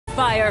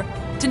fire.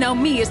 To know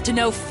me is to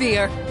know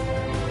fear.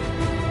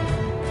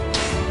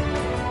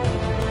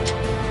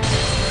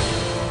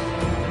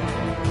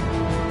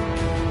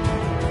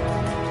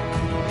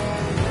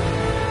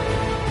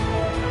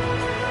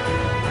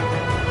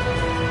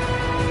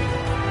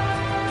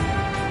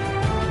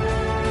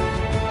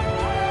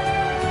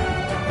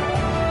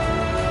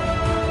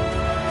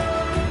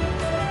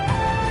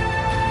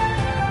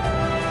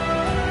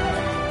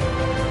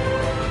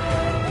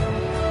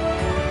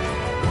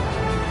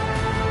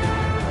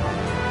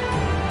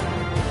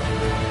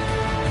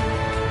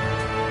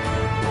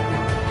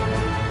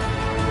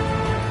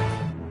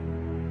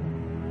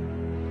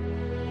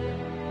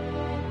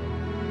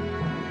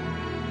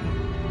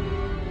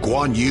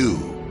 Guan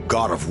Yu,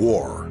 god of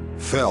war,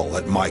 fell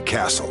at my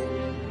castle.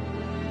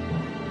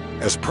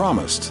 As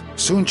promised,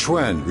 Sun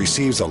Quan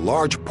receives a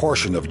large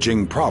portion of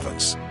Jing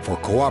province for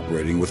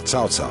cooperating with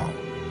Cao Cao.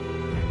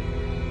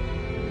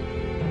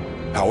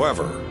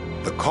 However,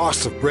 the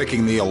cost of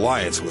breaking the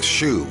alliance with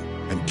Shu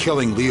and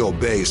killing Liu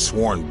Bei's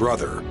sworn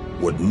brother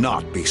would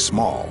not be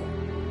small.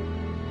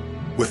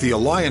 With the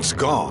alliance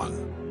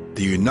gone,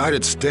 the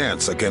united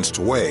stance against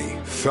Wei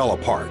fell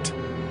apart.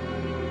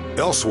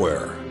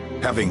 Elsewhere,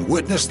 having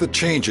witnessed the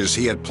changes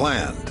he had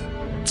planned,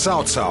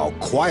 Cao Cao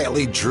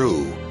quietly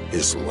drew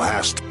his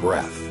last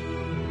breath.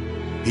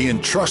 He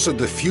entrusted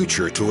the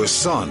future to his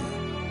son,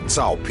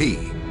 Cao Pi.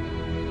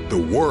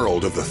 The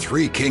world of the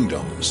Three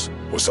Kingdoms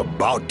was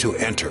about to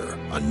enter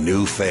a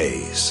new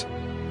phase.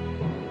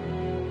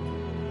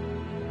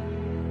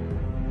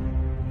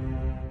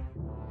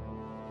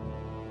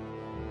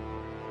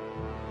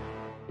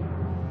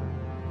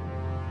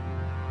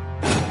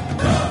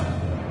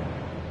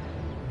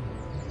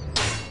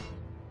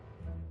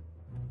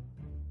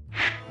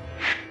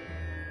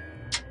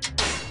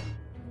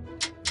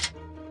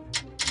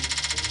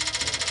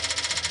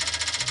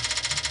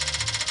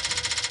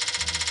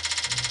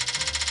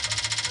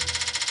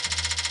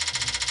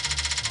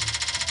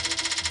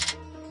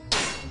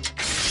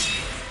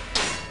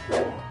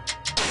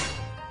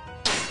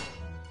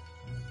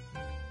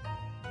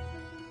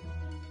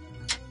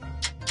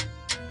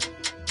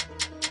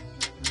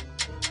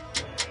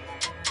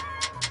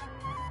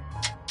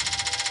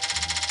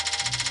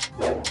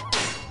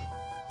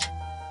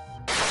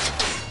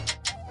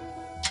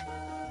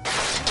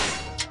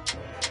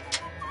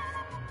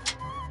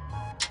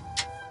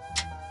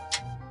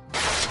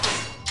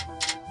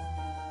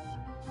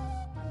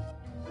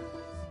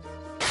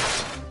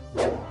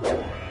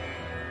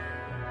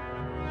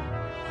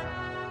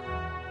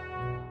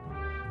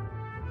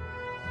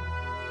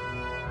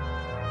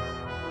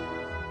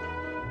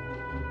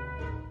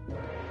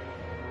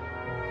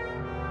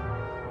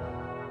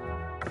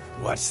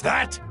 What's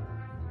that?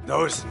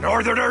 Those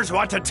Northerners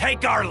want to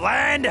take our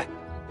land?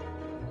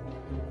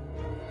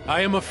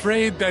 I am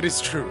afraid that is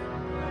true.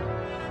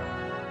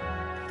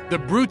 The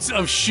brutes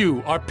of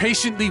Shu are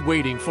patiently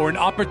waiting for an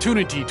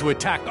opportunity to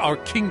attack our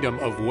kingdom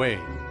of Wei.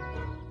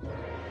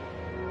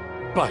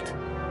 But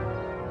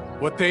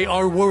what they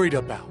are worried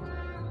about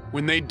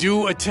when they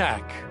do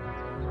attack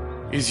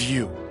is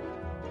you.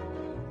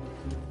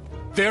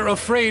 They're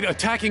afraid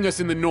attacking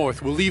us in the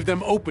north will leave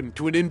them open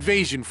to an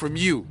invasion from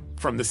you,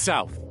 from the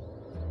south.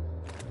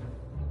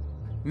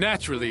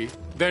 Naturally,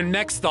 their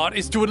next thought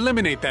is to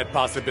eliminate that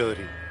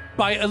possibility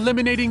by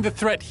eliminating the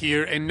threat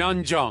here in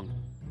Nanzhong.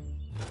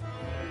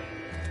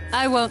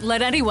 I won't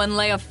let anyone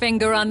lay a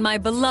finger on my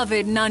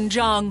beloved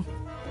Nanzhong.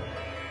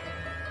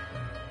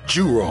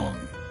 Zhurong.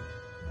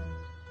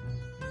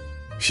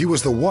 She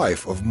was the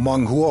wife of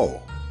Meng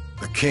Huo,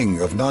 the king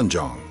of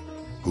Nanzhong,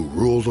 who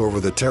ruled over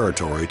the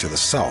territory to the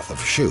south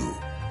of Shu.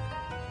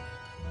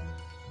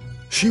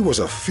 She was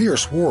a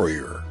fierce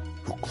warrior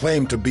who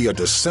claimed to be a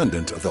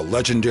descendant of the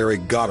legendary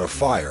god of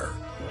fire,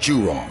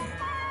 Zhurong.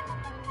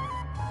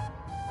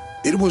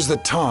 It was the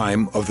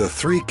time of the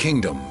Three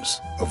Kingdoms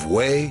of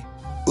Wei,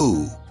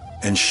 Wu,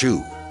 and Shu.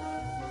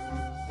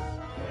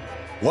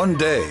 One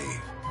day,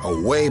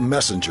 a Wei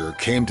messenger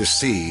came to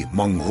see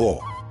Meng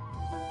Huo.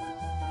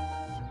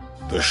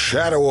 The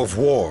shadow of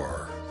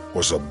war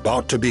was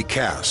about to be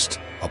cast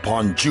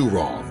upon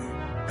Zhurong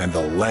and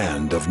the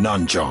land of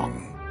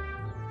Nanzhong.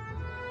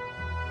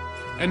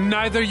 And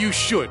neither you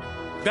should.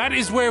 That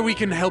is where we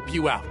can help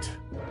you out.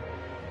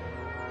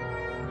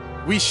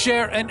 We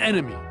share an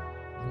enemy,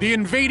 the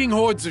invading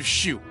hordes of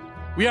Shu.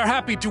 We are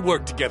happy to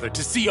work together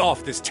to see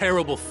off this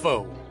terrible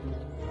foe.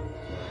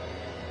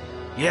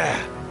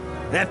 Yeah,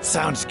 that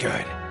sounds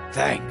good.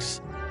 Thanks.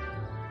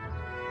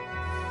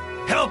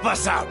 Help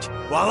us out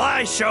while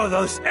I show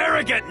those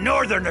arrogant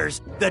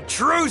Northerners the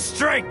true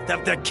strength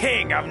of the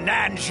King of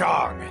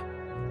Nanzhong.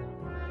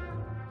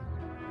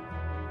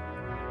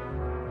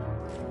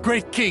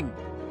 Great King,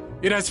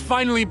 it has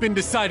finally been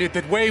decided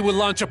that Wei will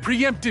launch a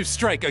preemptive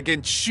strike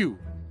against Shu.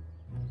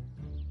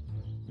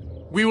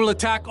 We will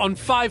attack on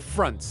 5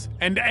 fronts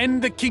and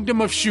end the Kingdom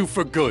of Shu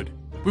for good.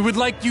 We would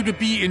like you to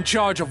be in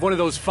charge of one of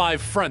those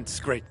 5 fronts,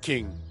 Great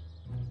King.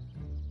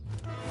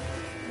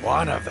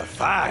 One of the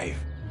 5?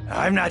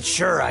 I'm not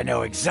sure I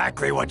know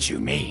exactly what you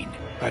mean,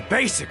 but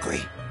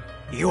basically,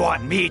 You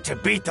want me to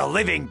beat the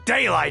living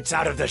daylights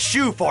out of the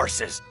Shu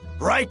forces,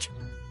 right?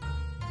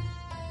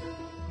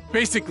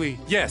 Basically,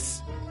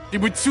 yes. It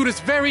would suit us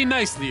very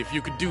nicely if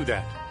you could do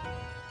that.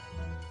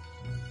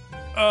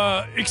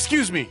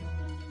 Excuse me.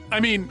 I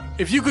mean,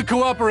 if you could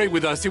cooperate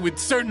with us, it would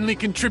certainly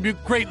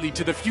contribute greatly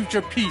to the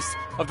future peace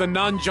of the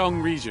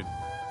Nanzhong region.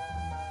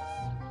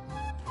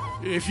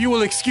 If you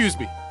will excuse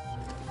me,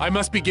 I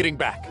must be getting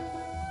back.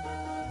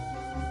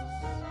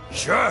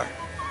 Sure.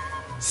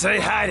 Say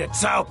hi to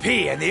Cao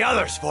Pi and the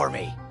others for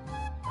me.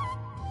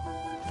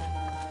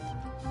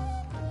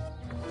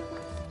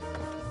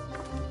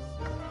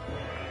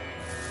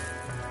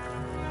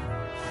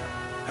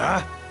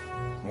 Huh?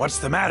 What's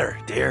the matter,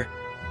 dear?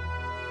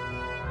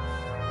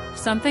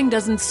 Something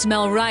doesn't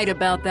smell right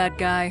about that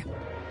guy.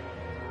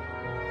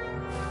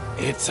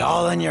 It's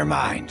all in your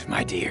mind,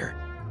 my dear.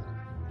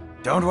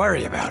 Don't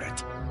worry about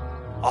it.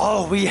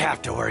 All we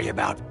have to worry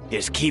about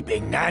is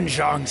keeping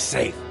Nanzhong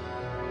safe.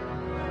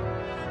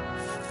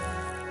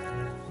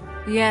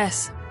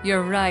 Yes,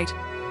 you're right.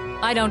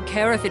 I don't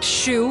care if it's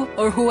Shu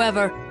or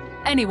whoever.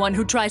 Anyone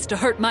who tries to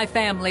hurt my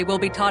family will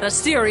be taught a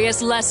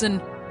serious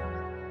lesson.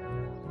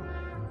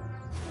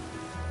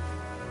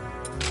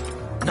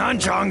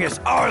 Nanzhong is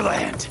our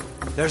land.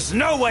 There's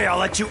no way I'll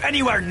let you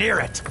anywhere near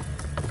it.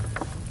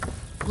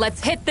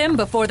 Let's hit them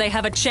before they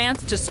have a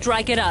chance to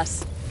strike at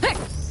us. Hey!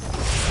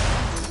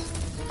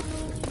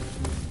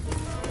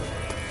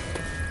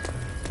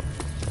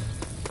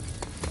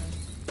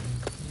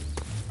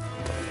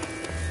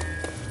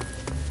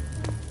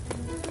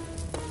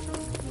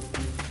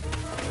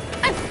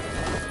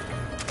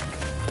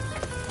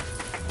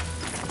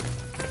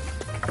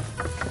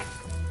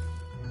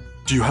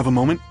 Do you have a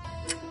moment?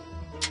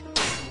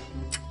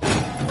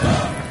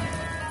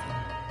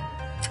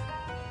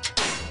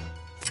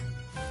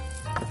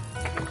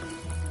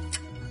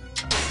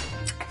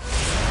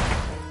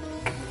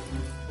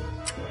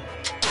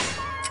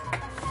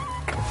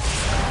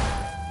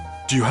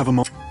 Do you have a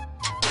moment?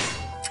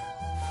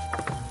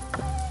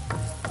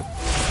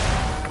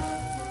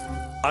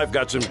 I've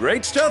got some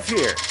great stuff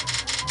here.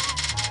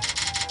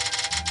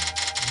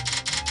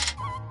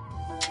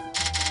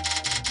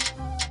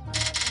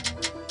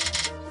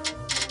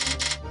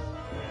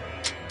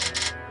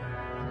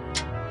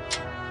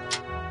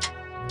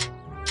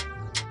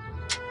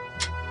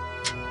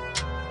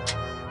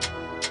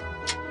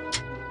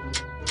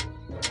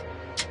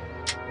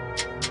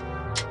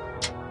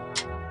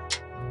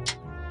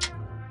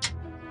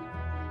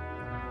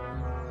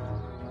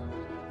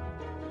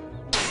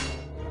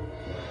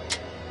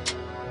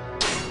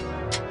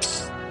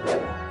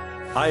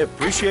 I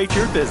appreciate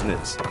your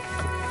business.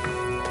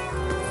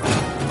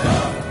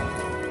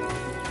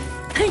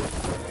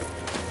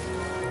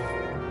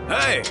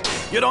 Hey,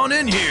 get on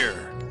in here.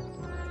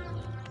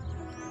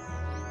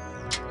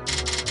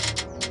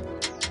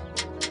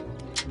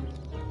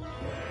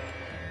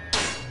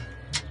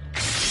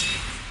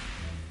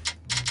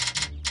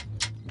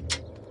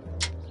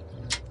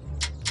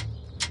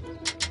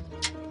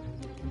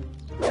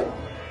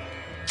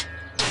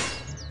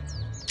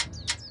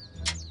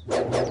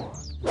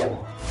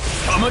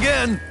 Come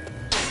again.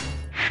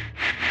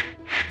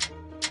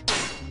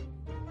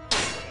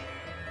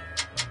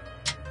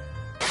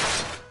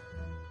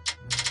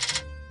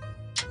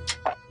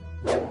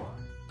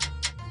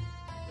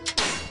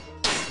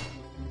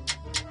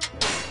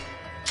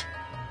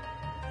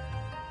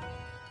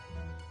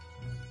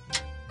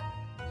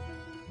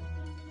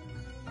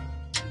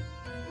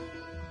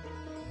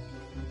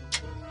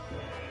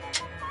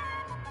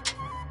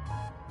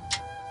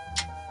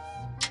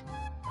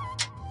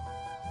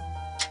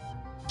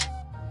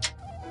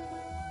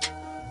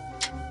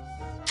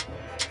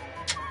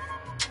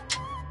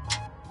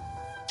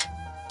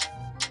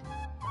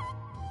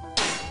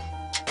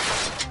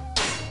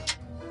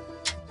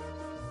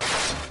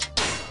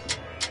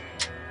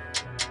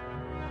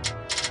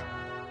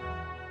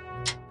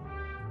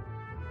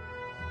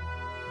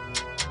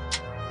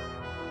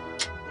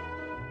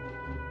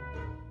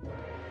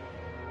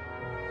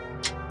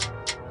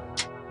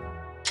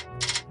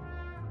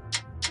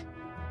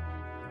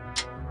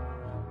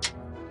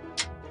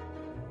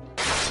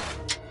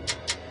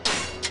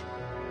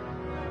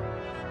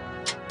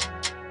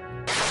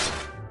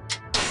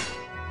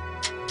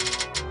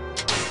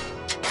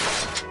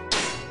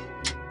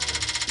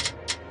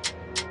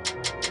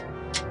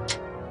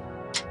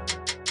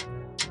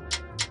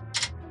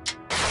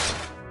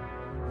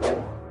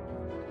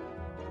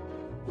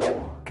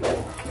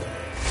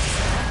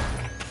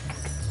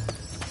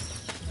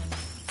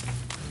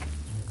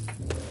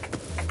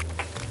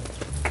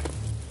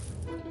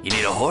 You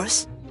need a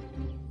horse?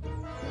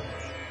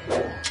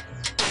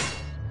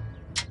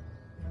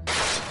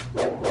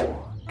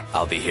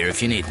 I'll be here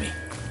if you need me.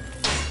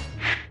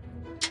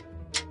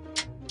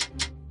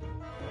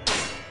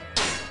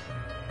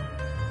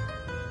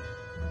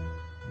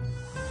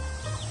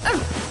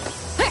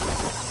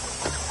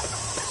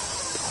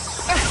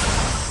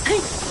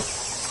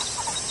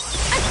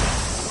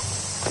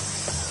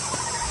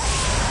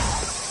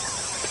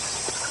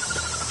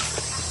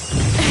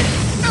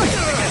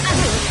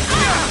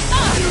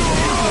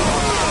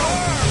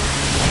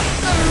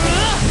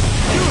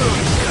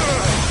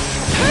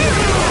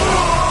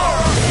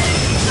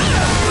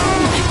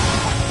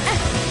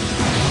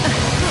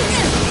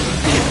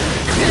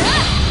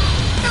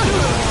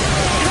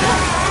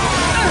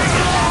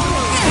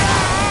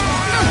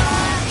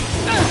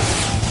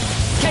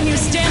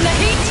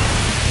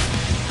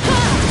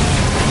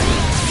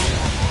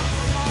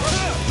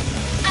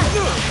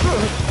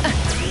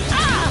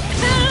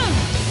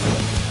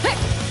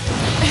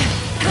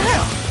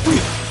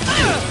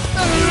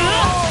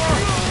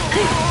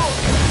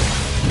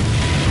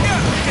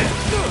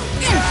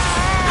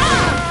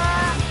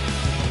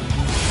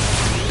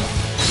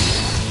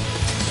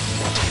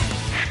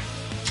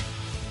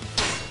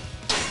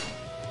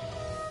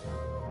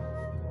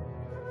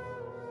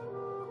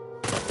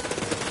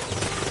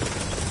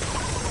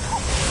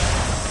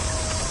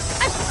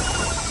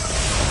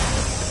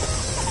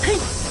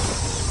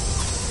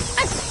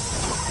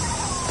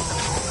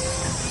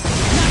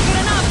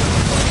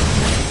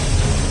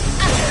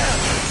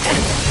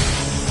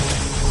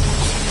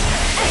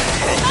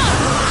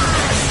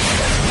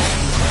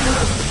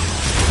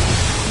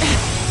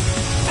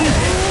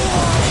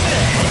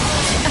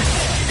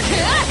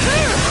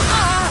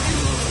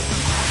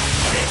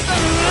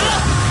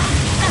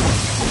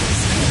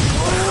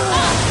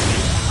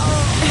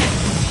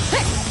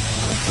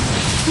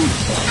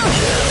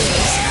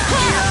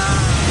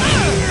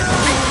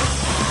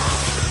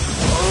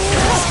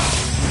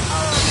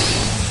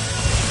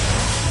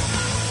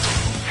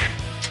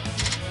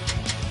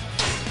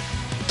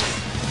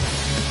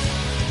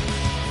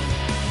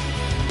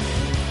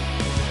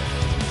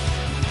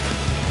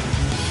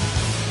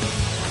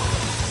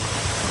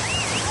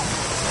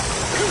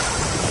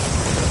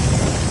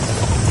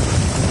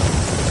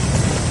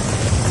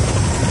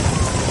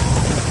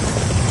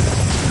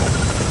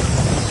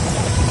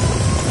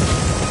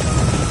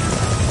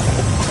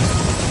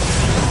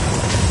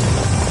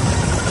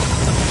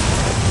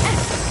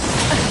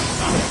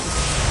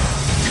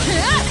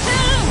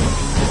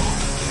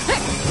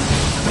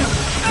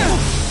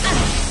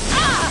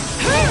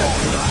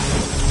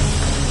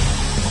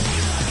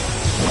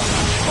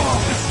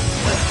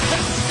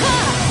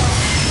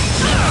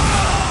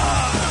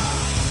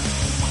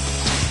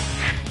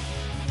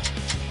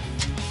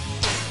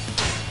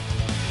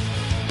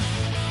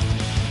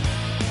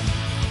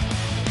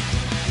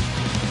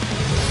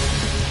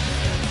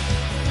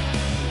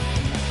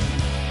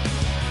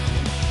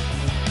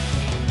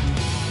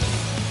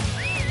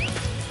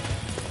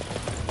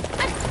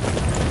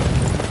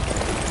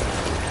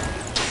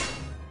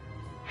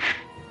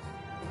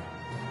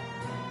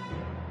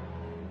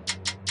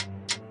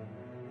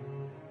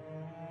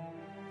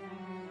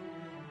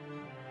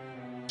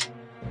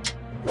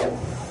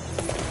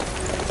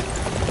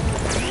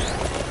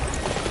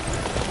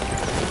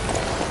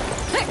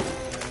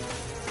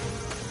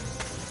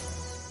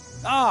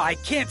 I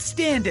can't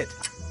stand it.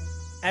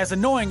 As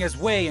annoying as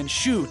Wei and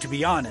Shu, to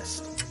be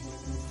honest.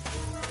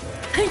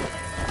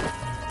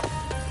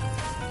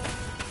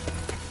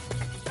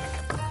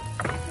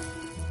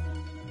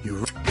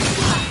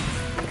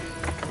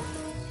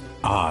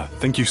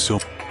 Thank you so.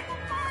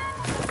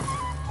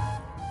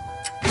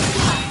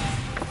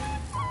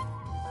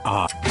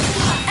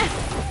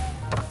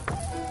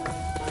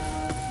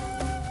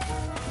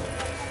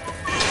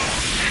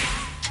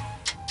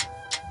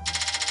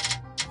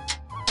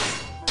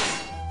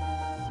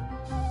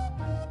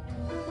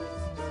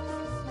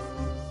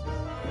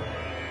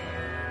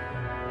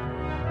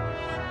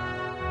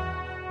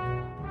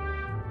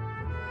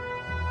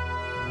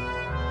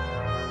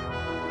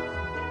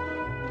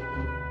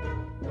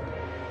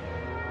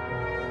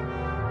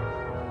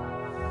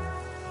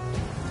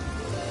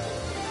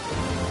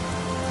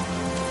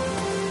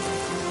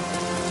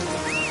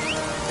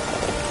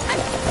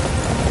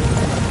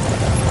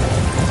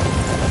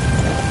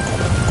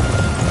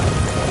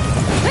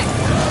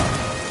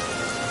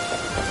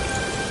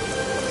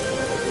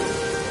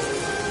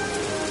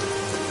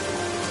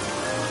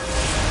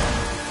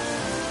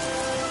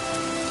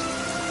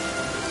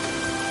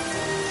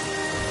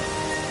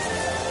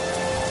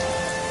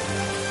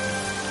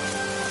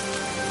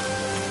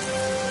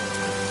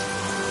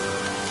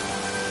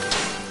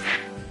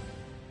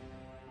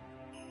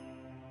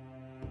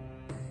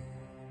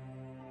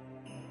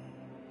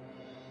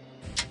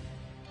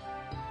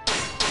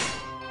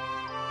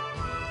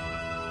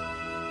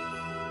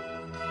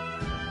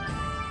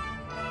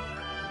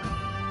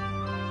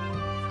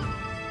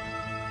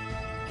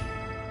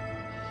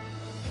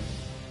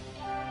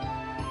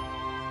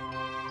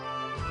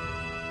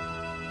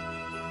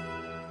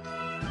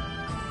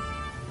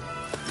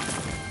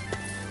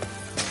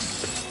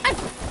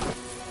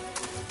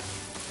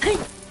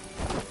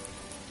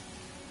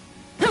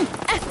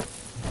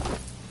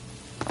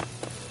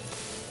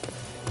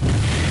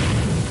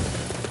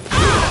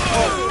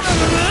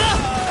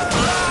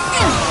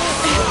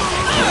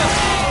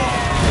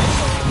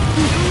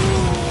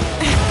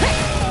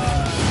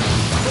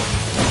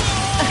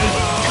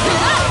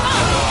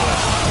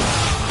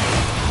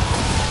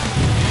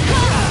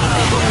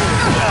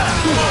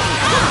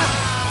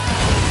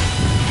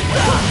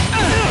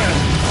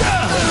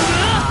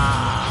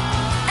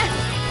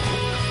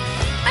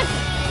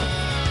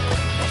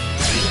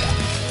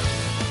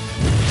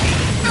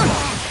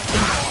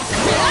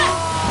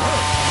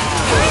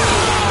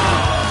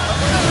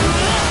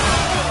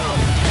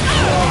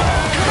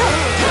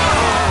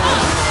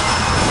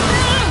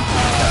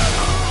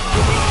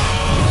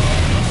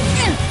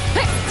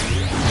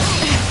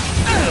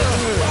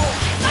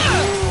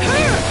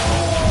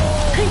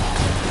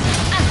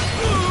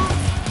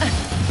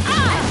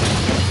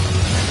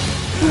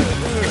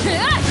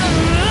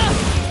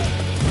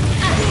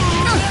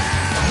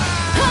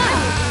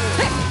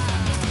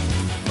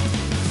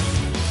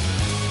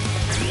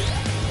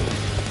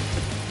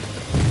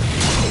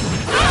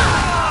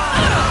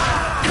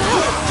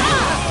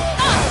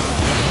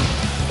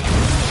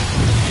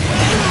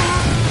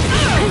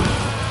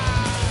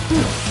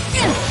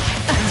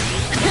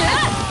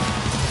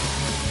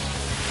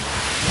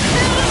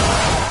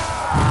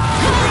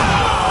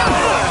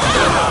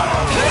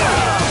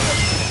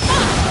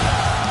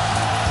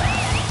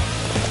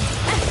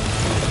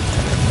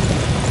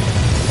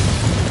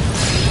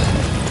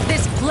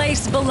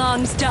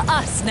 Belongs to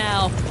us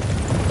now.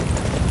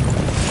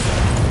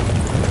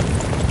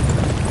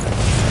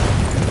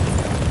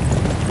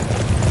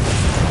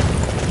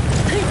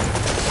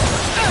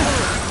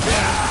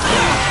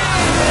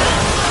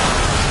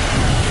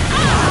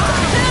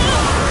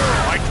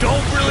 I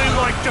don't really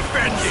like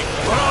defending,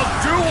 but I'll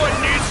do what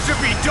needs to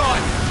be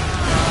done.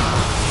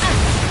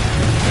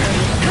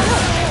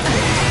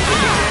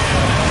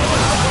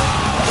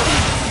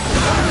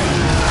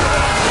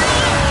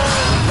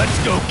 Let's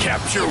go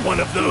capture one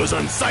of those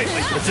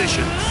unsightly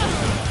positions.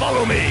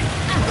 Follow me.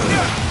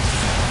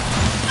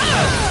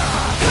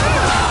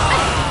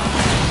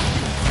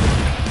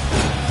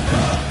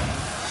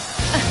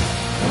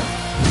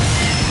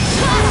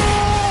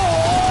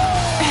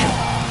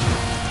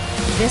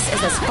 This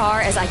is as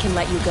far as I can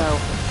let you go.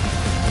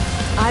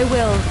 I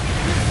will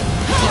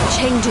keep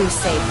Chengdu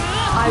safe.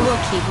 I will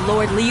keep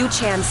Lord Liu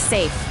Chan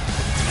safe.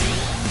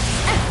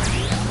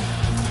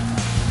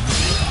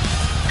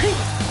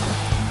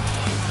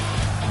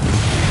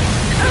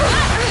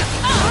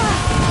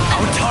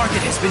 Our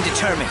target has been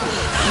determined.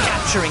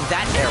 Capturing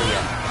that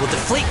area will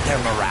deflate their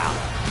morale.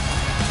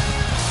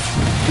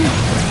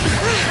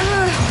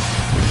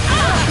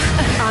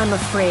 I'm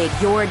afraid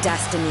your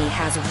destiny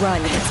has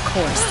run its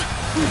course.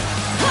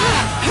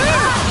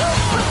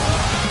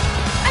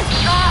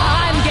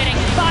 I'm getting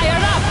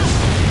fired up!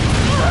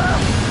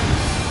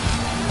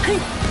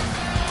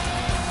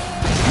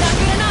 Not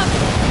good enough!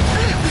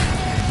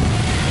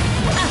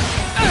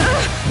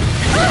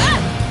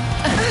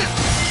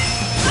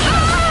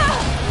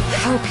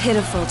 How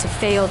pitiful to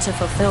fail to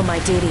fulfill my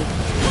duty.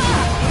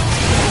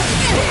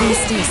 Please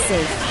stay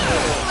safe,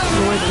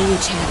 Lord Liu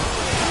Chan.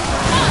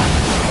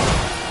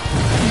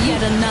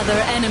 Yet another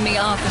enemy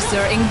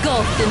officer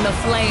engulfed in the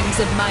flames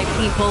of my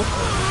people.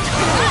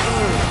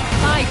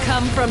 I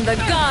come from the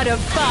God of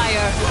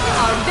Fire.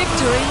 Our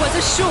victory was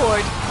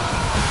assured.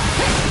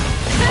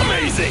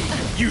 Amazing!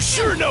 You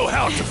sure know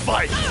how to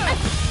fight!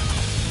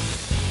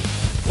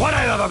 What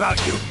I love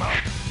about you,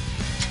 Monk,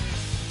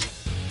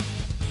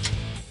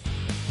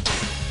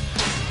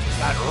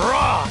 that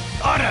raw,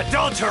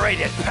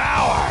 unadulterated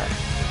power!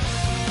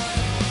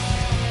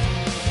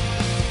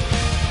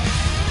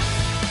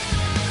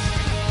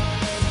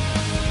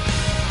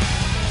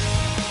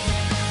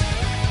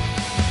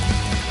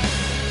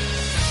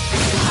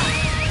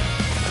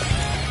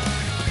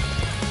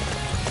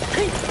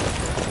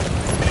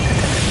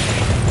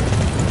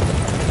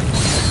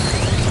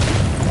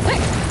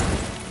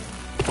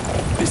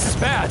 This is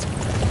bad!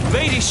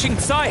 Lady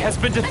Xingzai has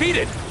been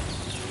defeated!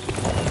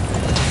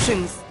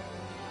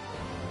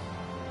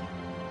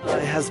 I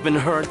has been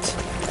hurt.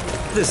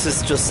 This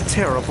is just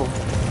terrible.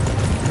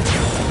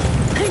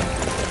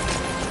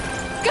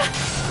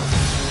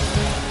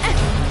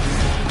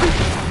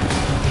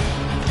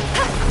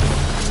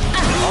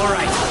 All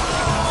right.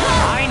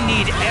 I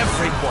need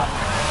everyone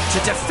to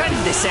defend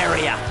this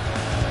area.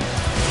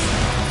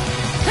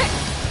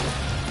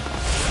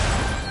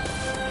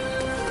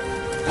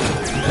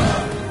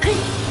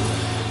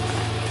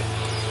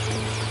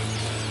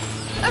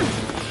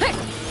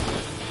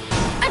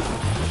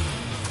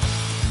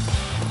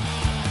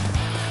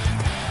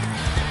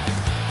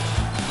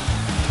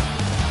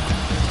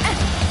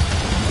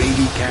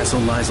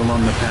 Castle lies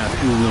along the path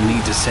Wu will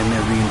need to send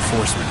their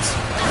reinforcements.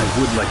 I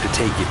would like to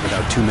take it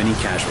without too many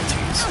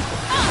casualties.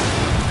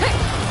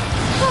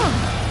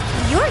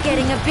 You're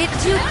getting a bit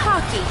too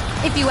cocky,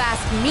 if you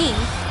ask me.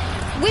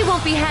 We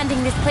won't be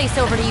handing this place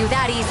over to you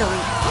that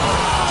easily.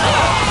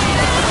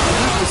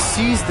 We have to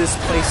seize this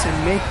place and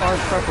make our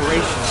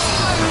preparations.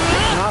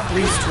 Not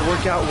least to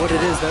work out what it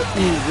is that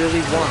Wu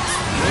really wants.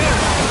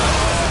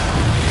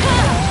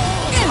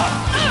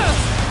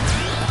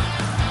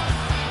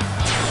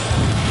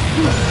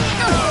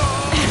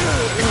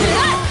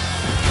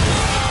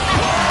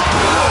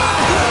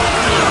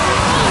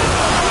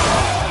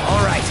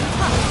 All right.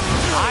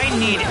 I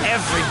need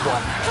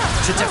everyone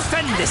to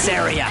defend this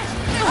area.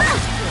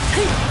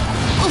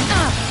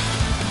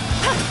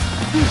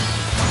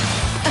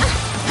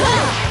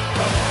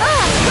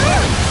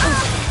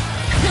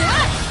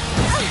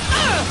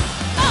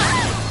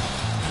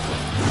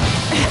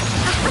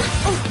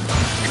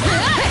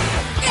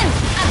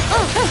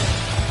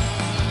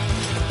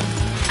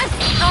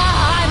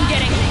 I'm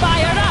getting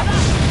fired up!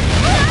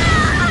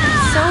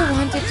 So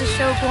wanted to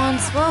show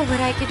Guanshuo what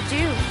I could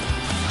do.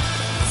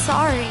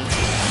 Sorry.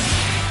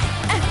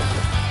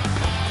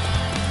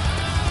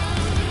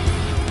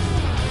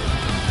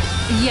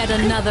 Yet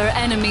another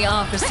enemy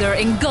officer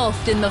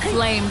engulfed in the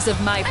flames of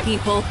my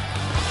people.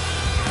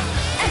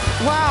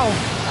 Wow!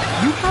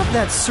 You have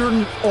that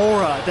certain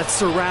aura that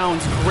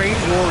surrounds great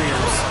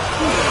warriors.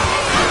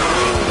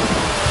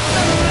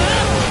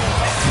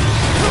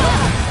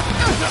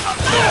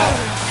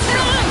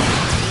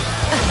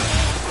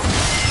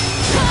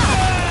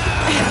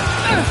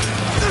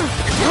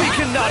 We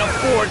cannot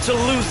afford to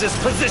lose this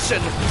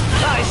position.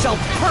 I shall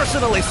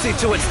personally see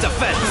to its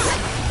defense.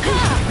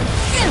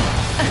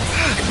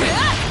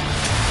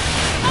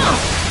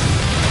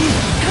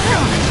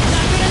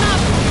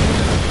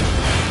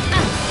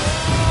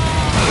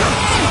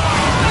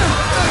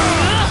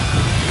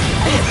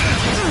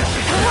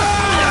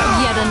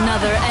 Yet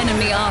another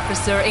enemy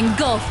officer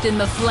engulfed in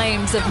the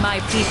flames of my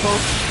people.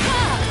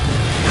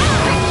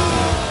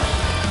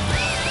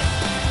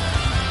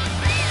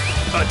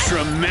 A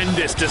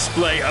tremendous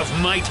display of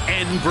might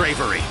and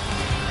bravery.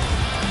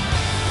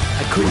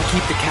 I couldn't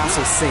keep the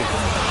castle safe.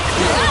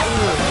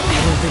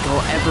 I don't think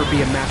I'll ever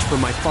be a match for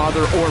my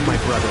father or my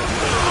brother.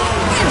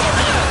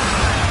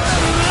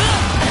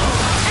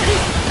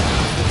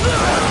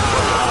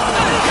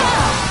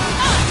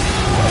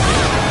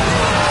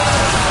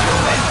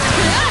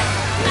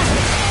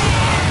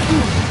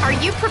 Are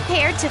you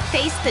prepared to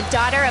face the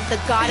daughter of the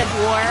God of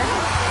War?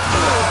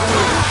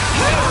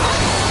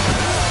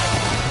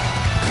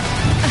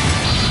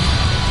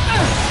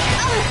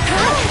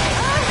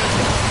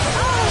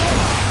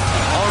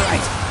 All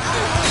right.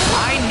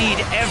 I need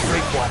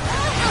everyone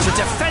to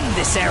defend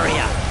this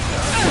area.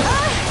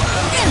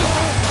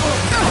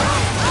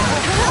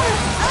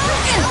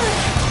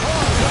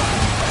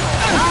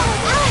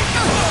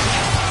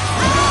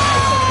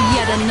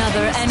 Yet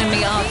another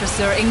enemy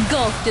officer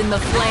engulfed in the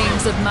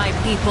flames of my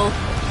people.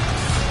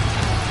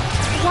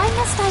 Why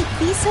must I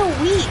be so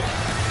weak?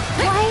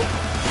 Why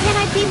can't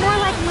I be more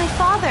like my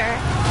father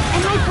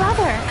and my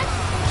brother?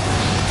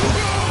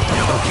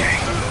 Okay,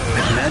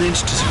 I've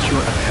managed to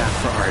secure a path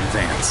for our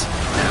advance.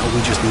 Now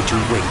we just need to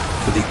wait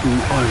for the Wu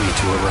army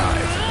to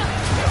arrive.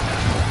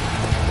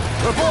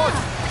 Report!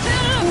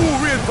 Wu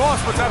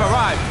reinforcements have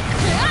arrived!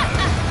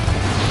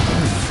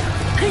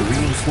 The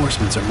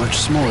reinforcements are much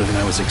smaller than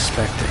I was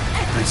expecting.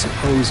 I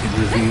suppose it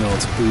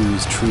reveals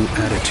Wu's true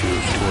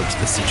attitude towards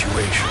the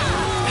situation.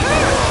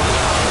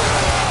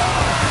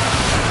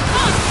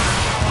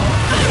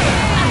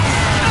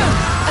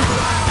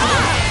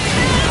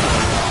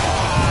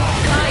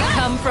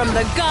 from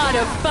the god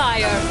of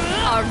fire.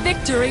 Our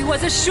victory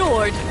was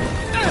assured.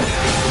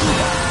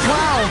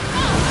 Wow!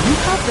 You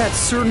have that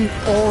certain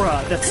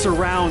aura that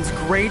surrounds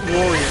great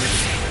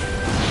warriors.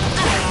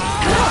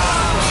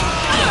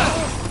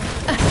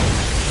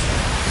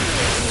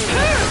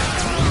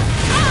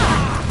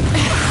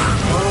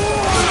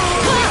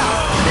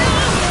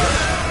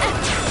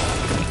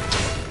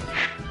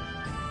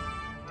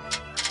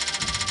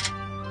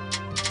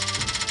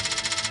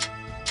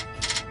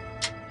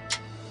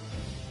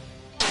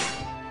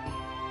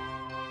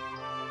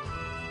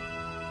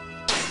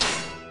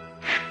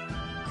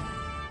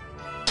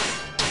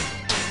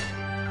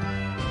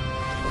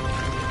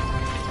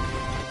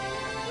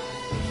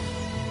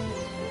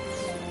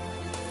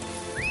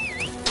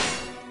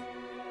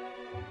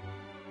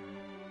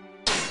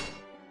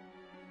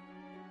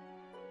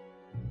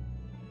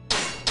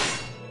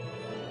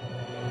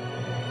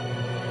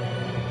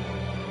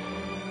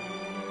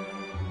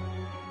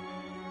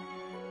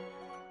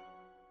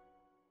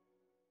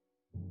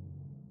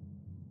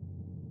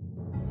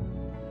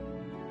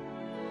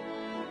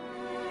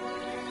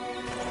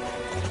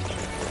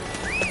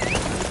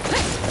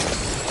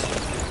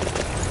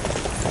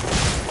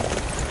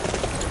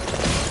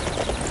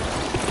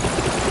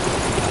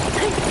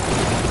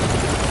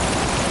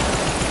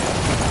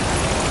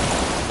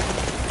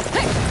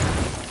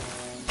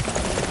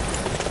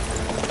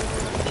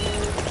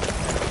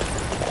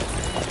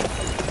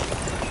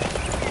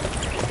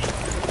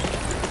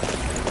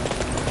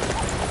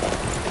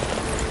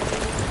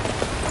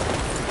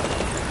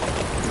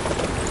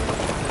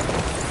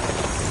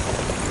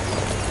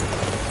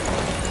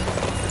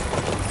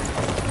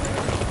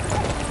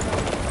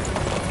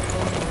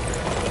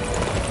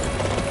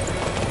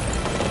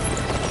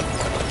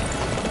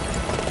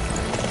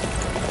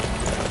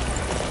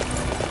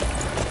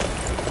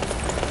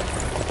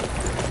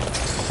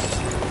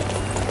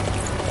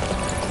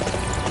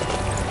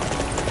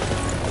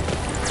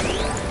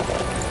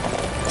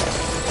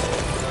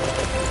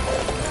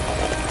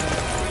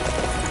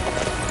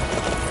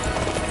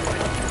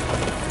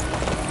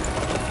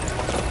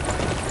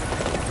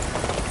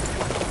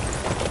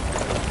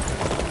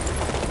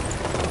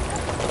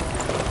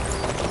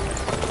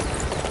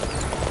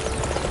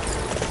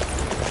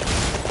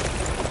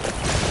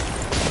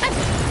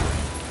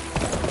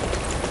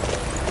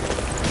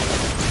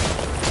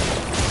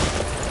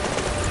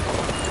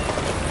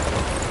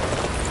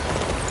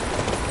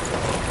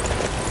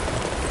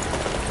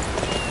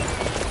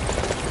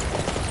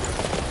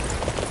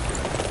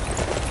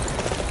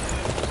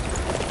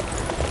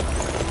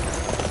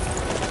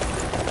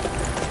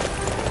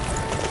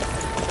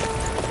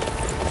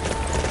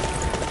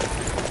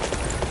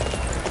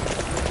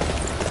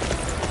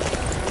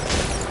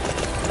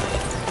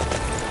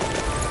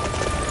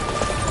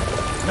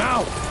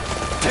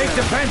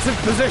 Defensive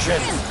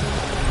position.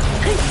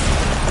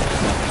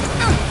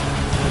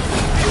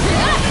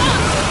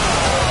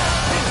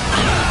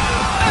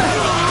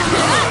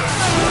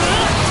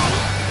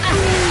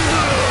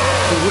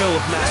 The will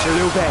of Master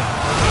Liu Bei,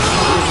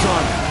 your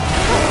son,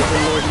 the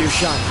Lord Liu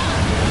Shan.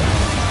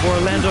 For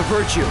a land of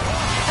virtue,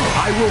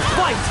 I will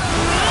fight!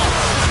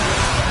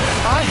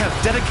 I have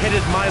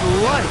dedicated my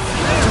life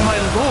to my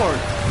lord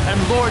and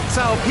Lord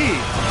Cao Pi.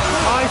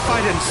 I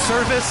fight in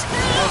service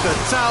of the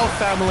Cao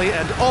family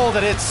and all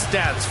that it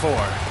stands for. All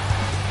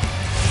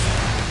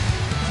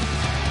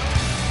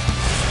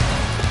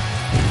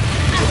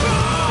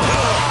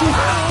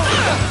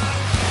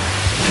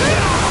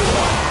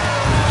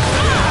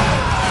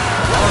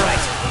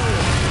right.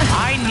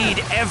 I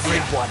need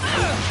everyone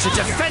to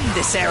defend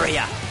this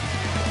area.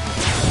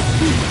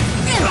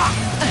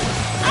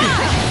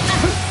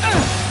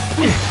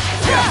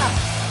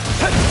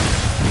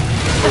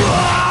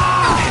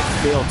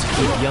 Failed to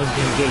keep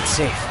Yangping Gate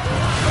safe.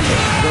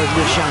 Lord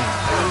Liu Shan,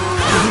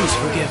 please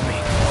forgive me.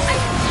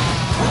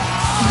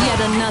 Yet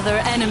another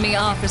enemy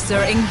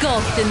officer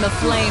engulfed in the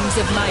flames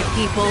of my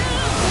people.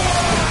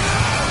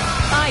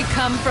 I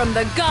come from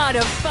the god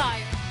of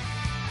fire.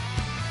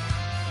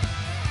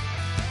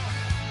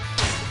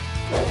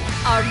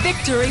 Our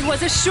victory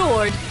was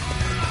assured.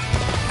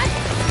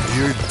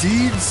 Your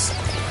deeds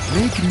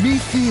make me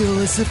feel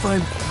as if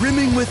I'm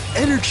brimming with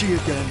energy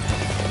again.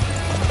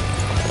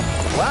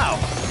 Wow,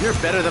 you're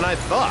better than I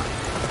thought.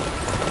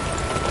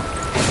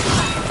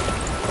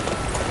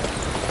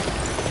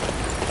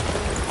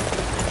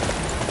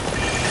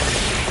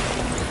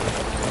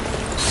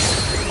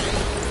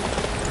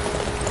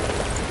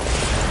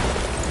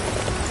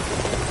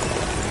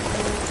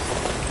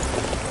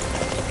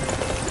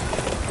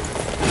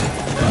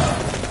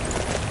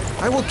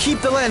 I will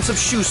keep the lands of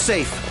Shu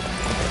safe.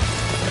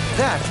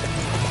 That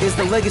is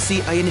the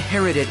legacy I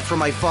inherited from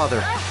my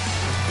father.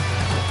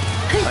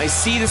 I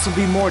see this will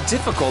be more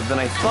difficult than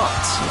I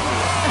thought.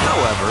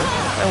 However,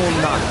 I will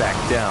not back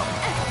down,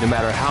 no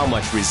matter how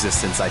much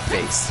resistance I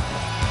face.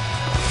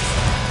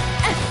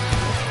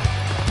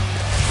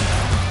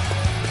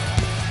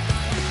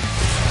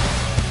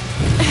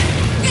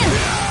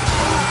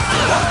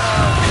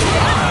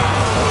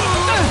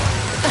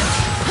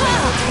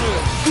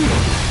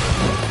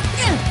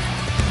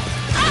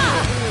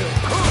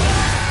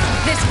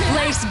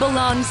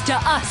 belongs to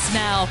us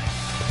now.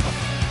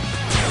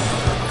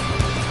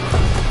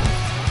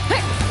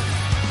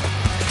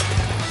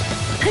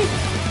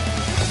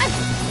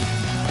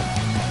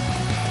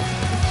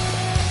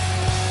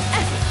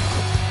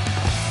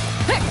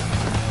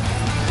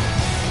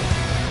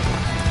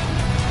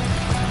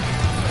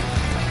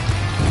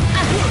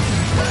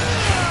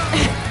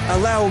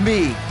 Allow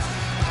me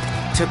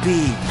to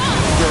be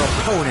your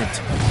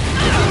opponent.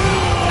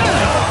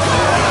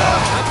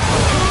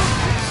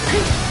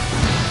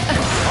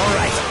 All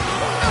right.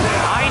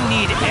 I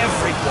need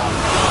everyone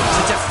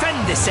to defend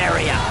this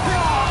area.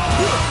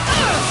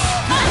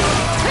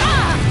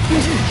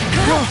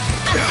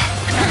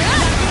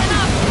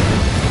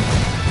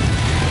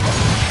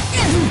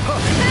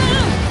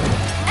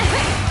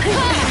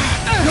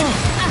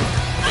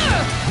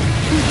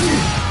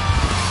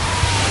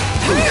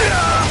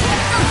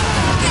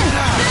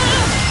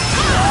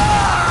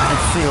 I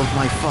failed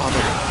my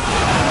father.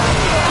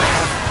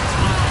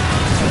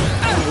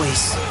 I have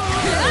always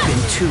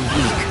been too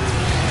weak.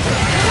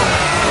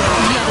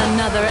 Yet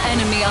another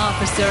enemy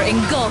officer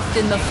engulfed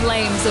in the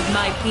flames of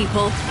my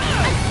people.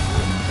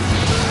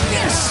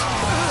 Yes.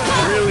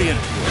 Brilliant.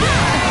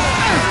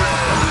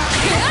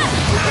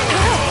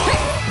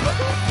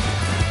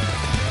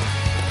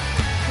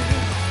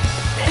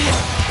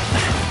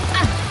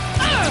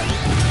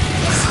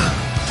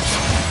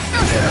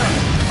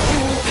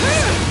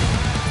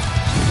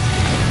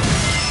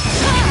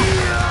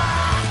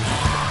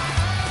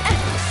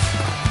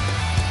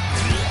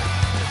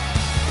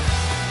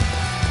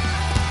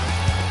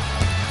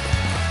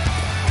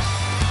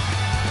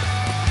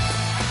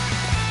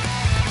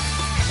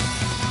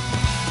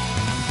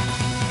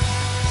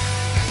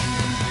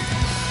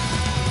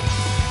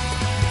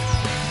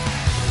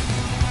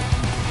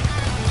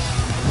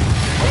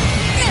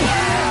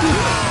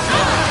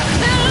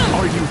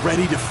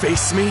 Ready to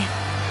face me?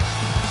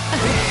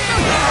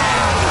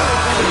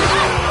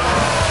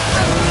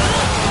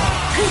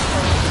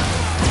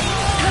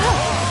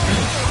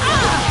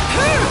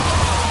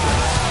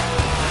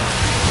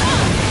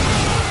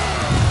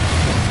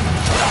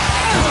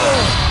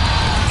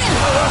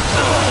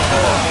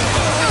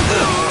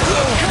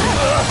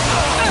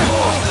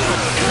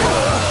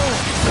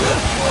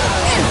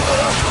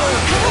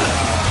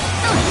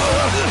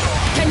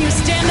 Can you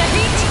stand the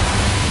heat?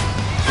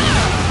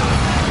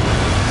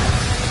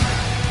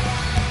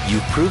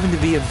 You've proven to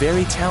be a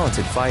very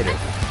talented fighter.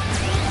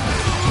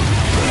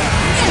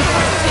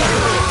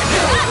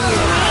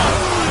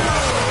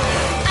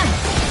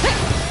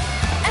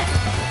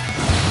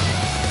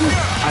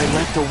 I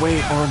let the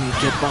Wei army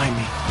get by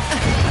me.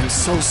 I'm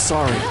so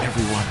sorry,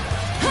 everyone.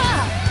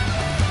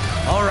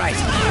 All right.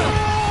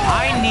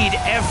 I need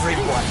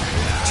everyone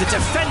to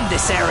defend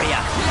this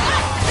area.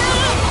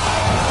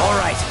 All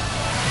right.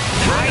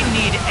 I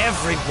need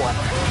everyone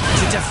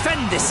to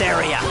defend this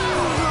area.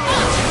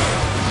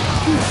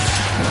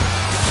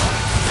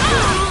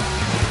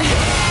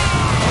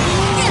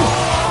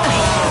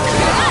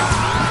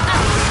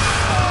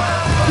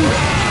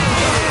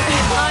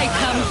 I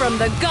come from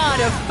the God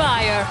of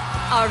Fire.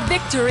 Our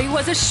victory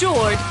was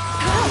assured.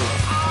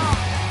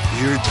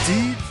 Your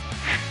deed?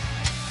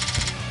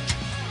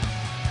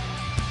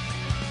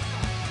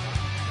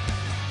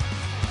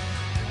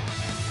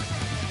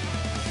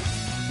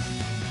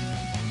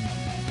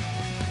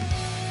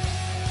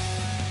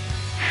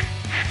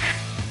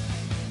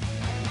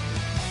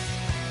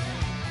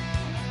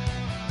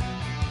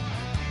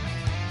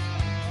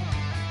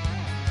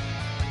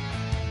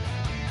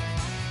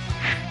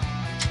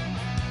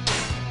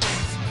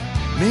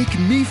 Make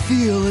me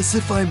feel as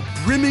if I'm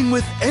brimming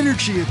with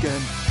energy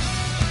again.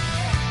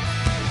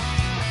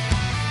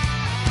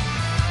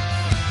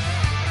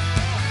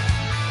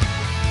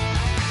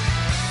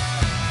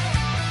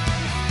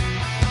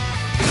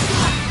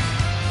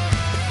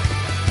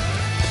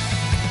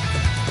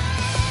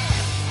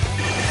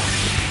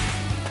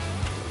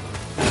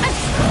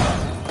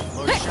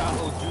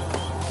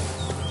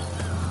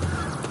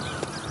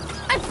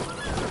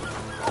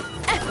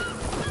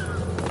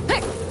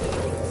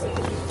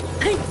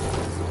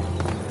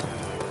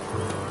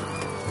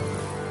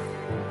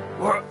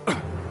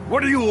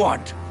 What do you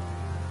want?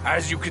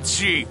 As you can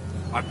see,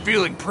 I'm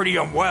feeling pretty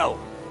unwell.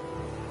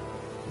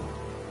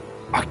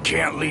 I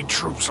can't lead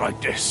troops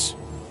like this.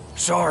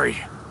 Sorry,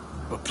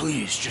 but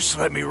please just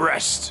let me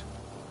rest.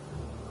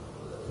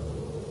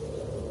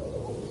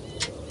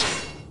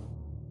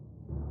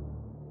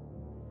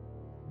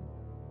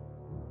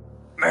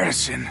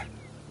 Medicine,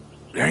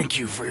 thank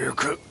you for your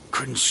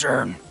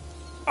concern.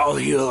 I'll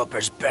heal up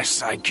as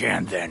best I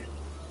can then.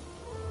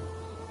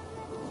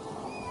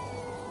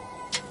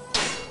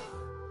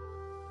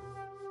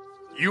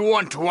 You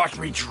want to watch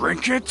me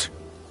drink it?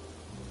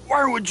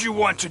 Why would you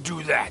want to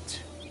do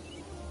that?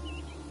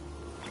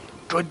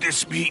 Could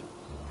this be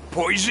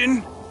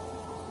poison?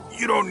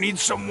 You don't need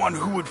someone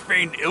who would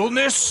feign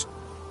illness?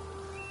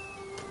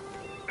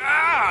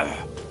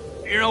 Ah!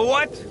 You know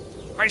what?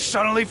 I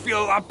suddenly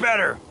feel a lot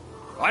better.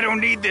 I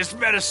don't need this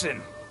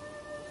medicine.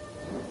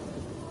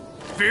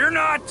 Fear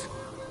not.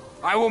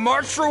 I will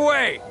march your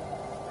way.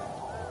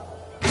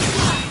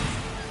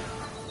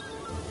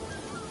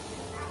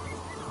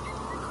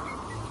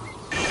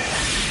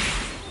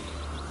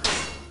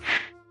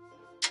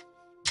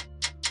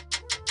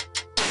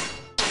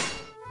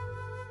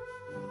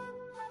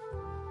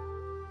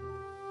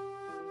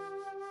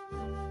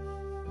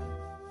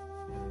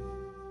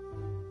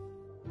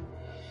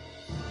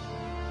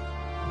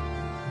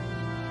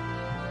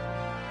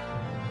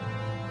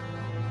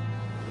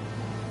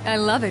 I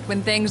love it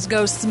when things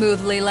go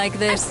smoothly like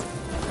this.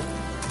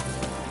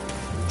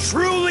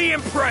 Truly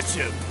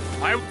impressive!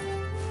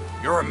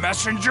 You're a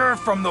messenger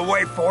from the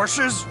Wei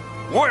forces?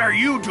 What are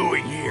you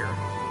doing here?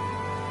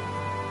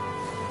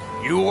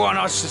 You want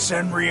us to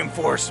send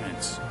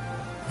reinforcements?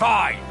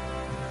 Fine,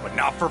 but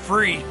not for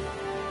free.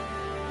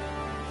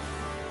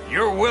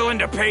 You're willing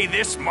to pay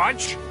this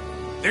much?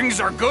 Things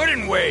are good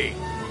in Wei.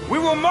 We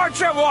will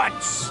march at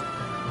once!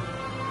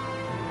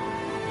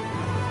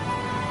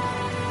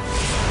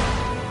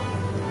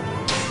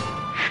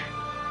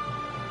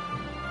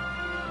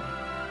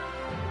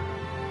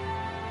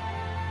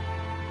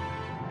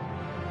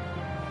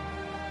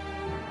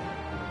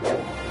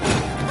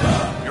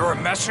 You're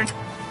a messenger?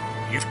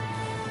 You...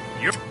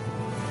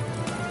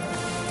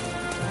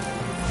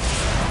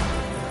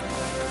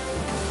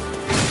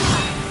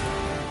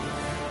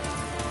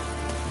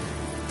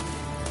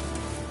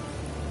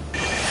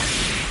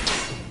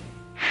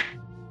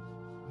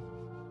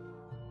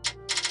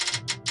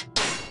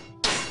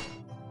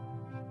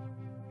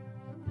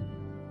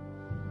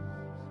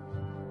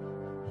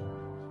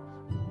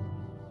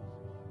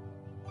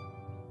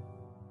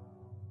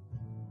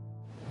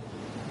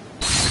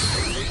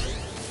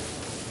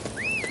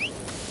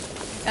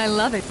 I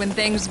love it when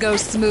things go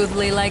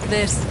smoothly like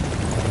this.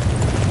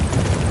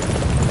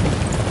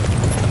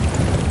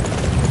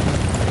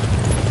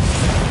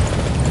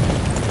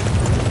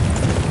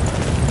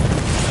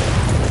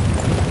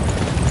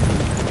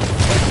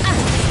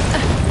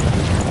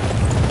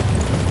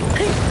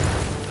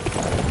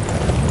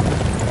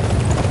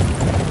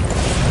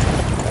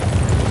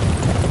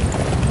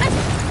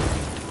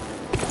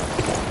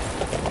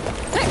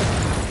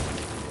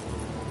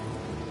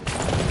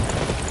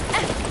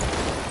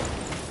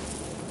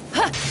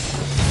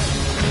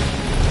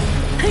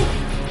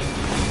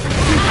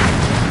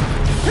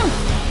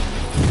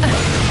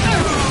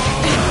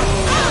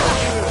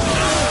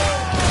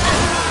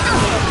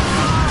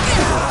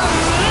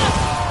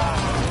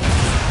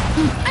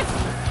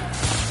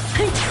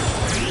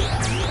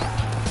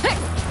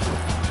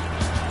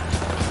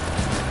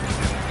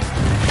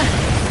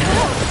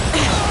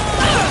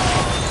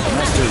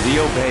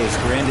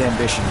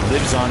 Ambition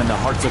lives on in the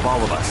hearts of all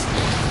of us.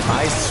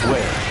 I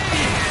swear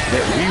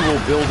that we will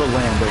build a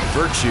land of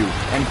virtue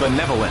and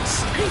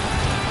benevolence.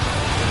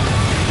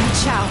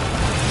 Chao,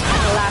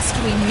 at last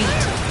we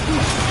meet.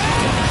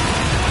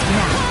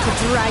 Now, to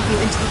drag you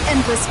into the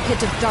endless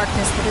pit of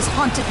darkness that has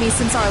haunted me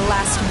since our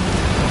last meeting.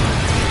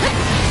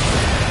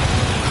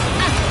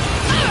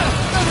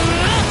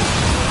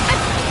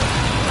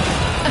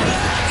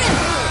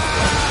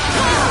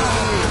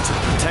 To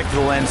protect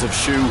the lands of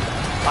Shu,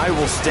 I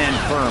will stand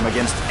firm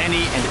against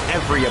any and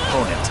every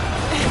opponent.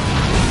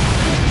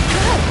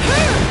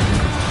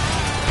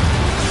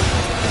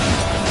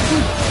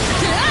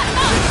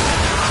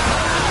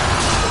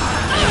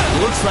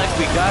 Looks like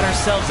we got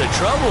ourselves a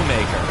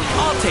troublemaker.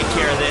 I'll take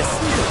care of this.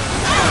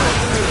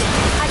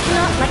 I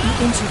cannot let you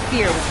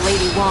interfere with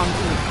Lady Wong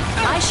Yu.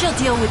 I shall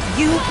deal with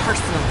you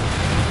personally.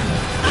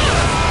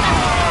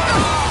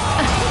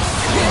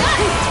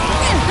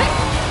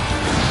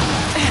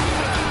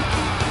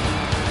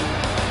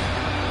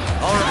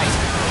 All right.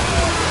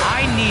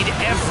 I need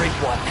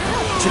everyone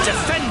to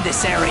defend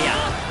this area.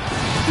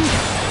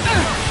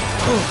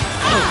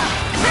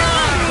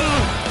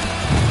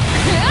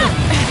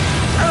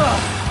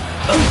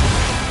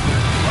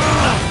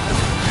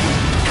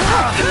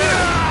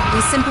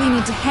 We simply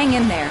need to hang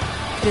in there.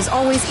 It is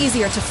always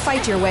easier to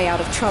fight your way out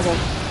of trouble.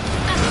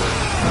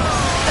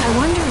 I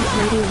wonder if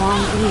Lady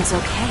Wong Yi is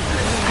okay.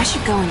 I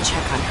should go and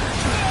check on her.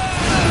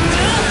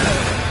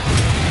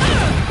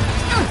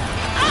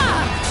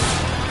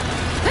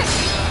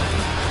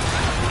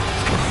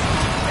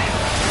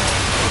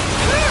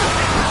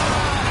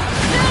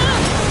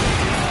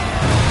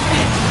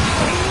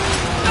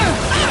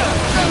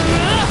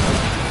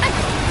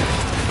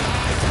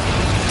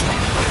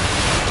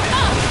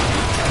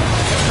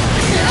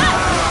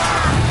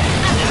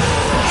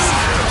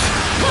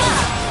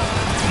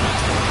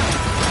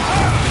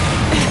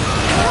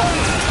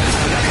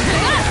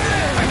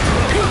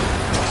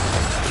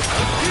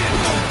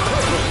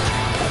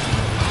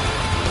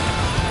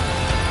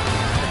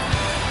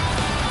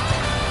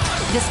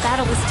 This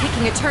battle is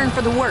taking a turn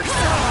for the worse.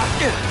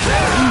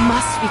 You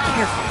must be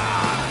careful.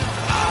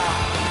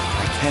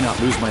 I cannot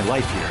lose my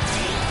life here.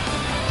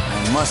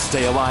 I must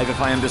stay alive if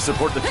I am to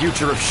support the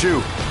future of Shu.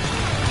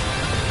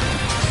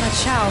 Ma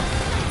Chao,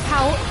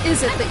 how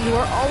is it that you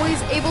are always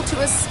able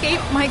to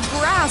escape my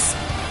grasp?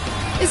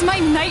 Is my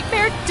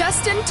nightmare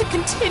destined to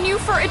continue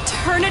for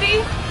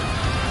eternity?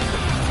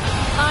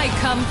 I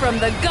come from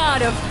the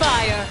God of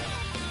Fire.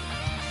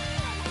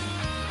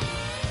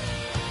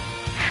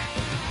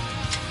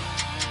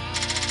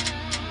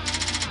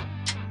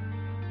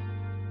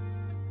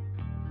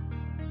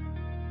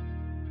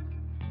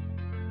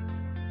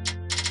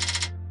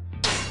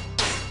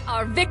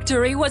 Our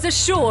victory was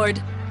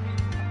assured.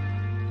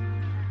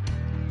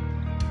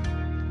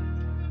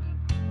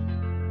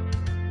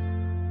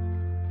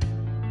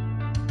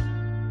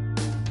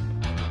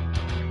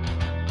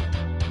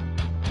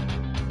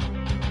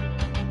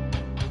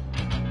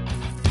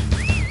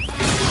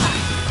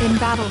 In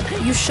battle,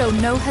 you show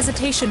no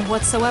hesitation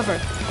whatsoever.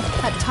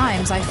 At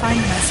times, I find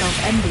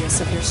myself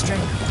envious of your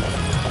strength.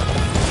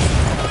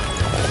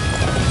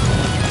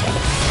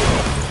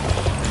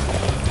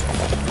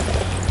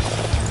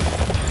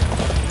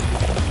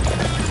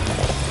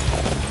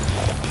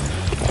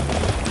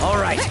 All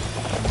right.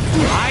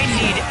 I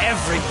need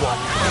everyone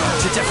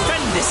to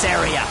defend this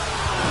area.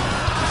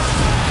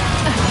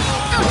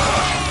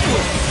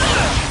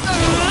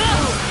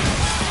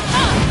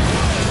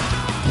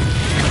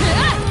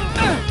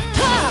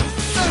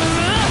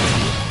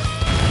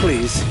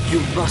 Please, you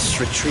must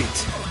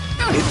retreat.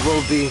 It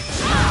will be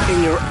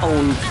in your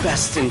own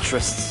best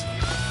interests.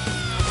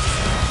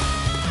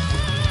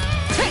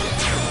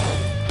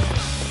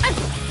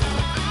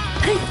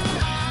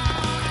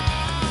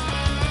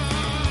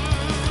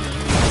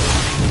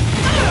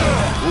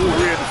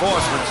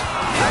 Reinforcements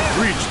have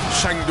reached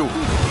Chengdu,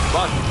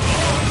 but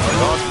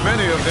not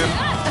many of them.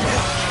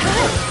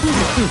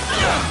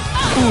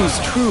 Whose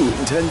true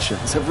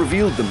intentions have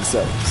revealed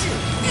themselves.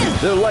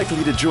 They're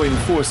likely to join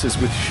forces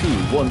with Shu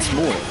once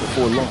more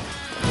before long.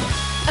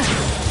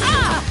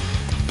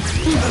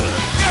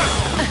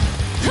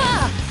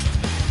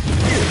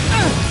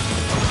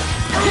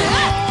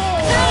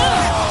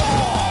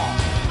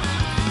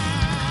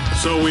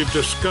 So we've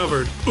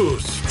discovered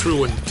Wu's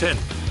true intent.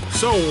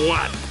 So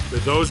what?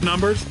 With those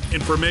numbers,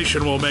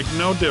 information will make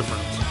no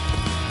difference.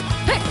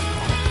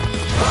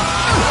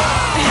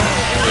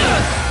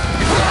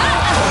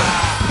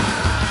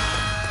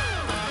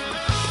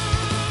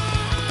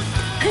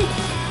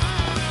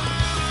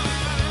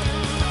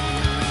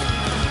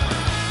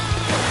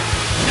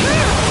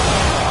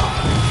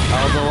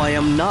 Although I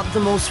am not the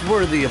most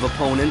worthy of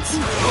opponents,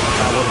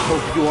 I would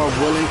hope you are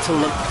willing to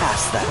look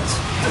past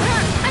that.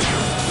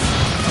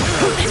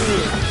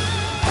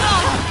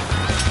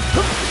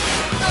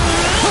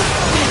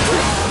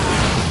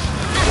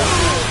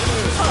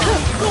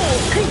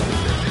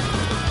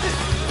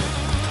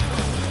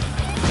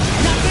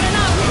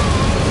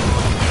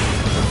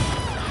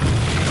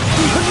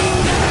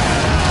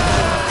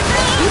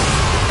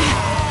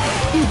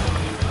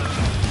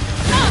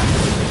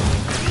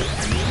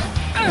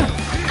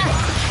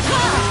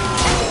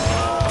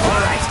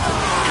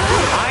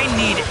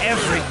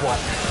 Everyone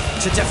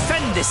to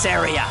defend this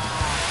area.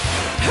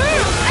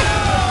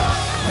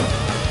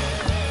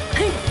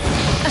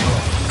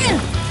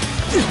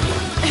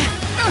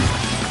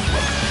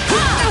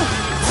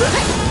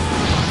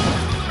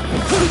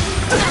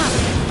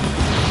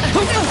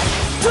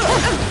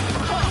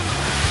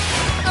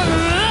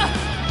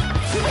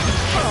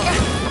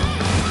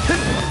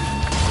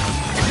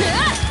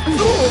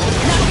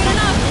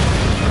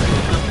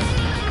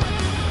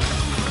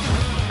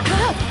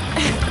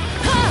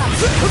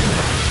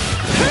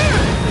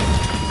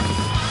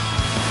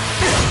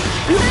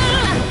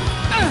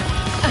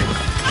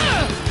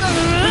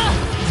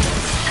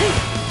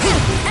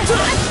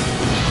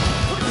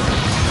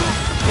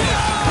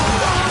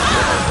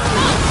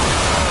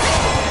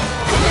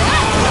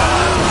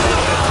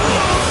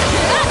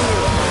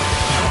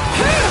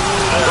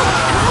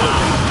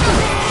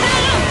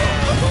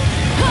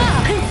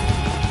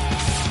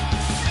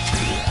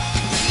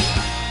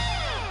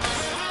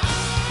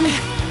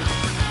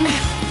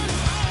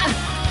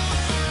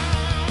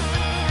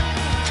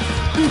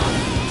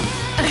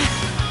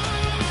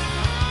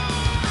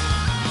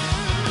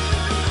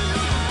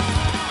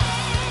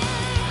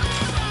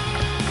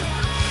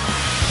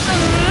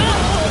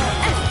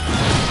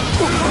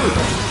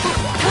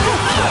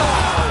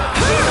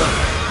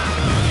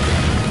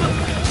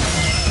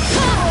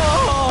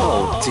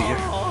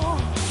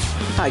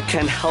 I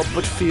can't help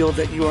but feel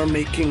that you are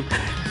making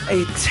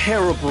a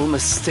terrible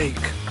mistake.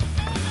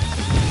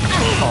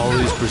 All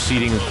is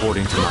proceeding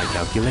according to my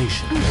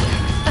calculations.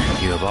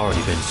 You have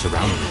already been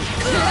surrounded.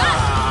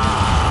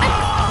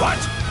 What?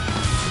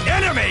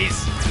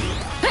 Enemies?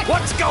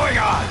 What's going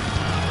on?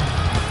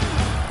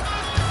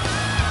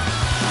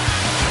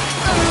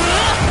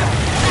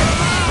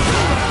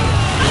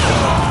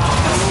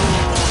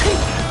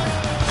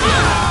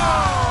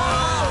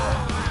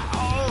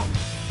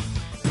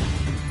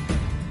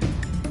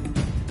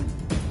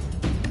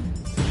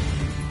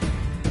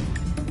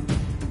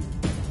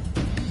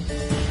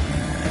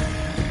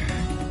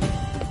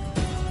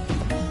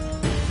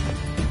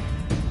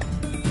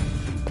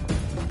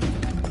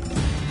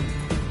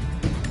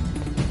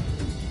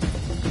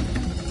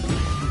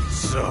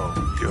 So,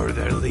 you're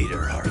their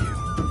leader, are you?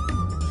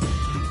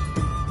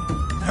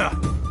 Huh.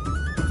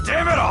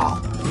 Damn it all!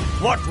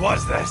 What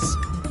was this?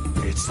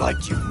 It's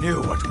like you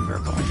knew what we were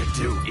going to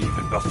do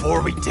even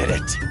before we did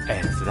it.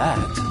 And that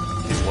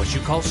is what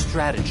you call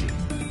strategy,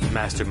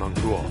 Master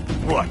Mongol.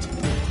 What?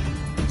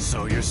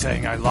 So you're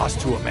saying I lost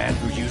to a man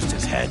who used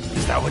his head?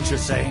 Is that what you're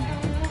saying?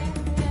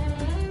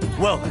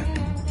 Well then,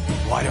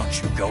 why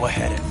don't you go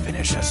ahead and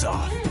finish us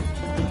off?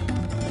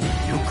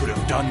 You could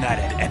have done that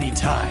at any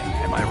time,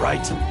 am I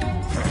right?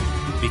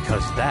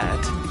 Because that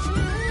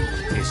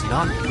is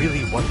not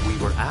really what we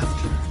were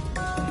after.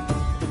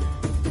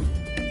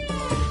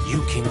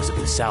 You kings of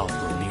the South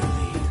will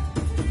merely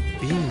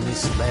be being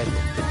misled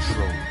and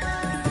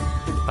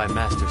controlled by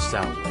Master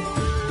Cao Wei.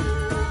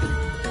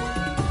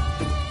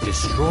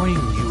 Destroying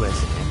you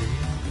as an enemy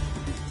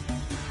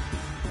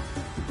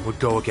would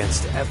go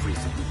against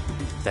everything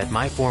that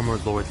my former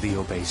Lord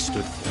Liu Bei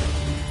stood for.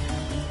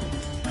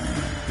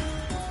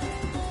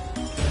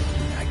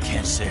 I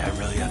can't say I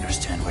really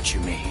understand what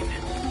you mean,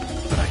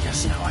 but I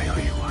guess now I owe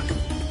you one.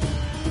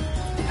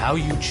 How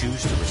you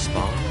choose to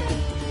respond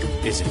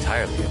is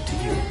entirely up to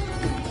you.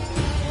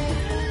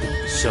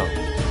 So,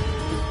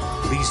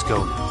 please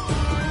go now.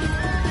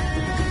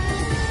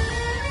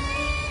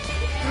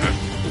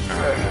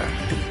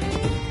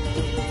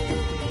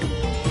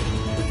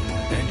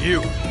 And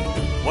you,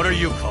 what are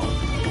you called?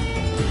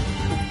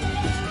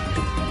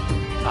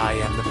 I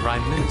am the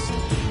Prime Minister,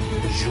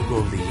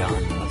 Zhugo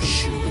Liang of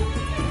Shu.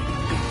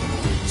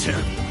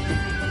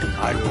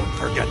 I won't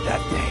forget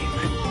that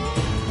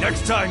name.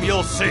 Next time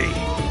you'll see.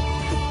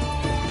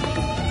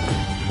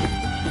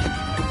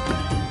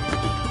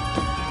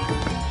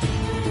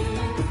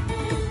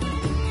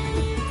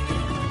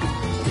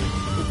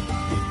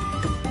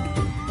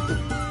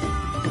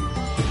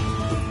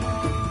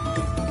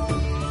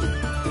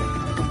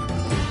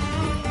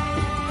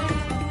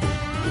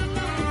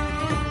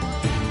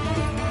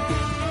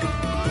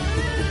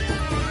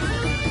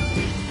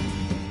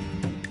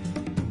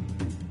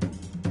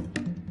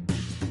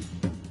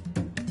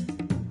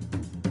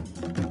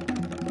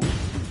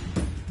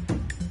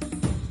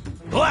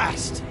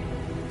 Blast!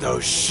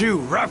 Those Shu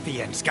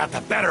ruffians got the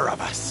better of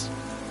us.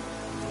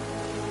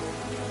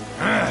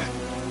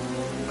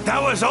 But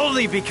that was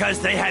only because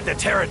they had the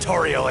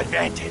territorial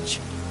advantage.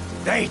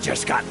 They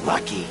just got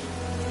lucky.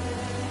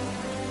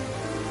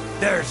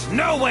 There's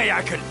no way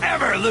I could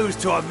ever lose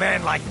to a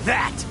man like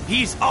that.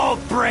 He's all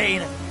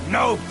brain,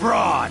 no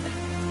brawn.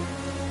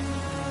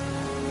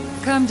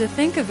 Come to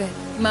think of it,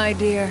 my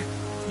dear,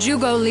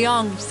 Zhugo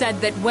Liang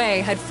said that Wei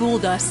had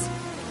fooled us.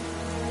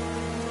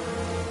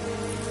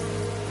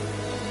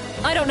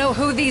 I don't know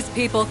who these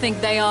people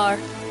think they are.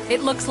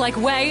 It looks like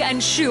Wei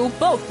and Shu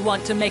both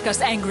want to make us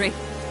angry.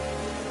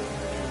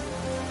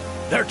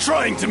 They're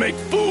trying to make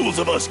fools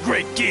of us,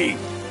 Great King.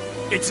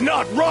 It's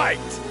not right.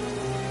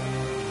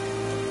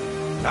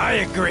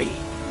 I agree.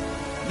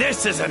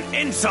 This is an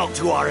insult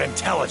to our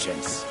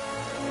intelligence.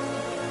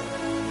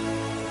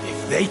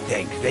 If they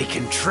think they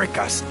can trick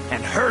us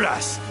and hurt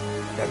us,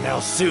 then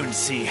they'll soon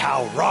see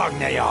how wrong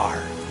they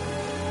are.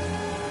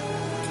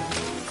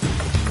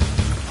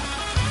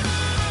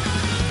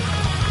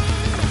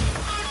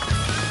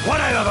 What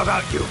I love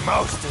about you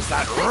most is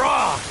that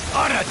raw,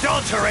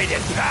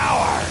 unadulterated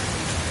power!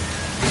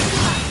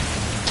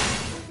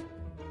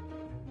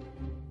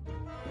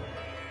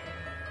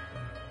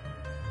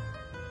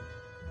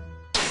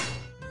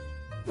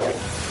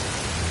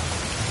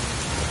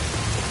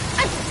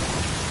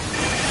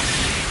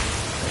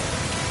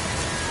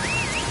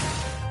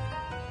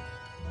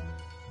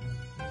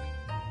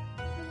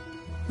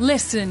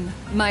 Listen,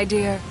 my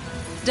dear.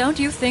 Don't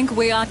you think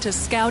we ought to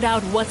scout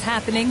out what's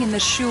happening in the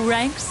Shu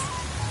ranks?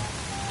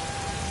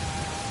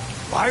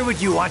 Why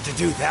would you want to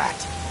do that?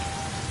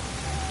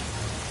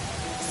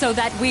 So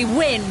that we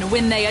win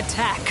when they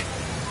attack.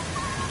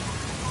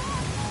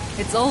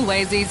 It's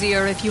always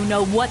easier if you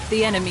know what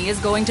the enemy is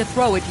going to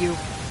throw at you.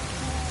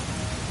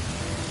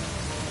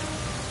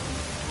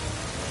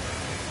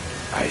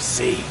 I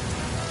see.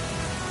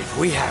 If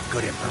we have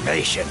good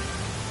information,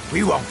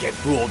 we won't get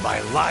fooled by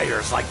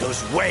liars like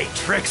those Wei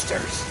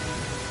tricksters.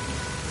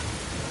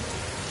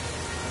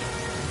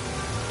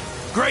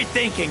 Great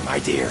thinking, my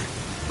dear.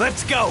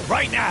 Let's go,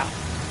 right now.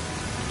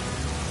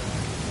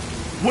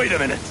 Wait a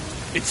minute.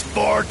 It's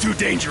far too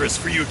dangerous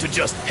for you to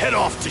just head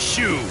off to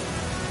Shu.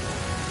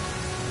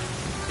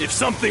 If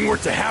something were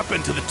to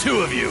happen to the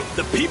two of you,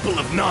 the people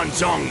of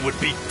Nanzhong would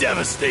be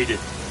devastated.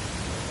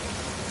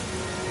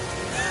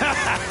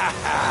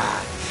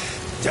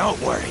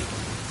 Don't worry.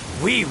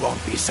 We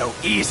won't be so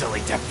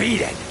easily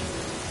defeated.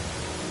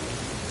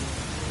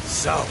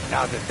 So,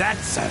 now that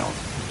that's settled,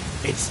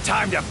 it's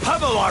time to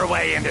pummel our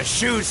way into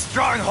Shu's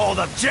stronghold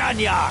of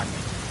Jianyang.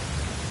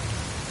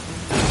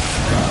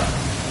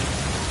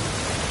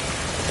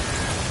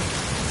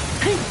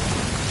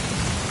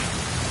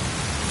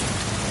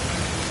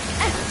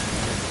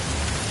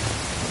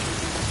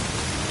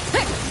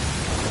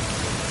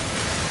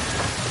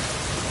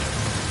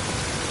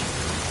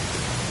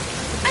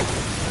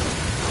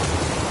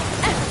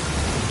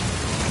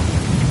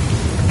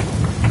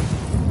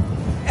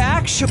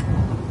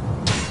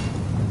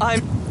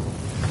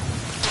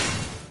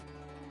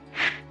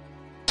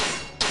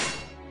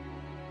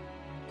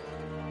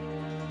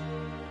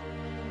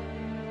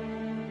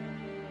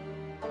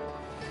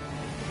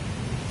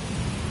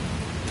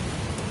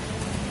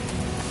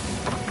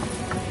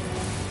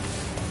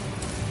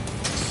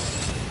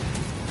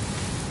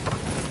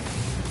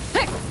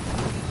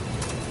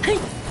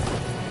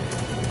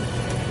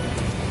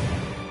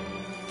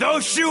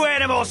 Those Shu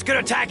animals could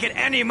attack at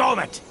any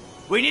moment.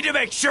 We need to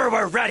make sure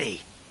we're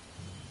ready.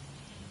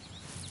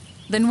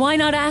 Then why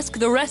not ask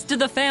the rest of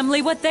the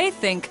family what they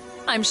think?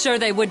 I'm sure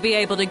they would be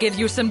able to give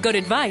you some good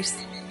advice.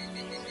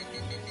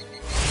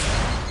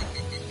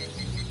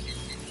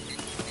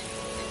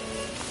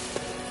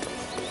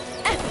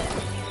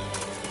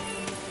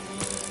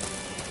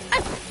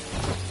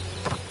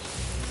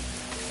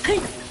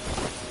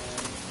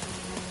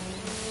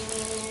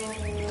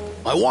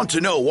 I want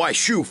to know why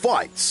Shu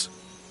fights.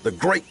 The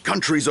great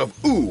countries of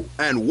Wu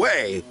and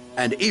Wei,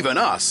 and even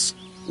us.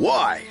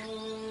 Why?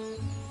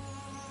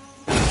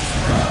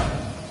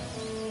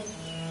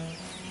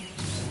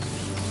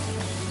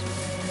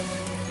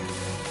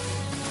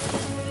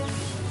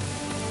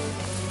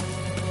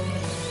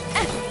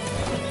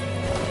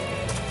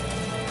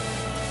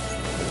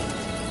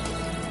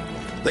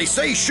 They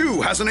say Shu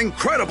has an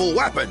incredible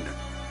weapon.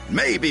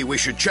 Maybe we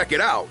should check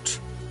it out.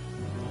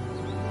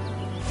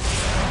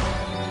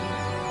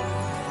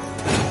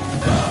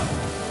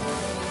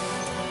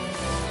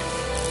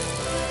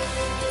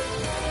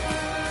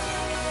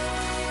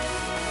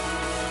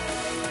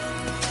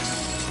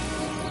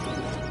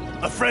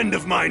 A friend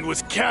of mine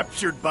was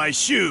captured by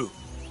Shu.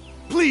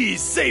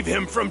 Please save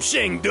him from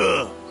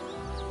Chengde.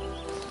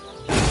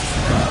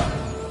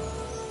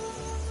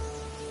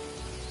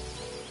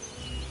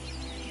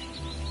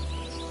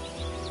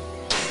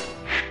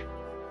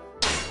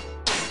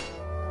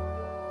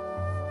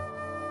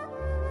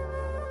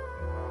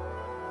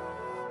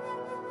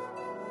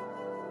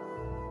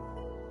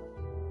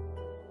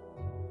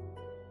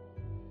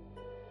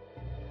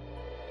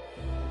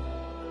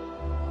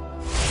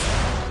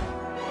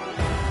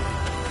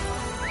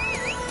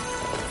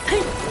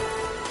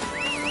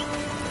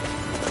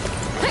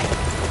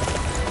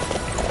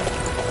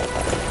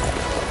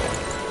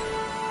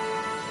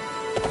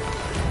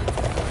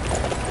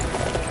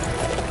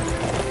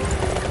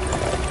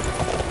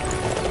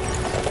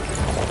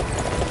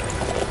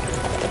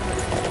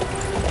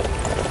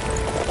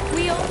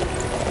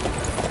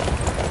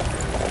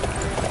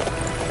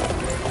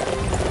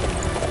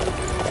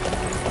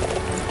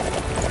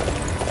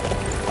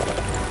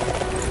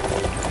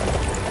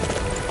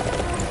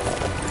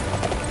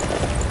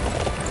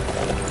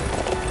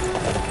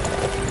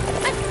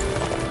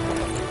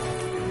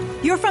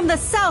 You're from the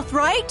south,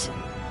 right?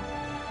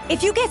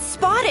 If you get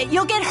spotted,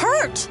 you'll get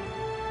hurt!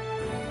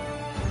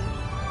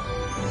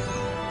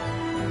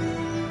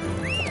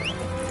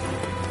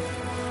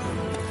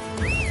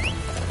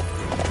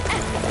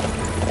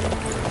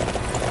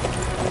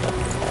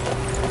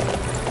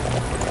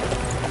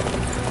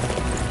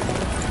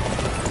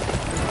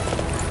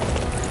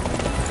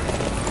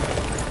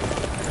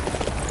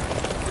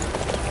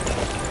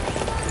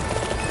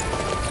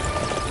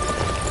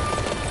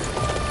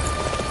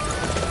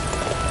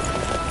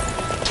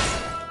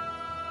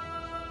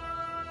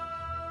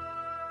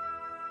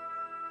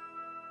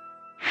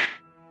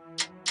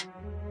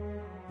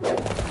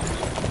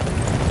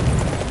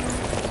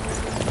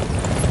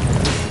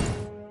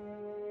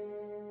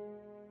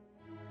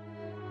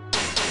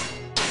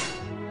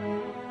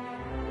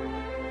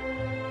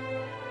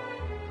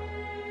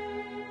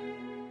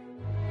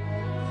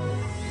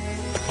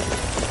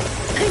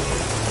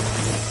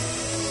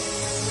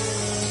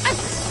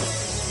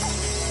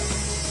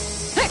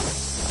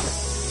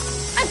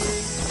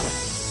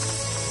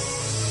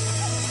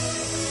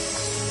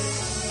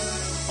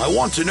 I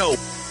want to know.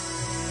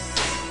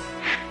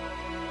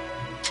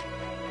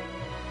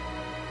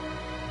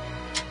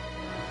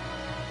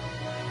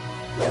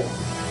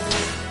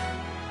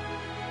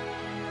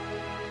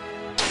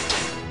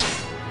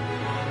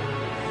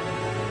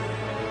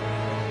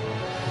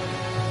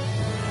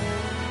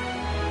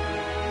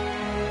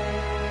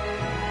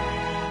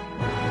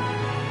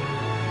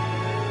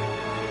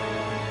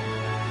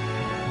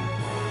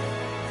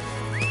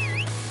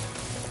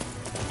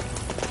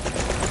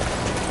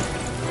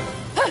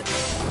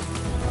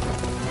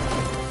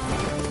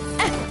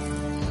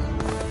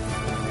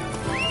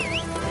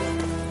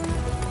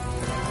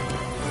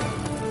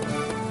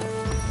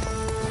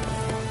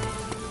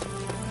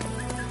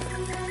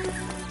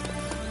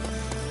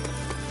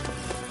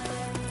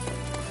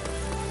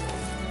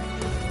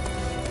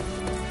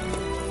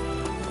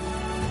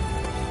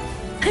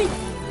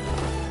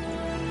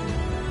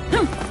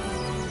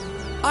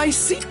 I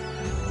see.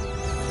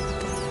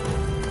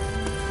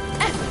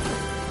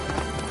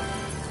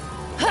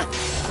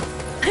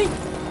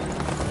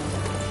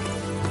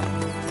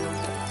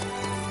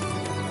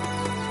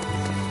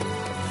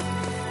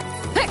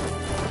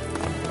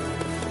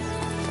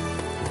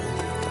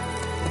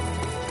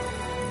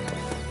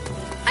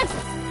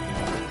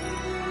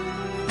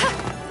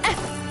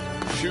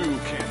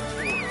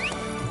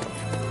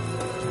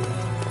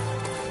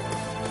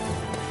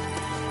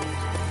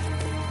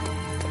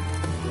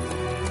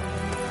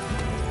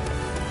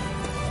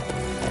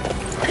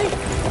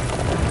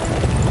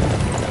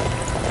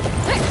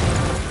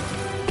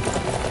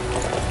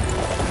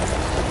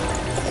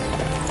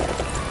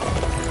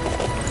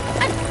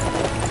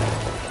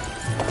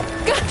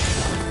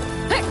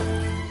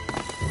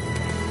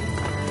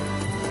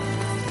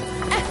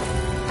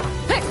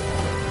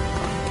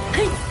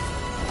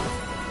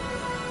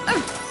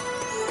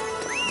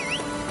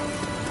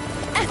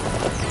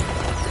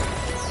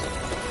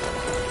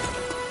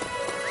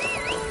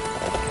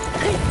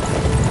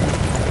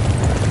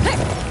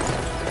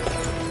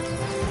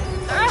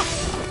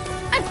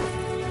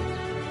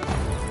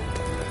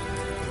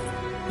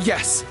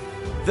 Yes,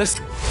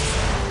 this...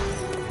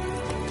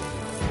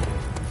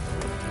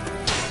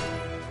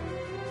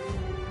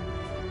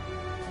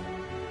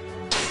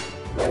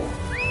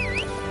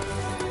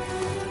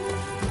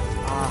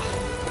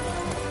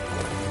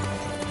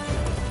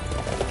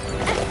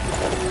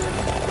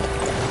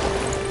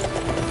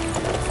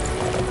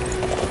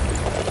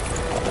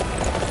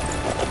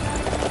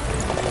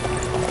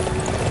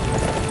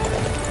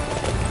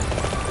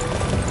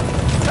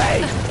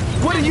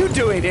 are you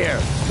doing here?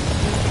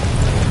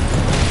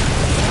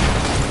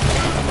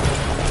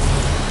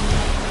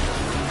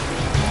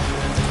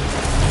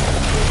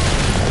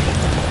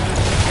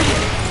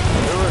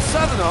 You're a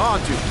southerner,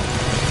 aren't you?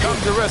 Come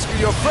to rescue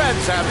your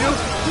friends, have you?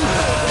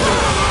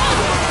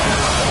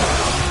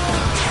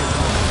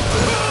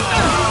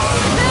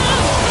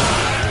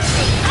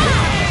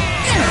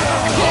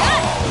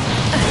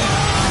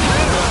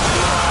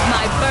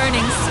 My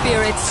burning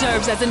spirit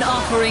serves as an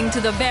offering to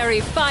the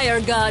very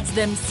fire gods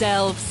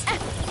themselves.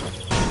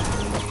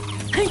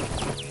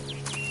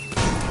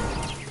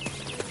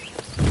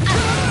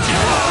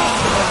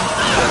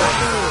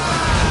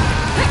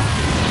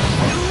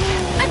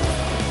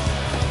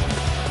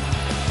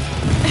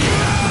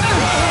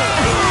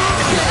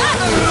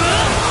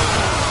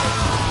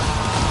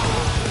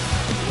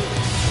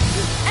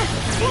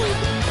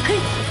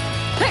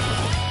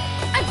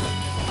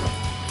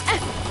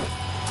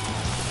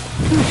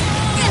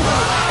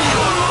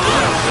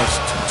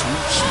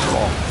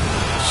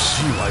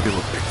 They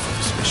look big for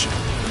this mission.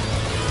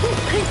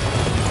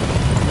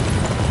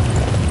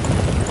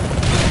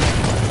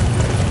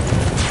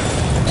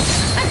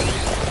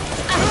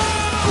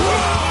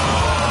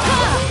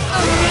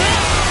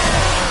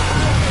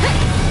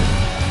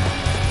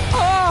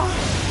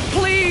 Oh,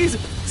 please,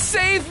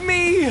 save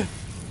me!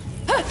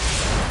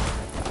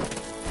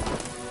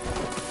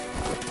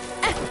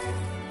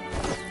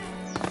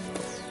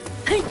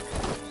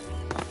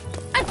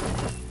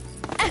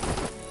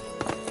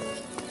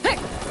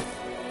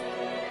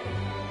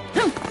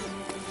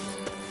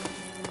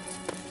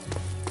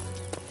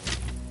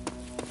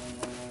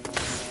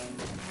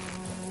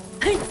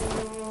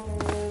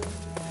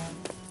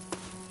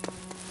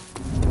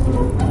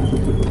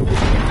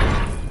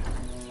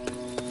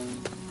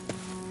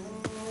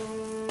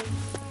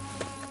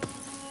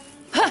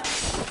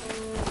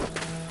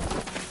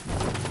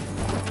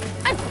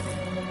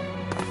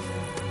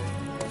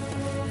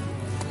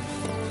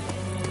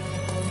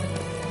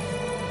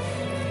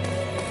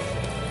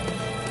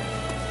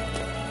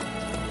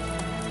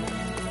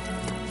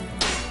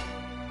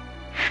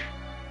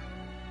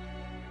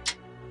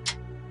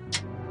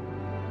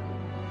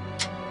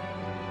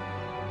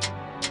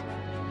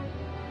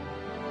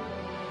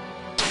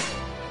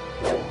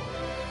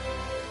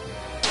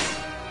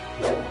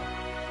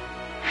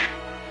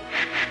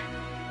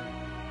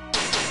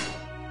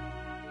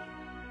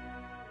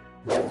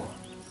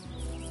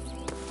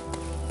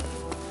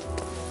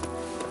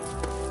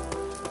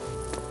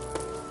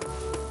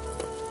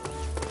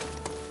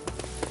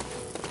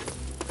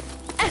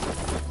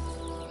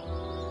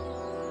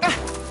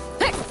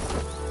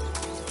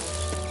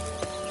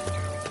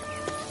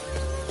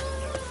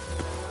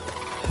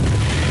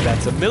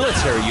 That's a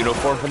military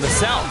uniform from the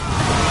south.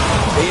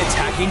 Are they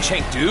attacking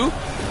Chengdu?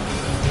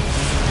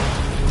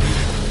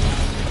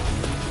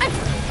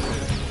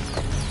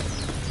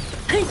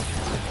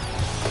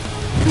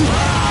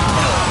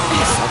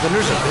 The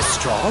Southerners are this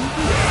strong?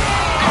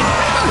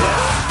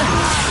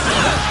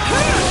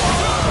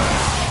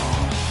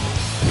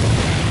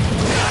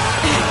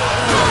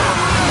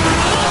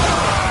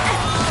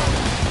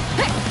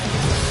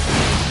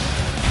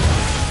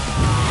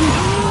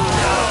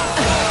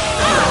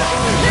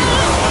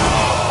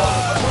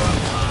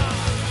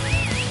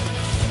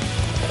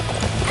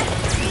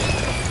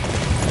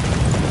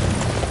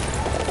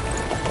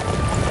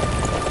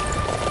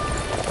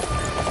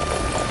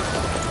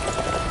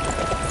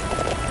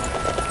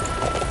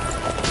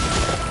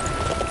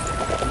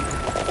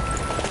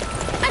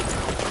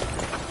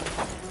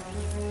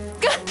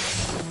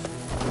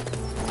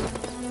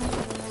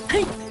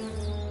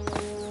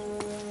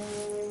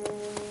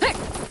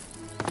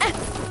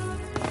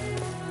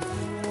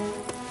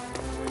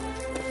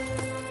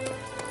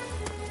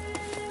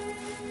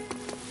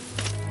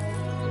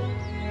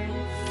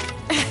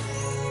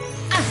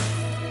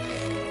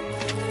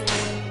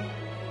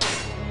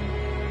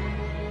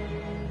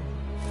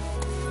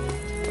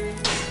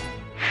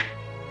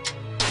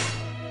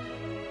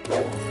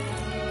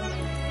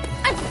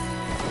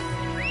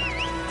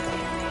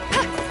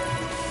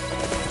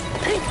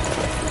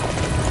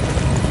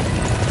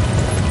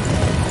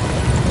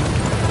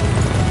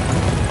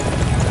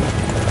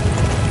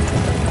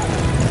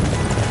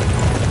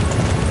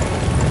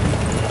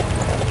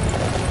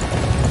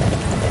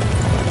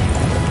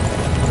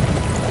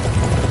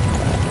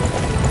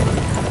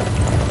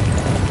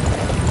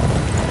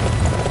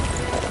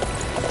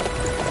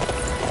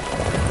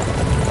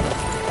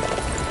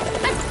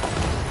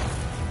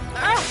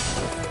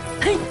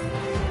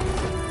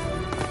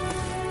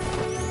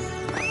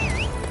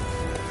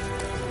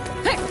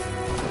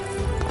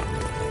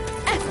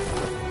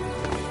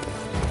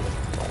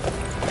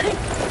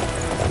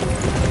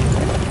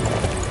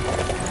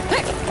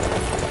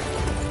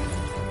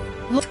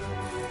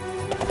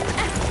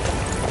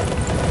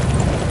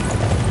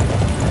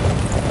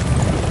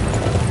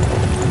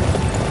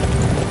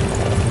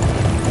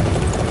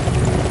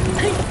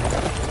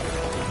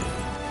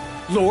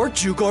 Lord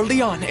Zhuge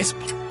Liang is...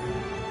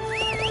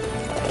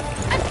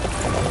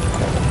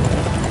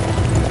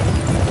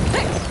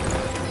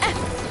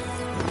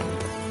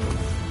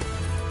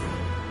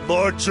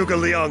 Lord Zhuge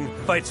Liang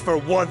fights for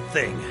one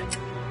thing.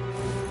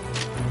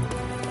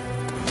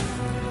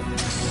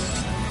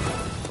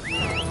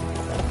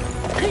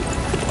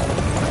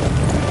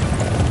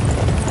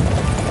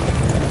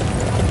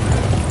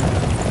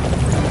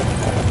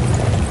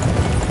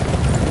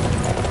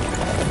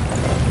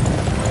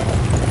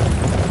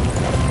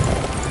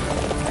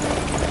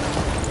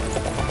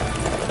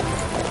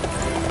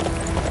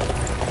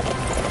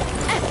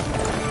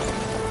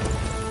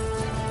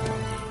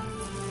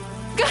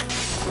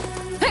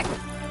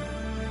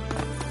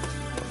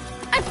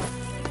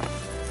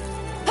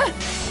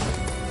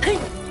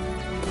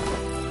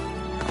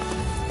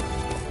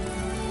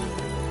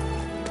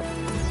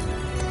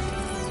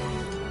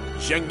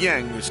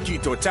 Shenyang is key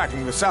to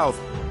attacking the south.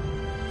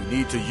 We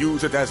need to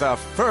use it as our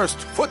first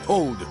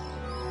foothold.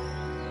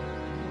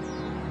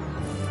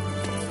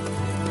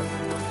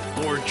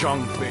 Lord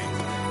Zhongfei.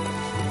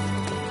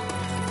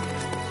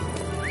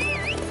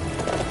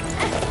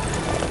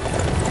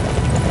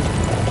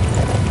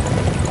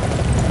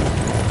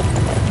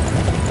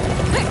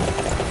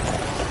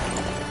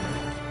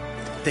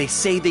 They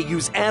say they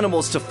use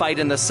animals to fight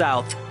in the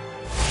south.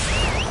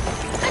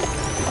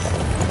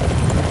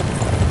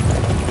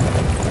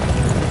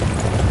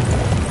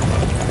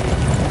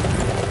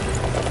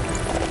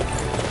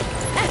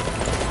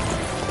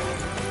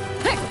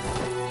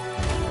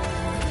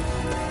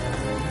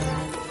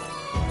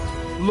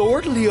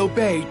 Lord Liu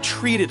Bei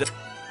treated us.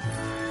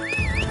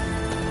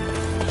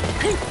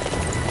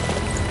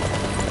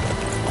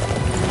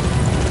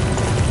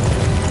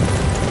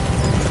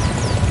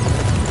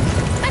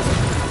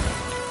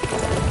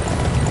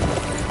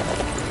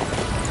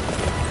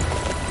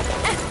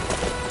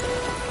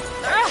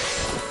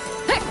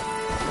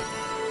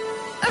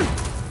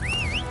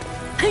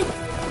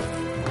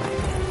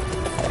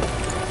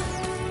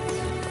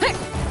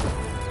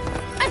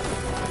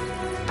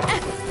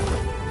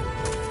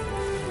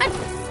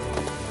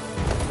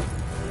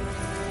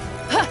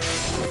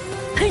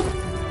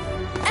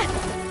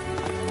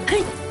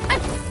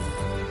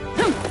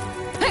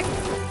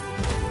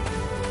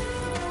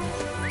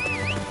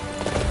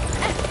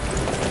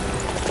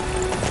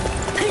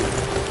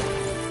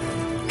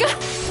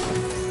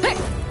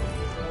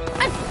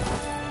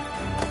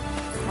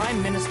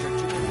 Prime Minister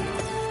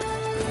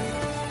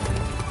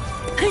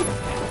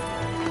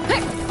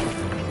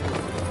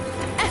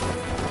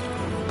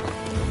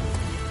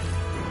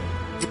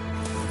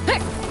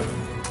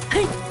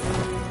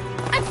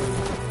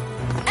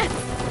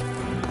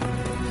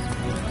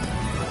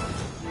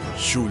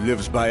Shu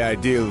lives by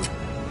ideal.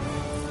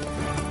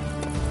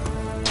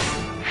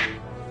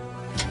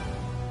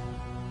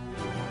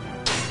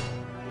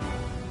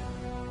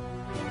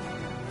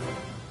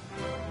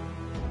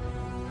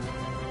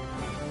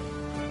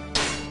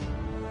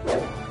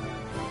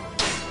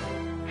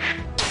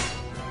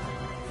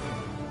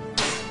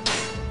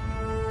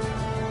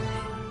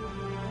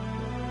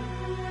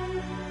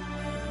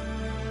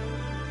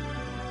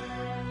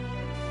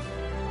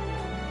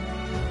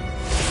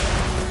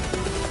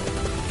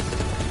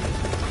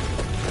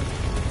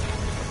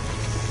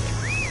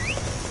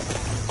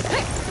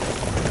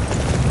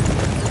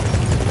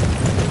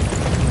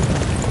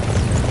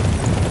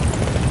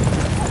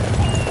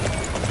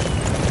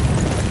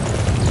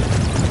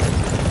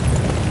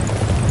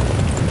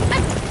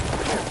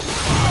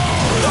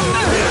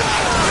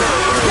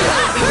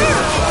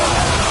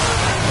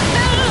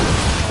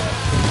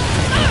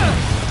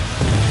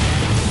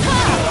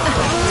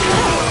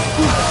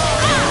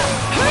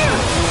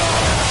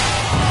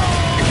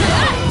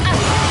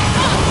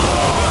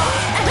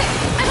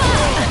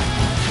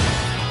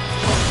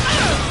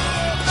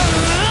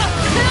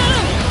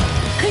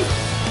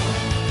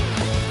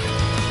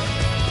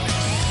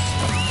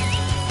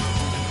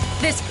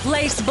 This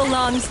place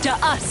belongs to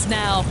us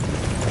now.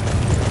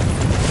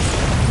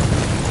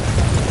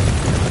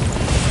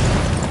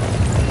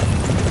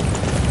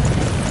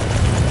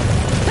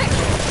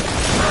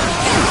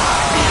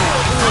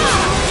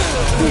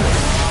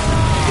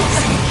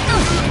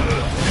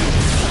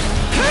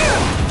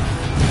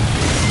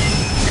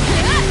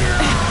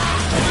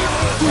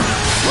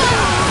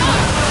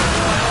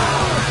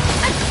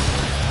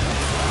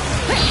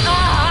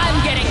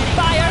 I'm getting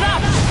fired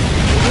up!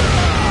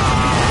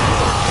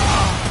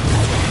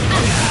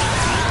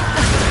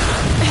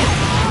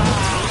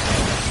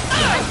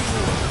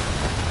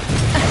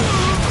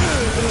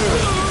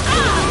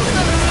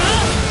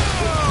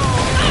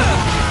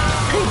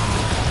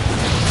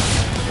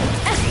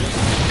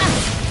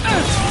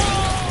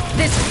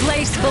 This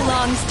place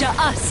belongs to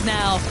us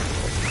now.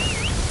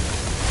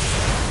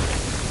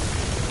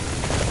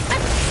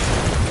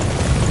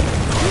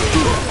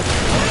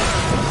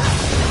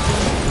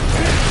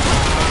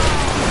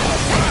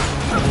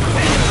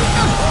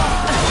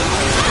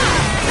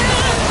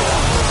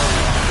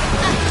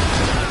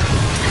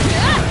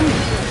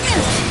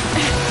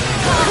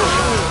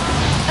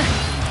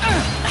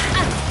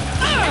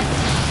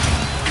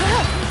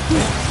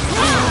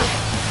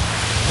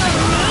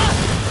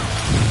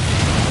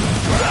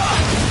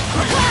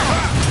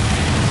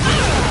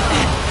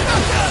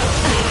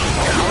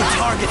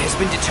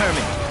 been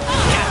determined.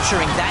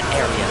 Capturing that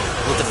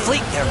area will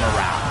deflate their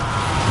morale.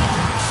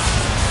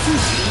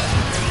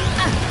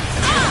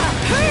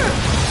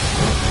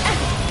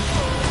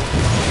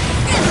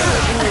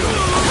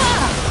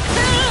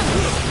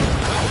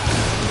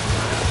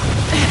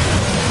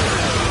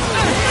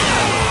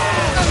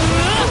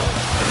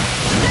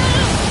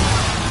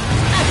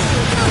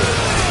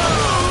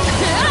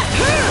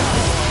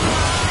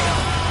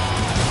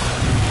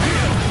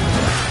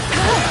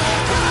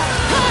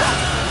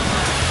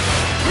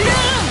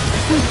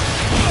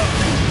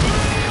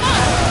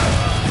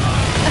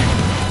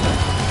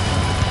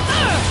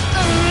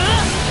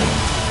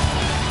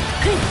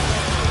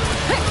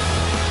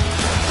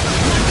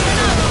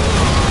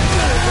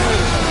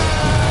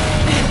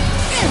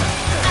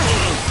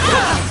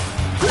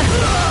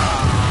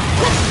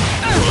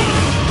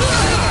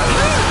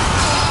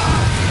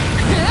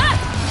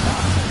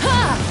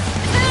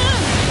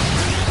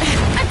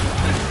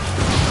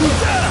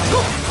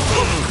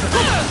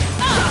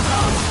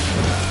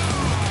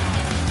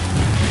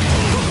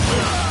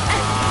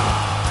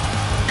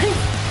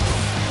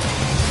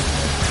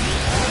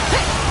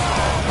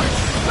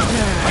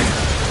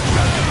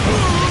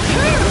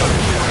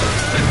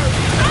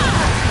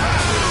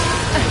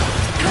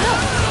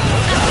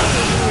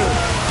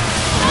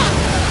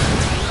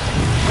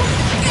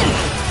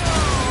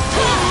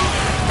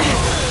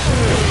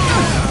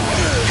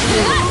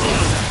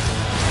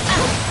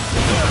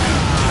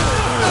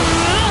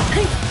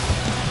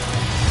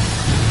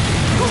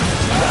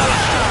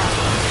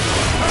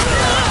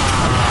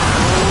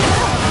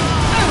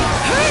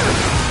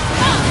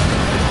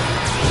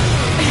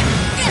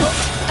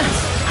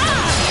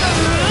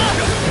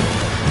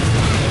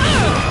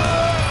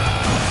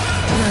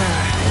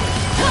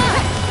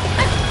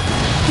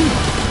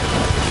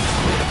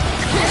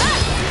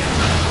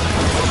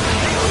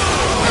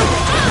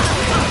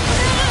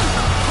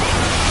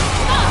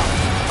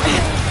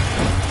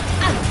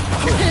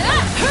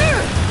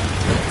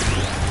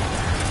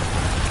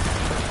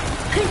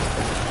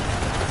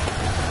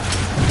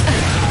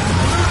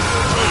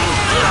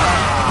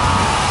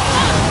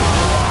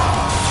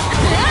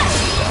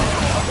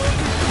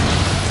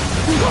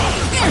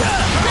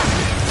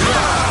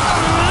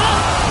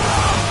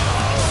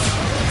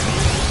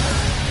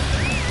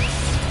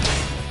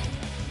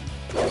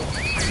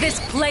 This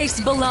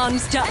place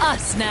belongs to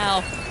us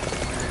now.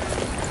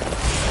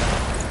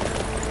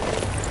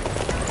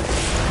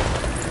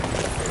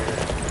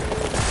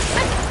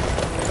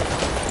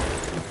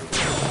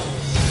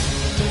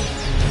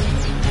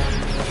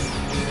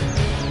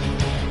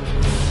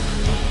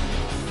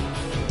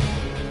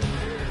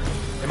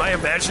 Am I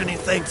imagining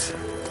things?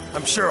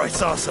 I'm sure I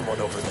saw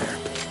someone over there.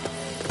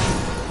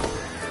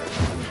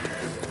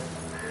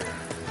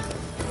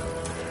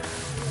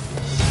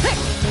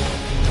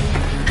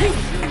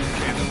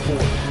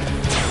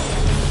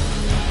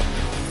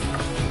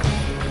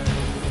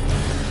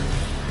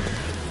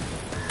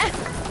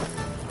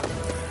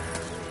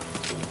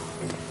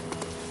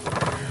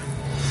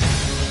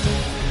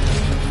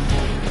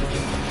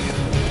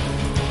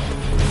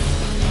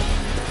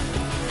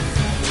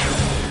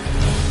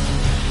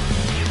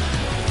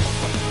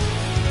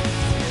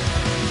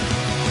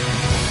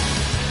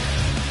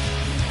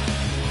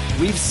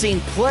 We've seen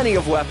plenty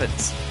of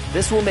weapons.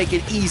 This will make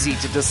it easy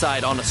to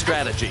decide on a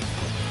strategy.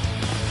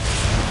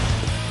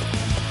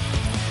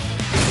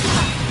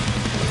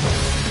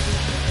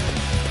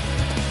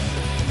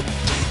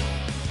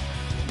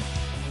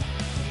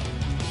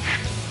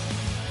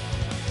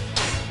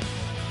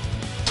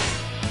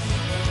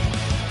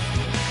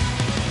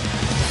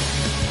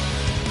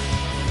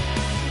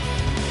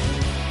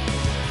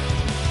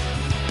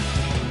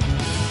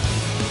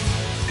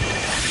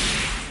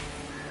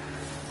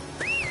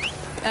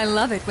 I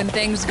love it when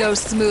things go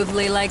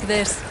smoothly like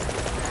this.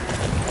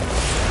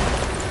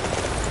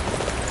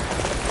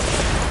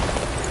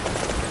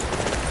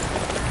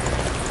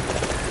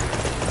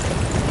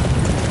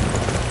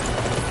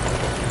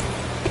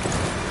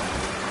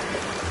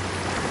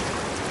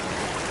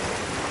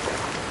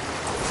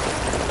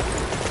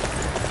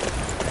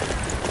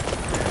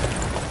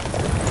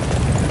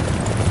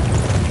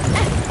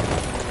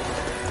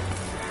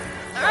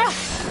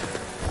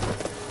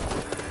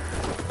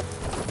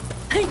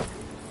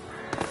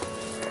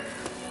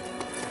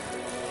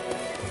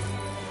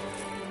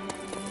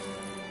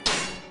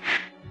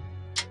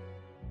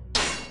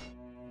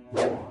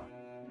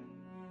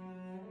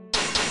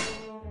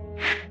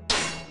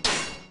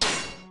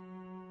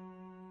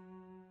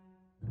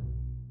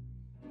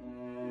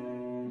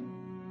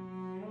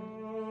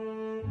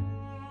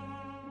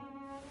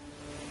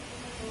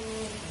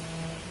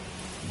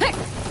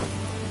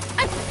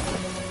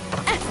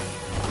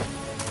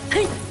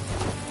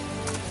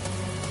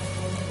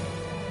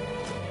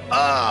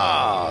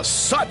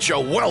 Such a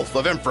wealth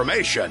of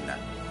information.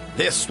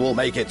 This will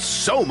make it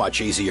so much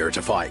easier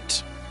to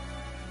fight.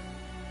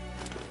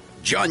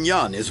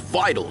 Jianyan is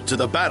vital to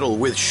the battle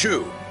with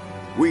Shu.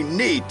 We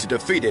need to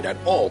defeat it at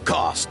all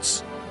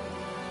costs.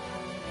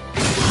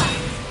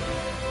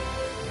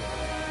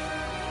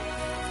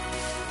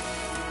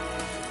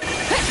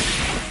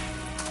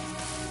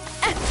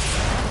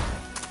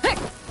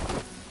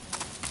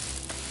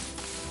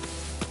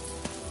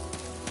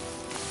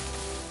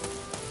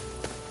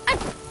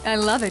 I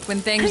love it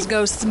when things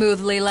go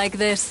smoothly like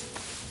this.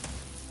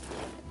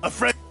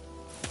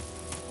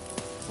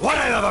 What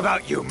I love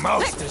about you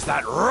most is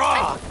that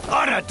raw,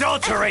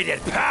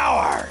 unadulterated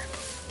power!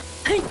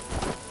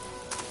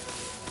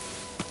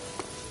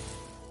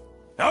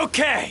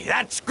 Okay,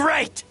 that's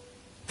great!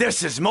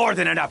 This is more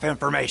than enough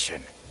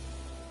information.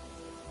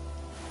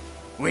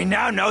 We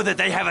now know that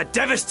they have a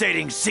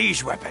devastating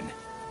siege weapon.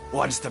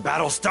 Once the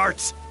battle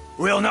starts,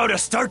 we'll know to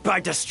start by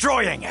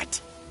destroying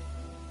it.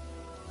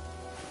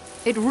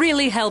 It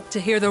really helped to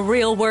hear the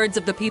real words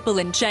of the people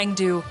in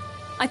Chengdu.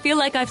 I feel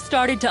like I've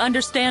started to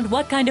understand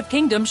what kind of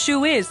kingdom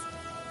Shu is.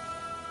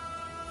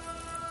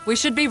 We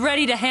should be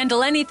ready to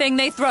handle anything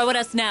they throw at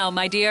us now,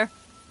 my dear.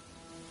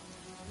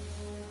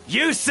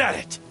 You said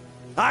it!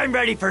 I'm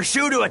ready for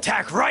Shu to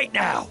attack right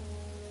now!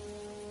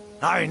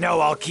 I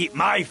know I'll keep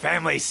my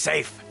family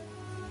safe.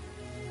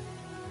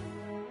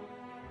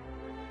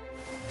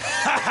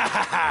 Ha ha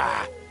ha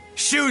ha!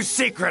 Shu's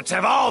secrets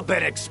have all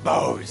been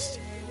exposed!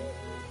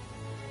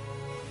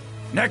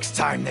 Next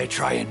time they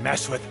try and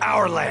mess with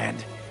our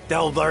land,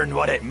 they'll learn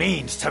what it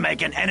means to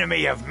make an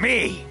enemy of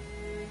me!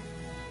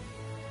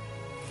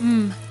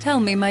 Tell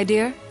me, my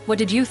dear, what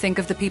did you think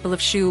of the people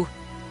of Shu?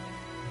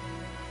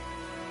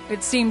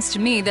 It seems to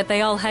me that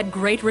they all had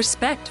great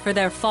respect for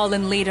their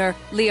fallen leader,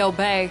 Liu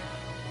Bei.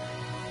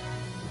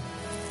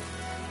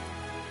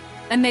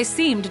 And they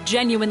seemed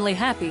genuinely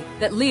happy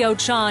that Liu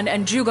Chan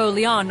and Zhuge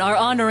Liang are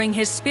honoring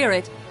his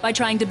spirit by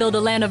trying to build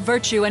a land of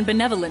virtue and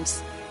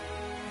benevolence.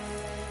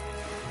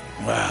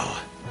 Well,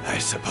 I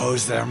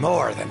suppose they're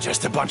more than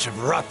just a bunch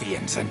of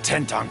ruffians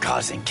intent on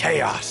causing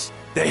chaos.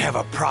 They have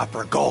a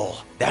proper goal,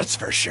 that's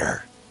for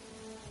sure.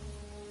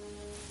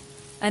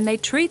 And they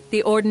treat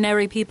the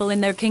ordinary people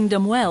in their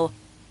kingdom well.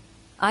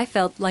 I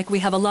felt like we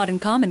have a lot in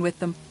common with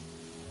them.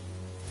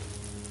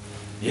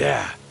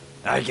 Yeah,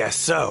 I guess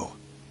so.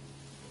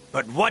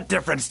 But what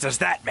difference does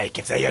that make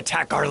if they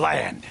attack our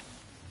land?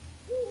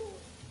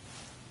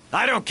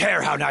 I don't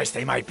care how nice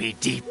they might be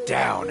deep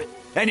down.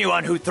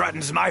 Anyone who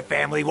threatens my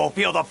family will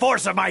feel the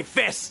force of my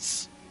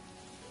fists!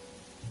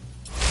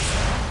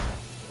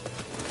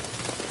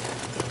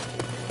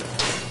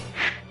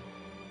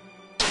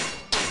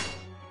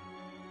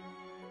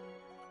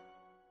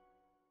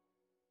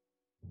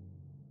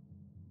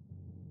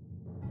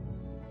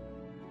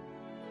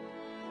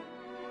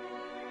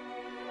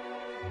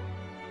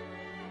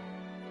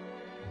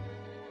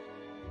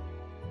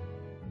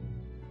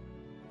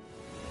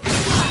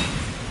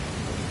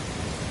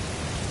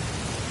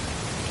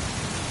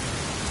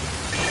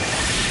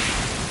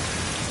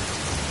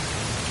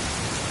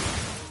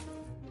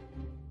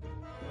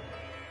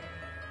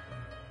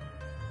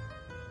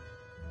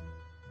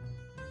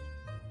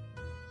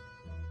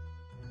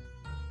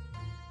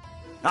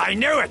 I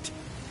knew it!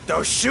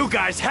 Those Shu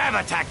guys have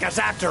attacked us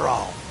after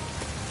all!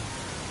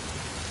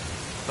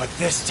 But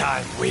this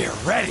time we're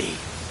ready!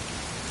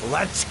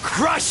 Let's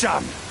crush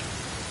them!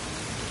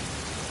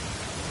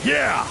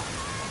 Yeah!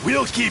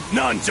 We'll keep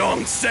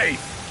Nanzhong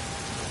safe!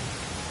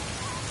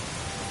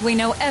 We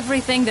know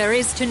everything there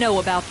is to know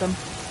about them.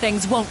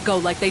 Things won't go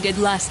like they did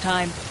last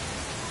time.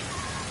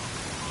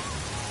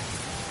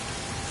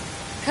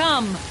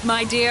 Come,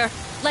 my dear.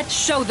 Let's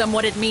show them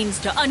what it means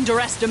to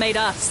underestimate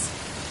us.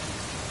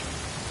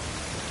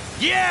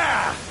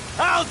 Yeah!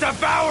 I'll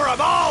devour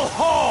them all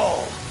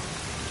whole!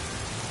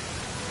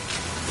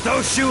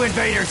 Those Shu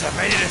invaders have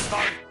made it as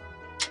far...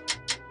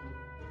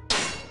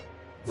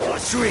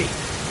 Shui,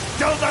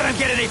 don't let them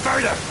get any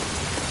further!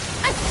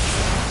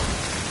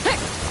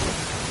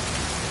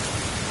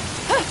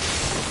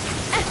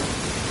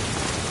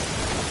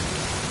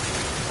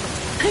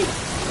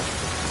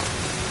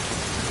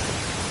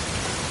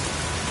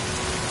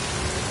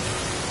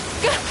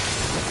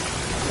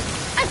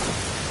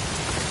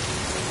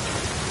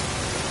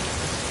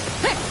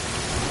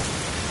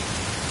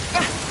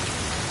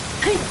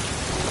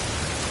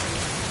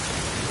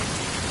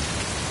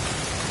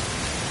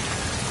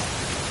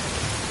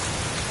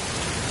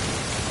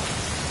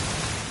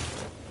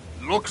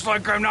 Looks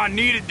like I'm not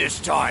needed this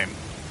time,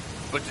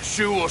 but the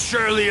Shu will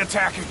surely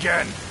attack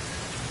again.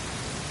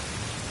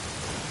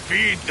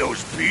 Feed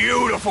those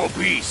beautiful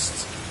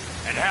beasts,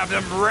 and have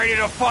them ready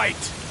to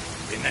fight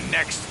in the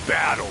next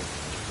battle.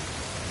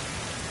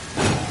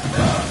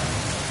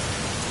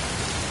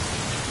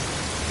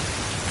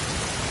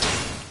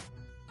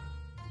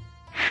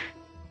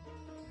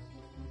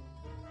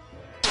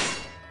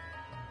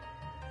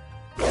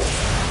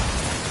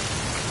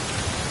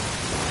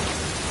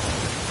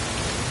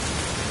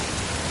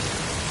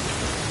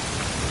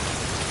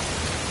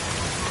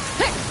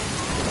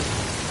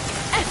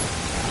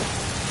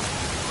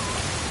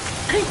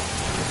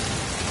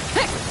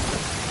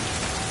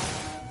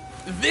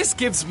 This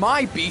gives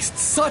my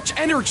beasts such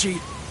energy.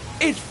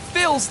 It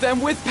fills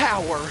them with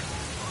power.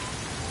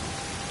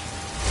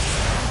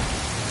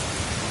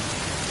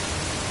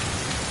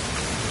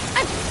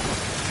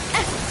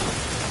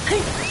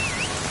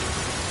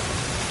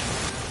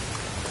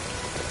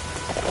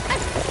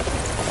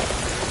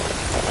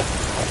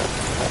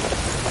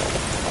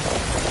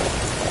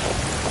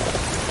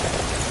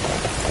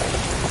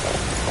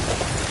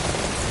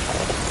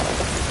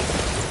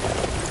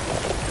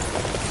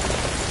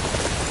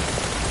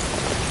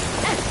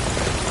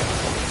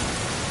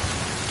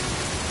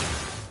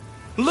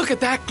 Look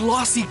at that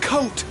glossy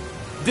coat!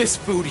 This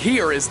food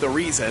here is the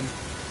reason.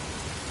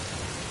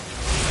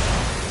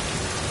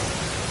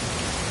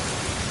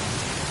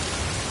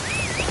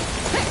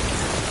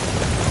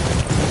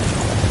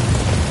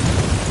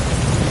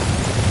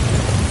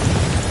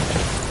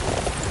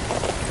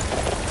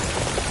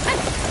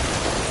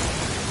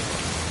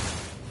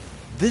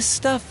 This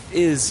stuff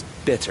is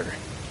bitter,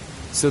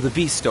 so the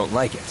beasts don't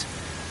like it,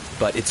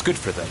 but it's good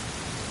for them.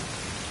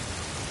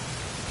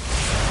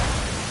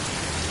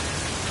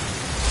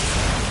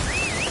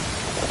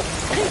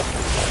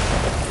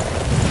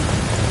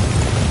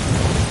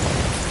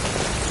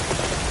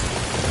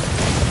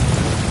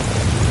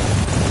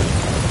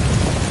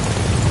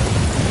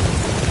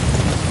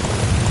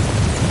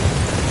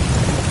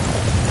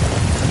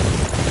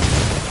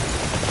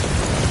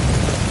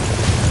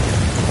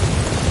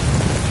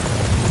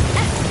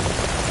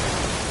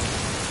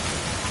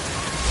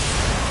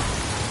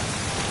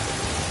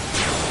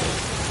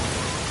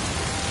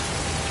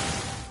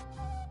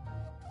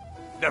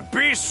 The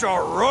beasts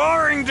are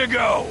roaring to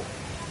go!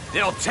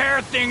 They'll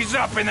tear things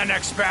up in the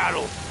next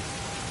battle!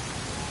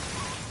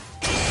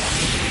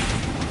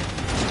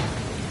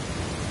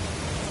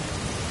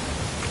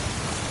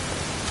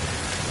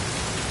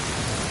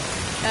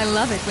 I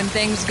love it when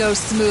things go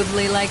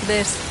smoothly like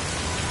this.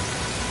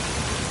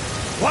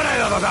 What I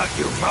love about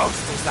you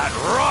most is that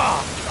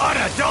raw,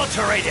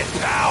 unadulterated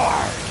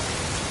power!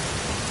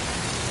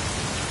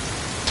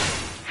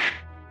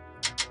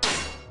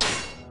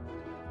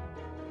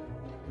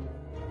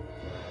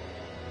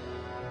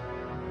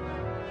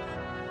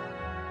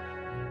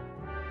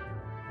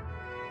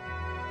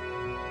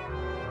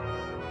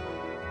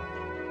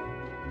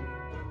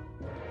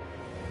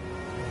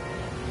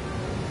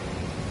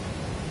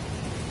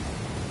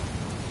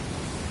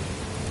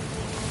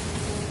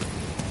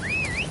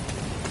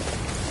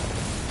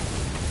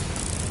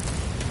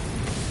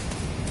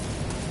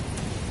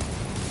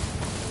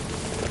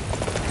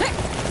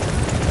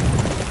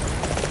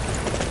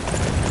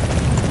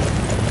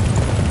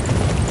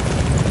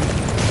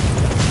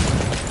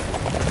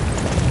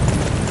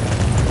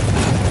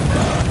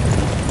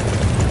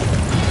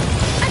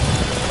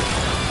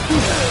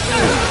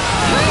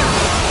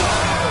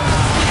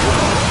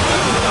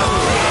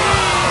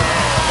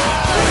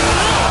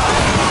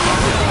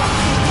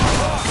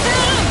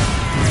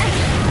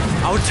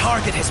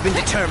 Target has been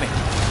determined.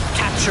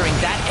 Capturing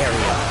that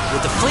area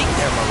will deflate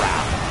their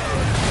morale.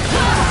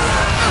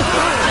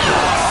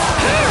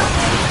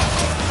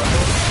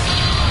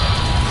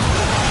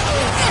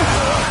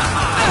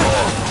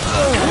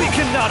 We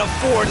cannot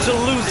afford to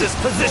lose this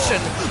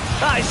position.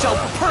 I shall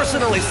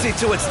personally see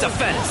to its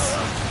defense.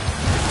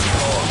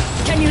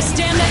 Can you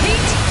stand the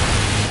heat?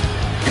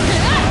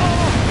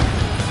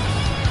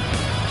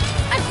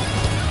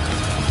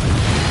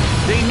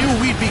 They knew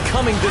we'd be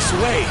coming this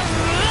way.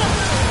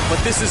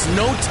 But this is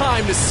no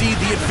time to see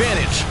the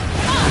advantage.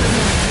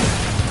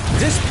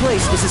 This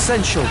place is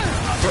essential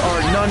for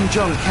our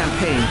Nanjung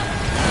campaign.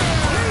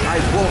 I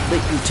won't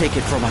let you take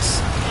it from us.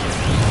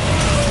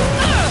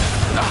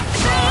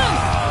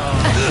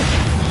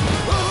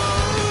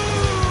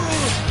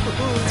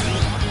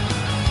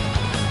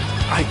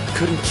 I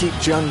couldn't keep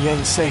Jiang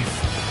Yang safe.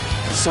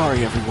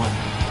 Sorry, everyone.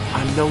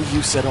 I'm no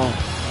use at all.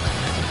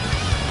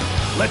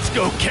 Let's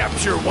go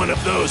capture one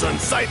of those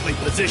unsightly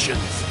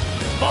positions.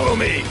 Follow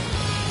me.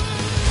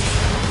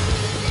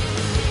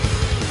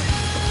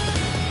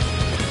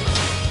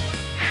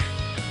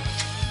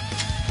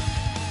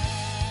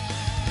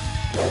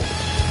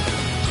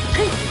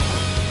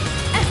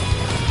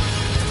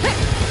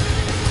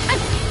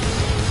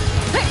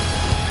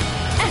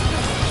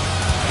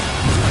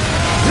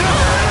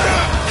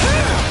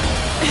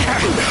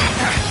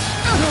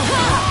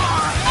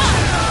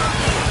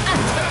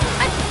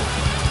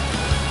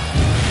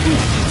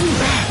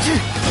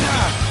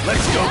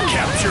 Let's go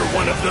capture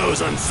one of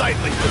those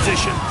unsightly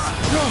positions.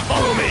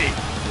 Follow me.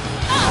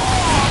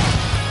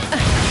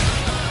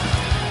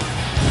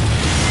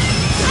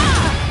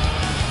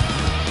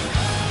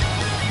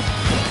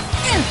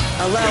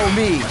 Allow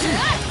me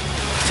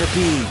to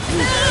be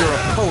your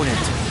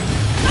opponent.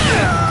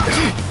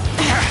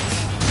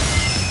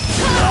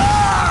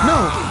 No!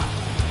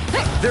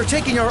 They're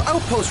taking our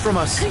outpost from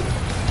us.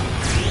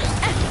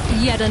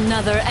 Yet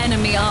another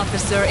enemy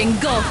officer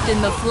engulfed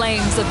in the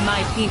flames of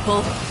my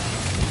people.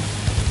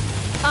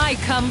 I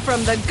come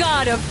from the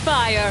God of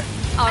Fire.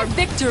 Our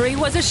victory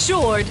was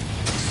assured.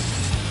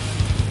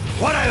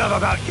 What I love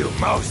about you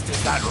most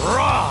is that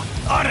raw,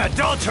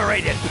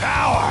 unadulterated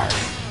power!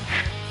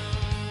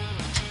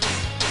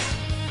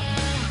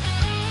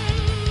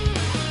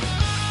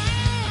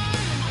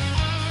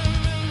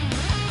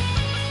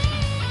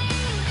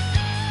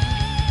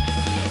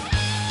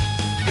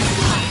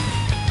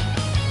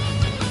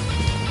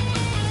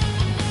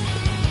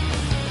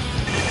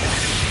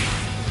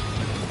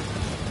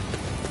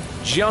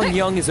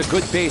 Jiang is a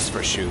good base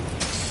for Shu.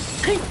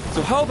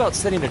 So how about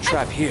setting a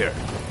trap here?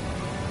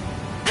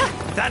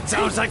 That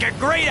sounds like a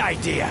great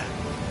idea!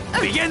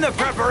 Begin the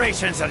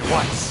preparations at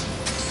once!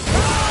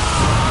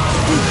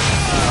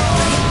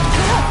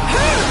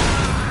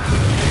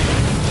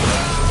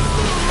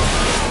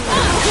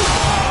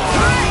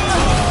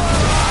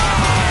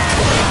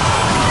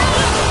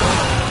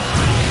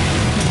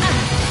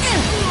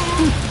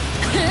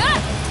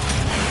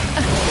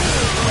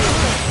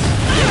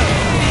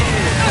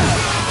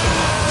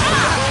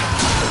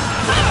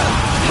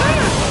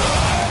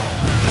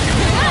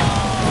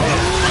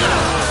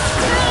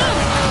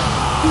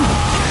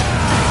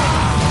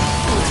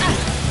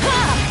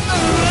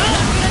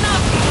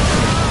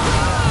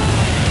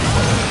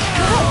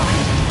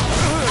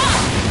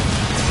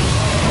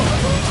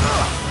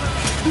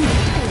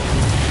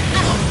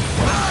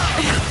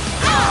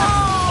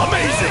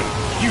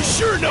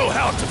 sure know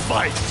how to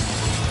fight!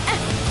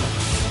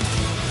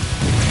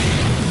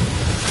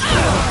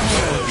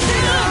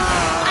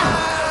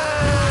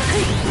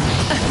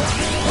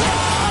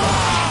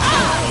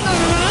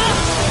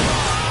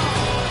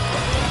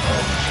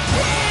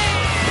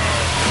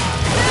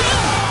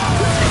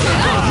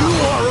 You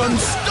are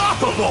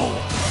unstoppable!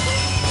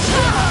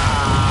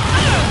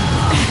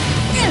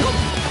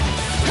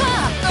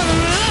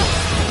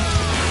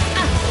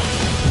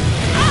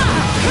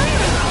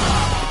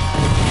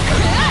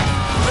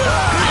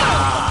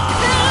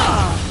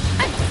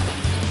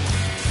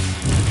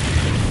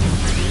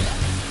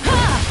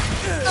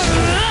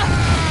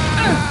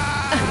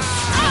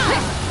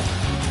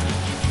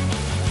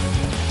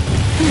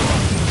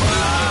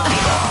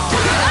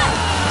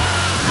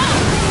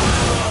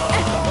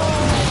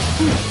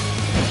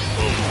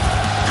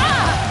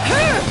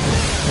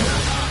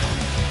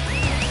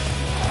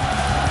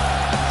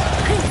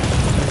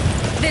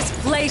 This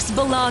place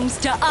belongs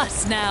to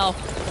us now.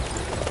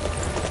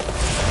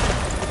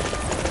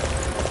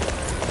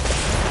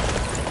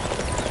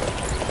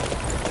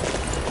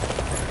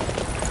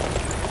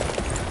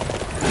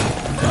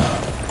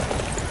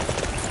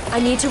 I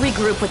need to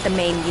regroup with the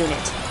main unit.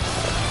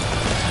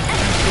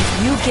 If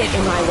you get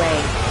in my way,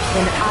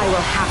 then I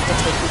will have to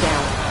take you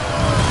down.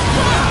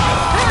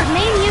 Our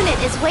main unit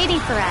is waiting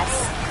for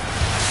us.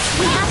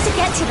 We have to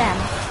get to them,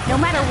 no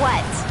matter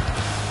what.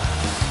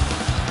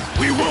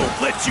 We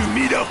won't let you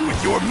meet up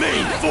with your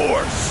main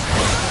force!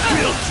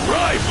 We'll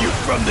drive you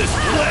from this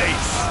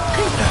place!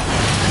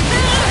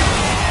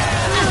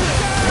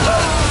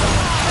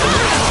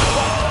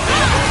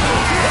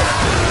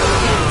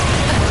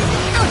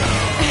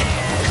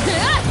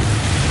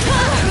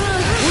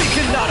 We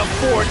cannot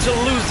afford to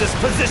lose this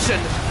position!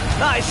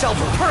 I shall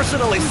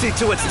personally see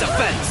to its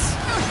defense!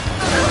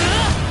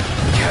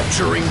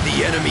 Capturing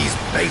the enemy's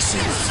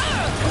bases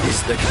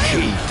is the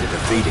key to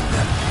defeating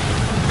them.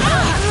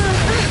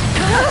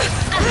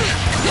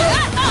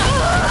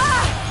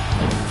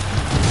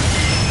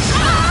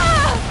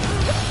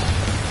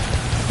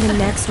 The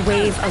next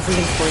wave of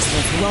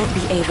reinforcements won't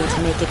be able to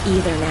make it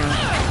either now.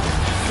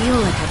 I feel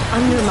like I've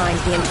undermined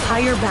the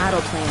entire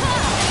battle plan.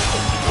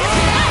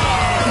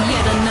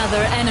 Yet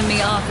another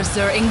enemy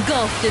officer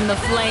engulfed in the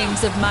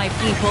flames of my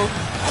people.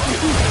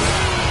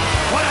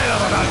 What I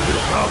love about you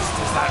most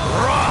is that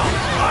raw,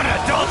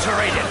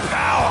 unadulterated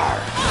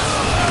power!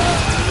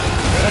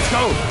 Let's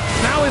go!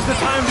 Now is the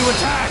time to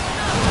attack!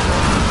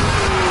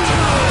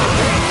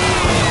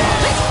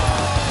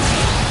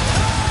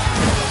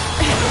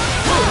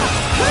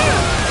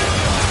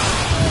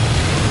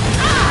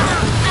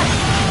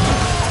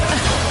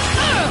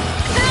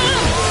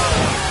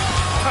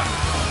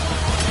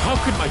 How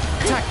could my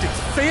tactics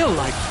fail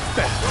like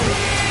that?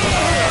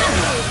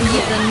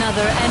 Yet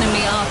another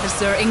enemy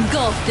officer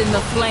engulfed in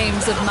the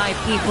flames of my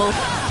people.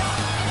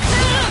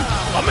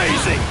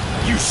 Amazing!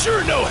 You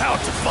sure know how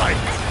to fight!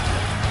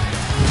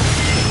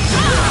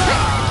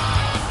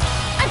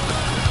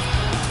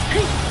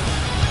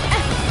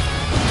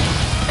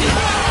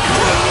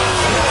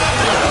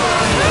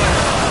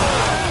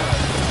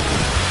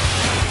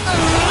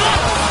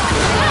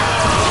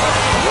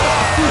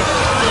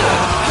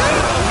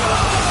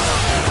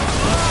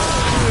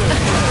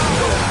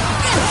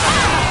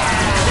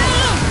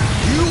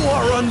 You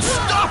are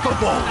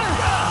unstoppable!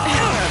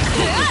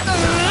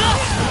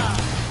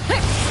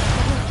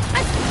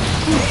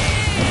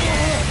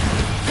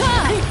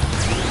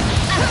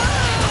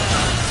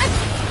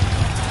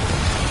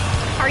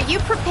 Are you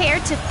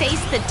prepared to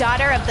face the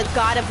daughter of the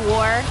god of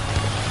war?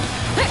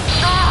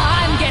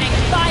 I'm getting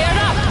fired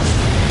up!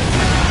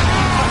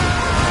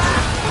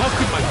 How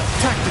could my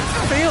tactics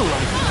fail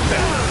like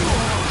that?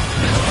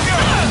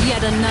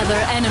 Yet another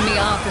enemy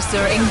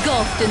officer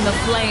engulfed in the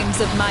flames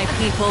of my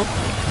people.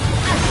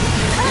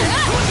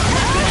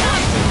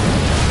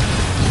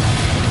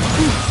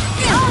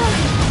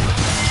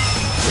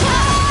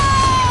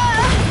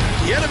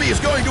 The enemy is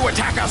going to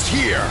attack us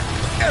here!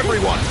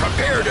 Everyone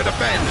prepare to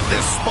defend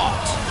this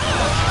spot!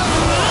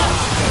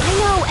 I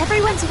know,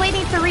 everyone's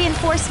waiting for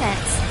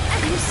reinforcements.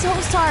 I'm so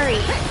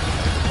sorry.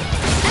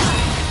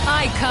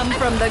 I come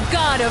from the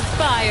god of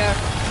fire.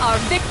 Our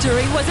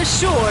victory was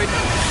assured.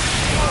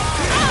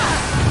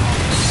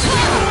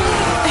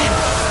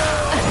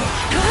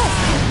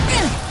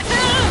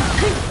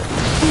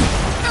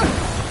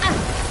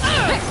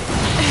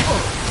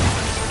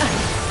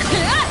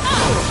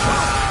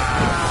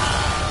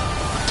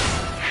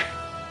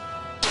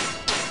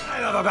 What I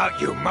love about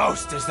you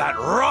most is that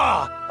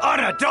raw,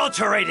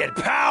 unadulterated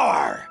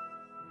power!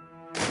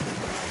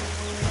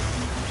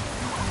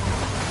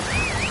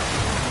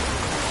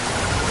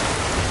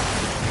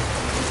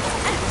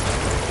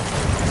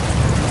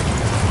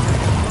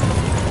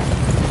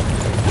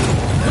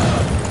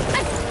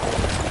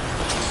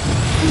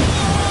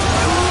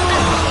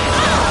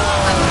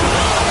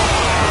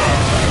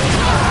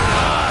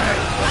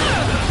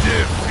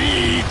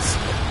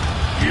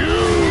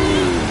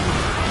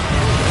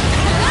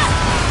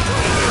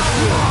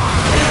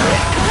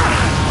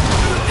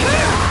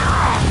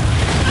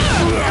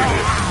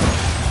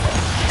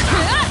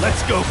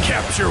 Let's go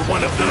capture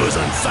one of those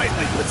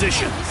unsightly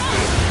positions.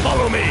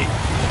 Follow me.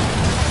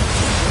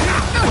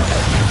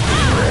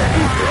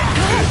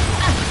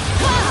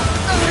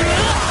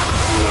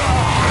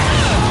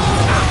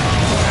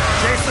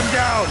 Chase them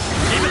down!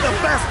 Even the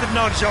best of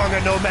Nanzhong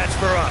are no match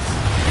for us!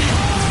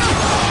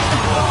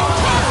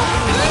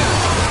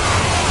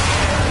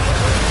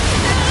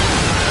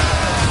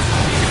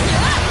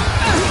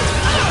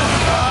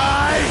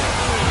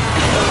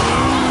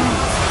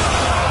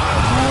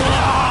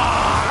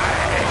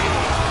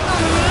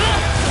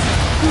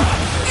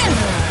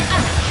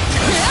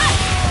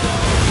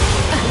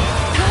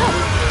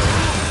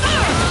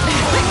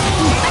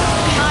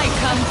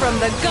 From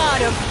the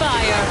God of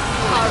Fire,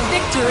 our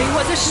victory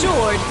was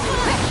assured.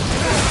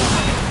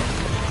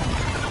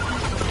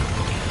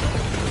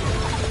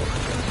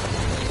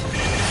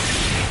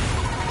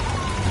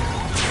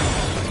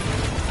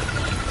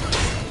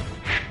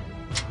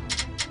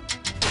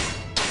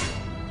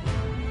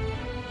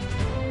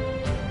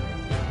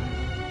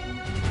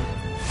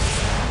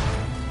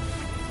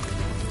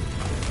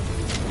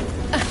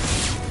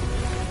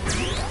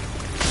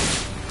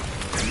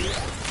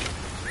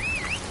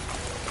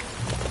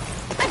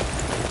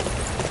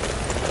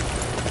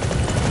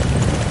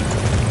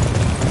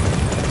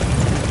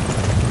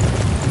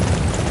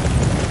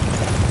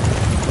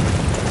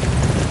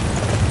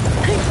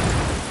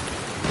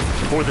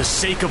 For the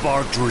sake of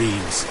our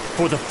dreams,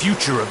 for the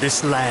future of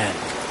this land,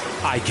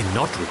 I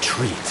cannot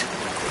retreat.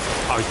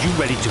 Are you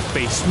ready to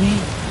face me,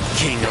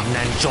 King of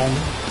Nanzhong?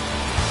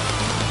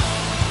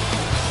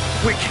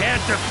 We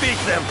can't defeat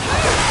them!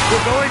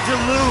 We're going to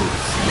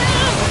lose!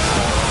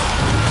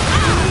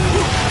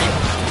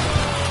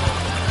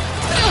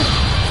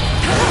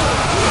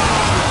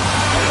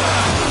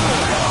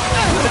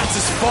 That's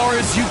as far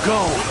as you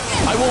go.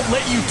 I won't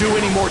let you do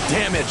any more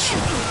damage.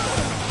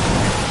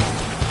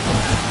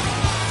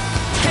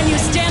 Can you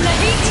stand the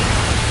heat?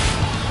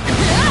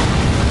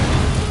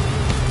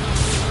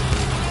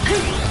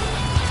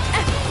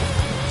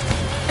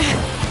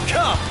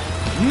 Come!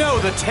 Know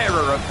the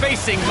terror of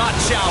facing Ma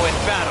Chao in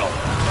battle!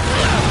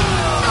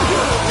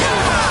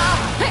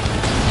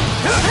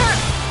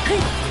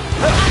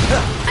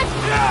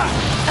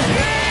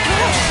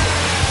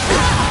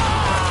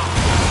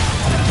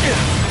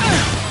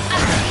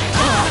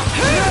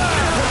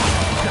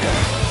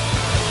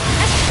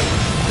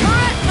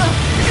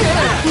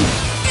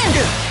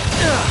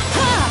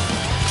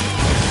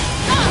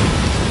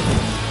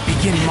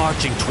 Begin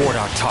marching toward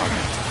our target.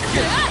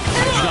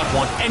 I do not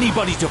want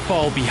anybody to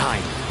fall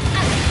behind.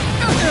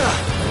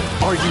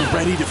 Are you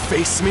ready to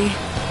face me?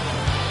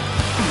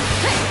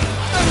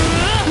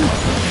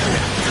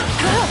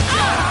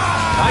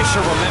 I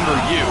shall remember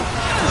you.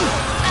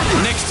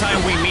 Next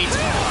time we meet,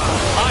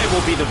 I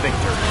will be the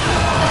victor.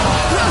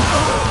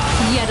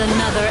 Yet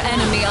another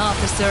enemy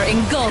officer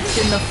engulfed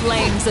in the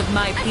flames of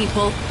my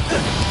people.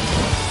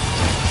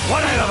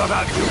 What I love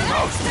about you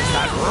most is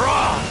that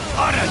raw,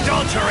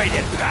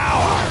 unadulterated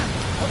power!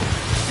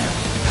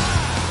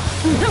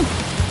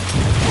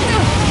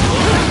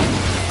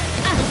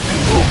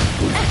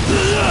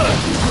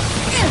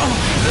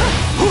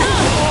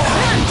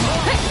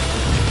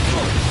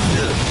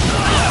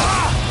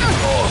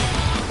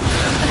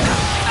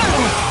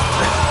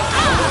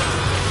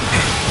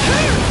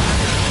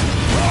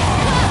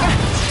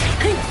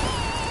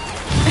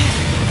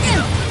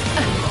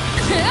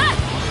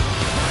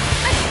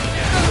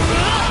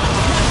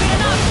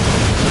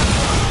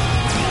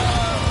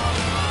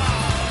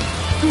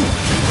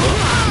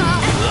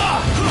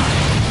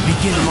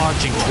 Begin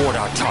marching toward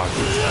our target.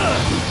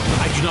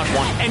 I do not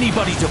want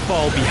anybody to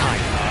fall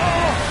behind.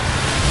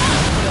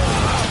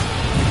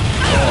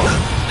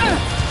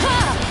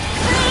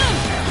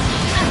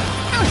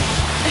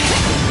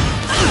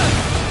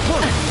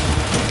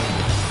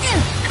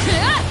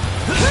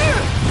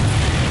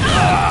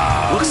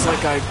 Looks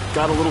like I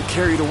got a little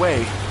carried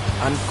away.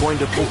 I'm going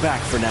to pull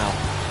back for now.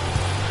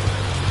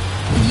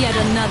 Yet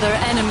another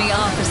enemy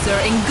officer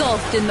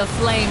engulfed in the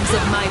flames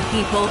of my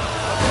people.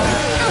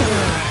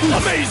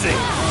 Amazing!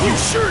 You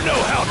sure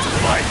know how to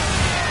fight!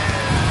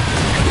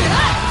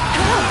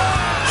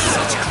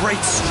 Such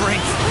great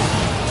strength!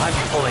 I'm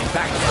pulling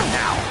back for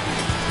now.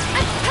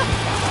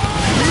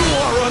 You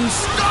are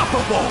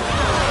unstoppable!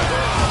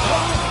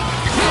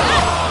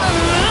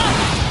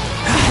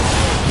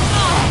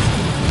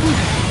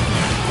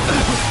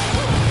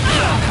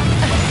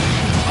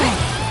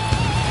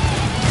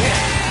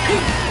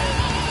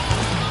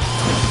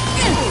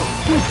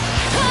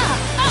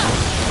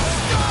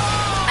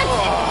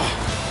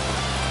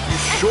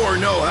 Sure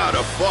know how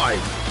to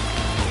fight.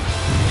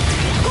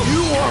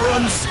 You are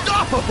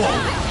unstoppable!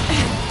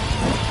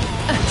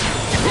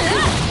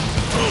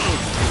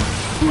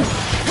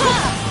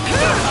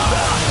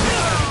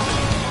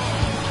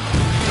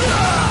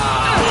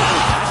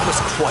 That was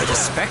quite a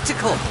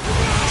spectacle.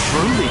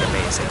 Truly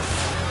amazing.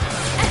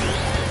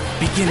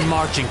 Begin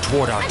marching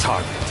toward our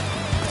target.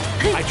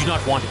 I do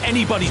not want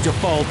anybody to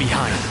fall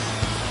behind.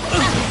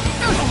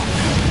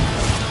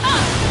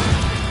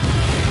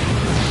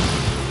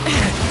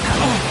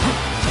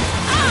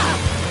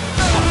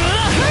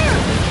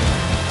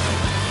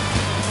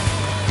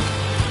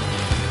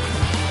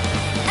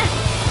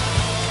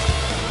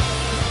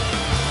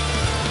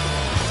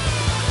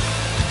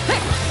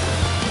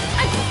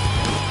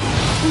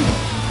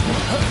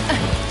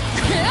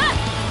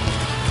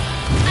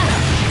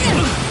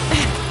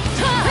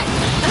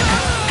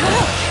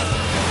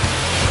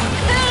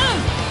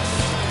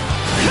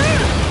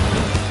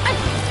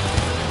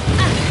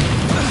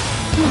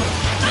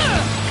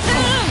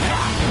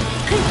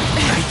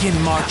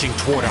 Begin marching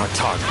toward our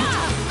target.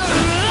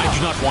 I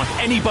do not want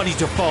anybody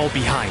to fall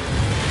behind.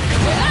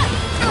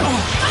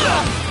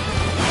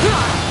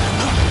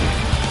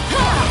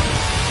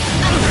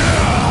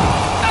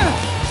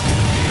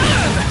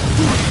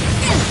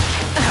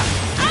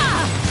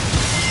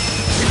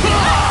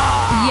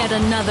 Yet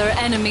another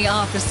enemy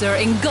officer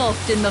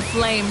engulfed in the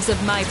flames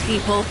of my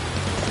people.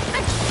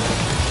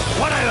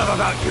 What I love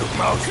about you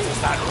most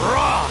is that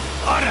raw,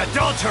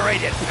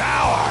 unadulterated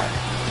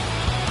power!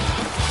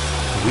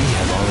 We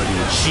have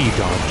already achieved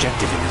our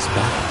objective in this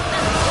battle.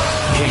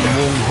 King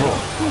Wong-Ho,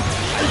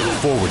 I look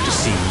forward to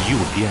seeing you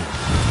again.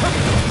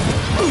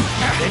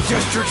 They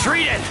just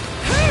retreated!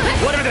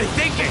 What are they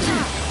thinking?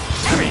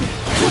 I mean,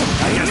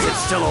 I guess it's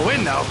still a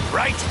win though,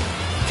 right?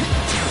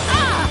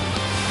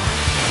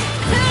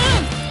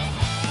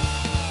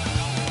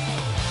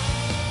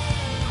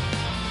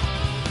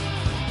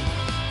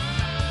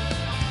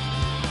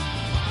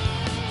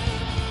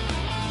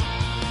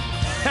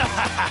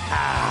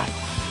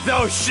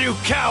 Those Shu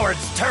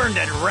cowards turned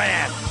and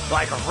ran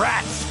like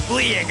rats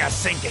fleeing a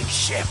sinking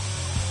ship.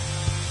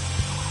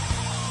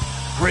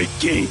 Great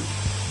King,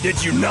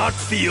 did you not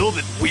feel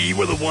that we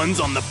were the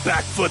ones on the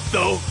back foot,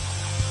 though?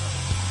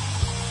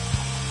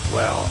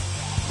 Well,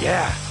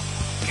 yeah,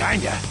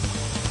 kinda.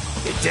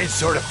 It did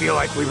sort of feel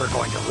like we were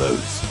going to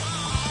lose.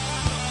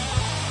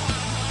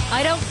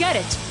 I don't get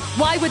it.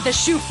 Why would the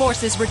Shu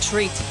forces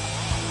retreat?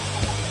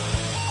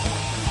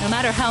 No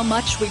matter how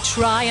much we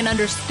try and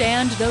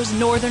understand those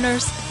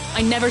Northerners,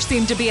 I never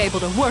seem to be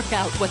able to work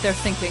out what they're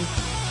thinking.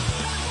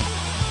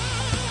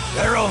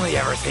 They're only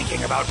ever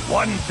thinking about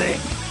one thing.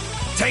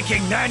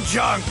 Taking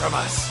Nanjong from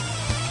us.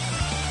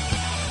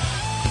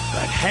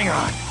 But hang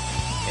on.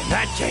 In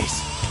that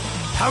case,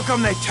 how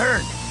come they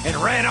turned and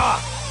ran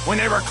off when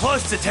they were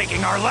close to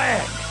taking our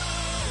land?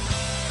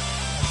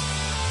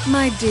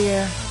 My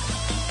dear,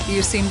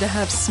 you seem to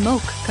have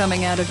smoke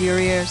coming out of your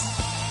ears.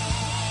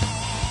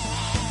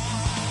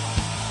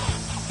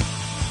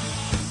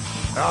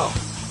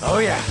 Oh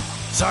yeah.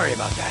 Sorry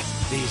about that.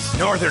 These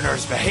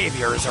Northerners'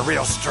 behavior is a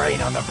real strain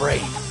on the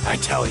brain, I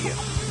tell you.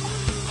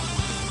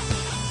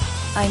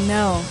 I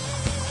know.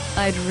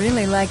 I'd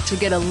really like to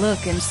get a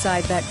look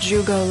inside that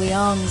Zhuge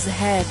Liang's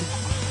head.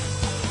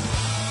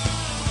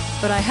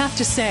 But I have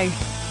to say,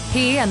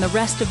 he and the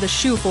rest of the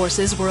Shu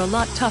forces were a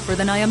lot tougher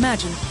than I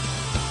imagined.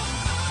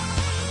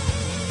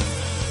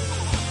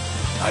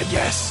 I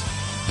guess.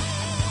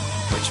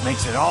 Which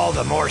makes it all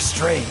the more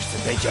strange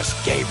that they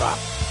just gave up.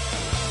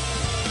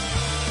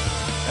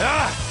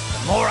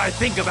 The more I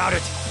think about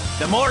it,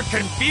 the more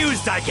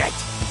confused I get.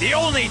 The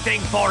only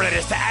thing for it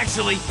is to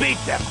actually beat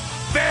them,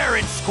 fair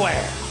and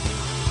square.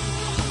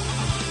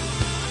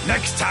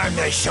 Next time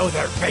they show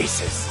their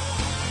faces,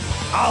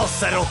 I'll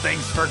settle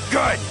things for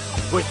good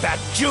with that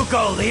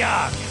Zhuge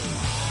Liang.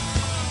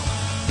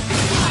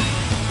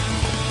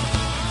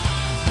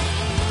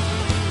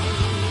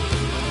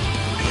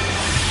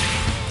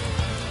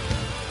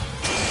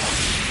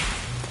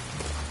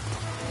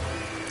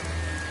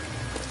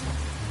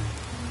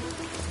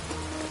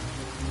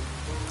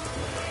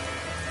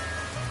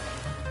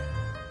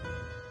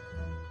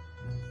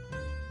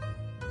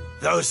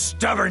 Those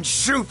stubborn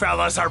Shu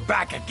fellas are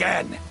back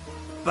again.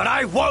 But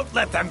I won't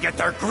let them get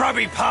their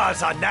grubby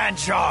paws on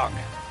Nanjong.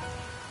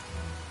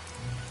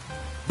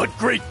 But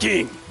Great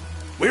King,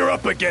 we're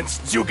up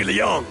against Zhuge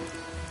Liang.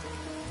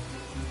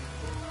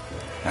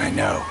 I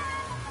know.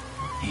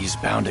 He's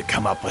bound to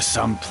come up with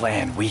some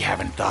plan we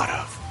haven't thought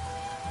of.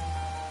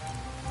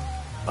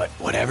 But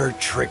whatever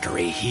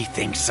trickery he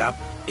thinks up,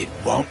 it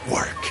won't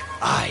work.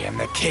 I am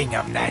the king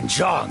of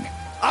Nanjong.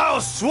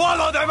 I'll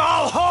swallow them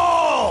all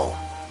whole!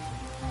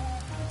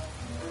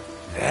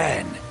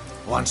 Then,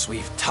 once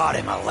we've taught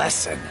him a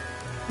lesson,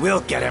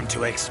 we'll get him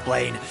to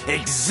explain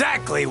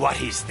exactly what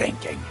he's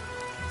thinking.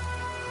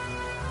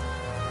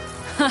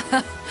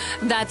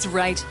 That's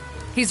right.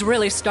 He's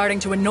really starting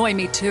to annoy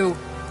me too.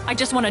 I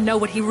just want to know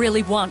what he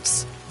really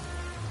wants.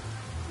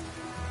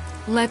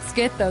 Let's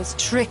get those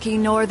tricky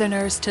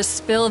Northerners to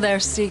spill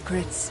their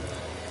secrets.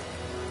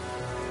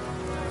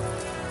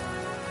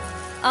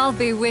 I'll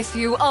be with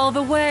you all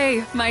the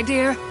way, my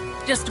dear.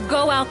 Just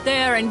go out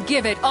there and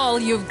give it all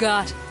you've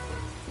got.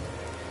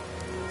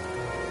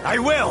 I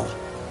will!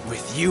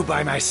 With you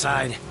by my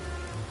side,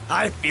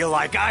 I feel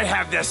like I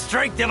have the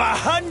strength of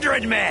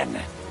 100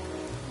 men!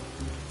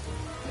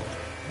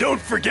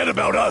 Don't forget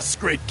about us,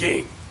 Great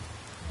King.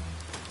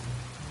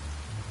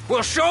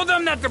 We'll show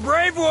them that the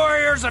brave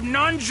warriors of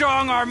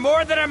Nanjong are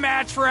more than a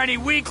match for any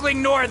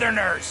weakling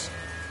Northerners.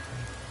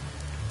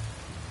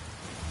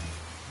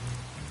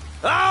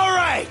 All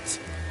right!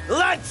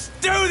 Let's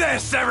do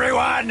this,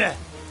 everyone!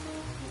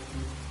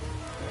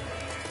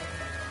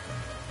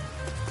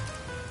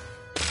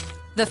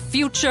 The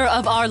future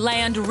of our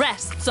land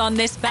rests on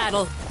this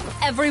battle.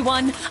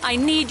 Everyone, I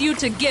need you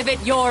to give it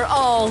your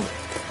all.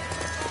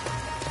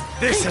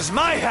 This is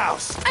my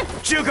house!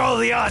 Zhuge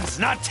Liang's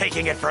not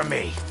taking it from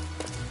me!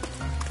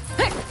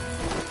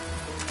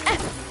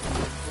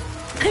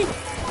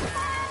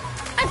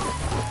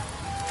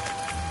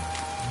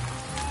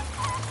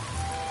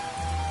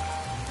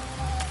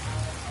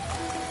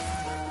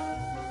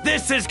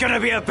 This is gonna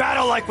be a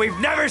battle like we've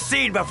never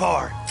seen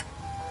before!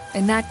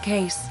 In that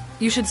case,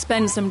 you should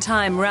spend some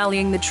time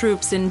rallying the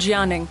troops in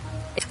Jianing.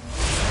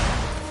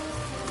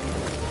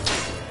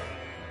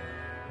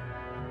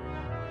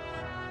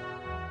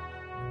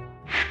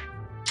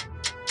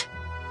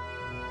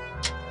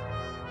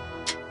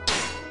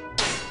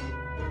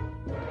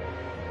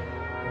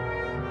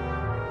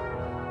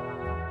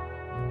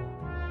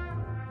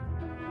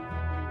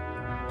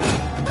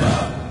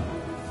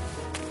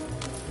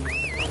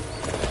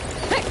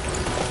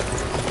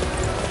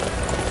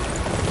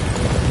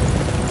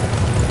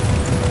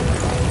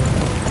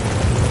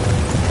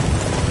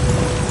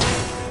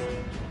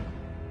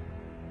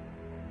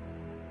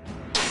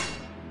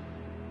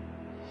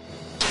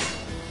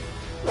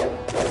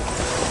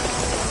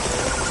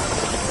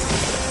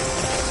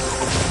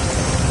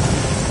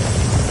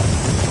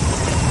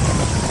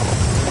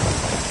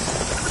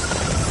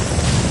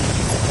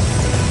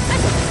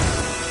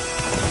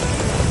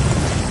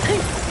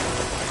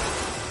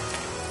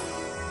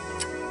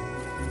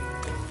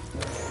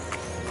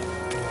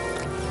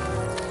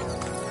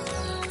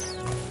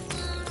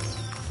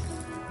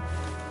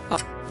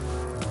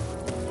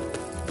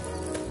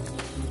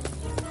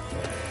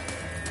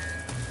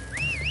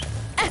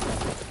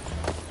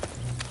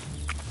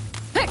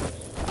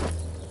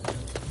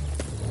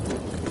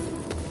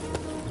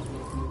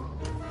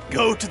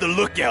 Go to the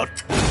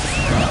lookout.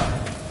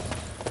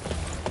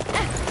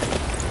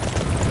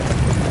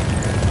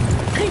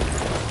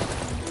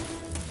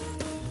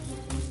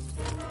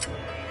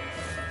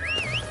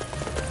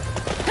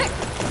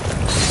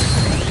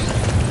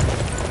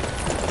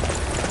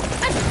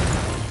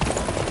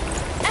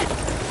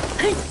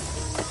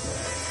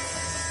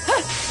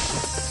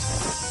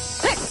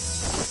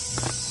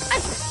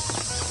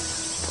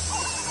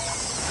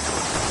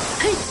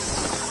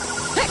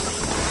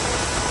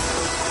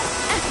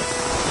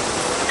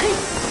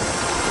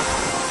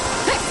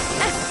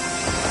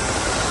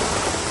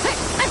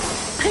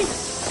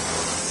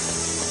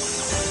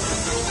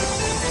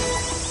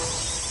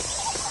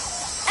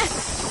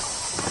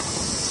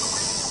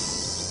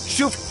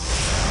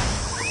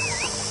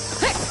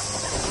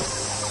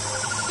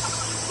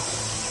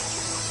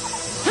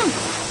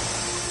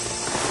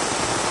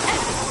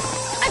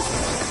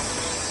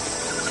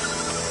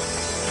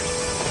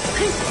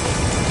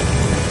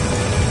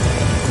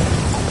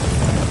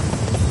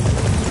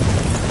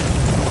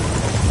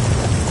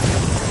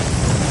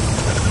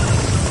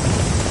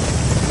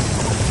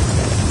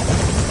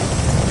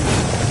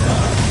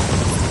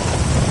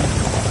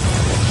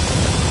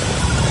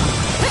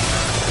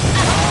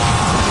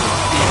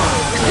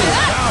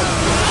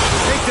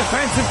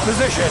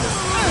 Position!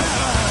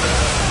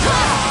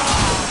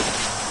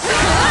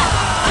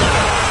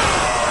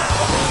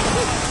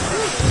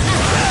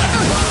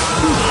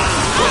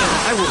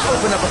 I will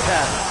open up a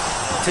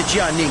path to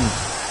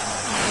Jianing.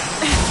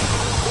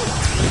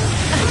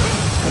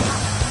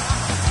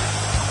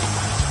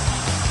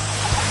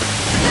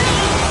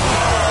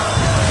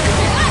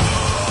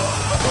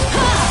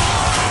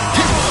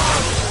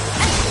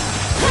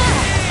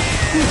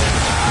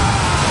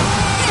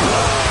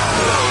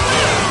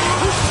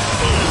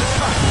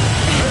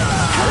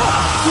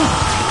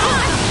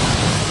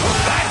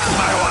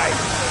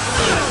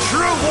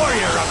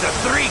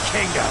 Three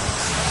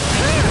kingdoms!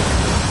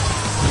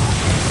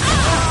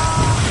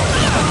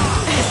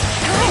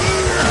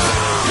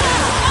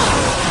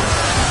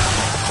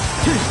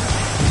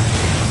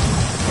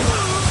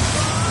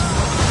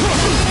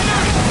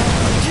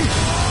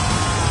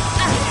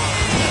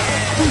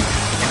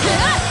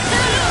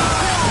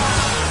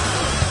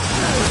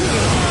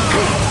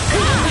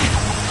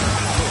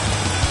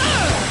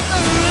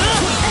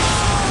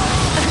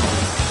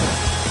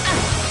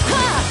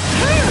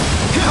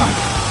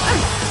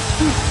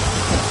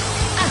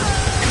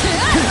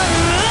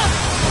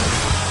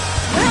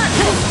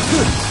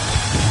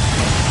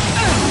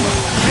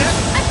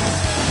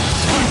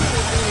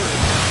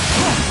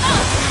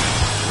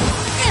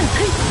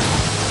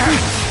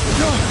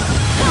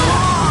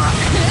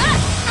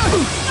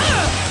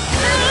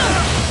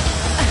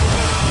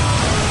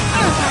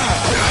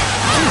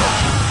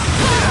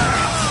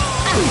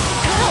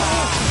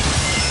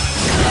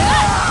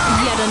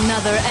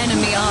 Another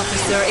enemy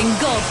officer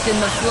engulfed in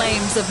the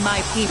flames of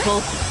my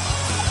people.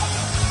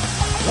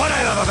 What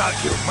I love about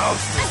you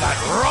most is that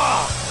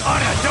raw,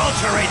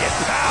 unadulterated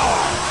power!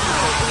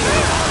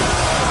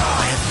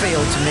 I have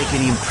failed to make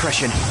any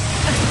impression.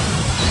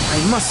 I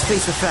must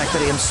face the fact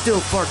that I am still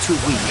far too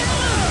weak.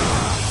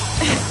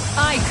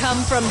 I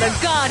come from the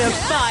God of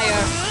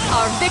Fire.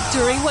 Our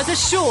victory was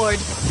assured.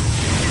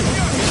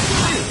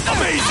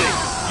 Amazing!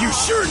 You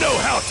sure know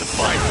how to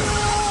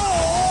fight!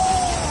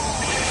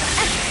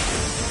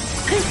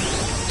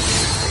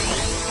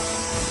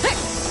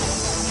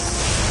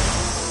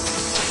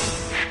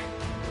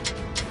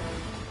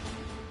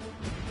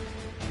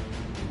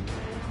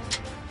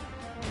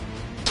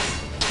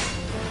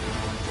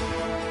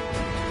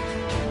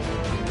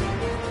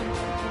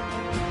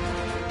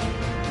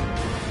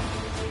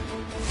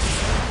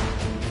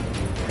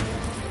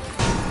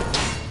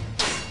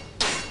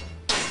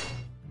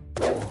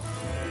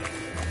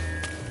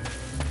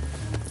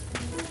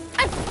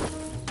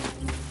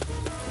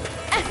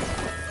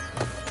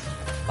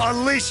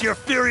 Unleash your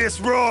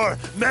furious roar,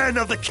 men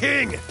of the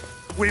king!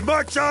 We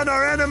march on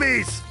our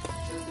enemies!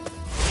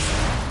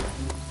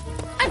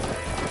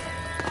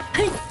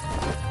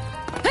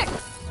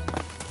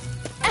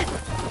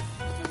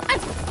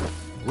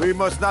 We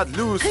must not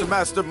lose to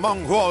Master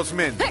Meng Huo's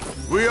men.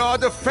 We are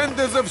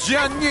defenders of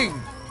Jianying.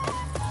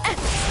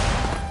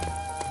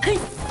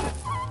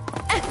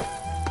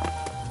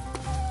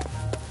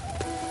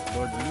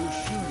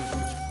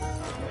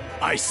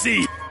 I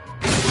see.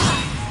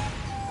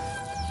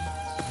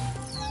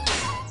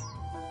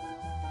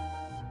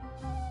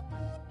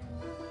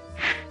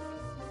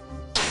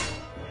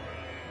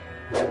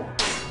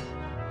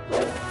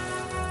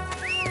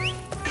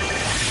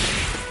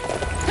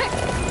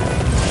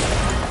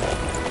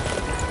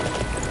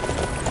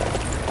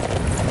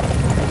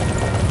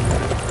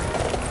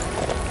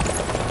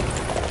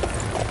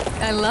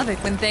 I love it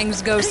when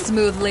things go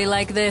smoothly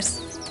like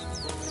this.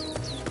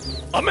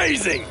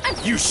 Amazing!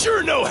 You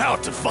sure know how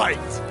to fight!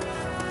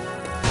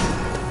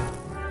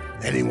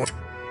 Anyone?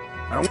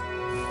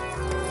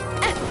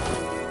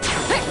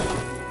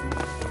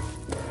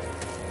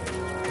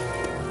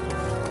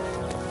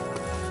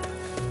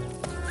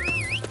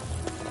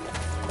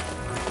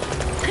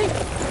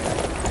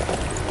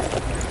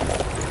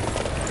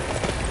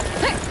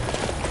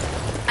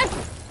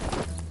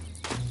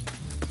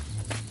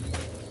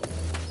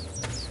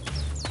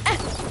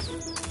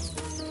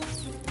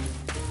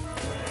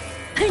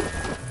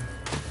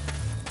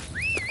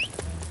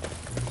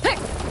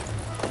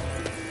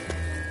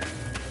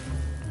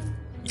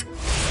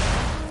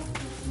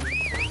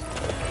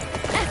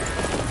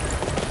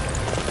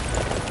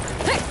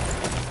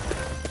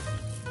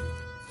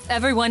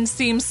 Everyone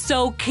seems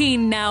so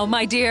keen now,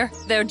 my dear.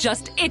 They're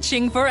just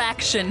itching for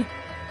action.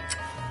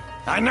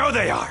 I know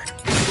they are.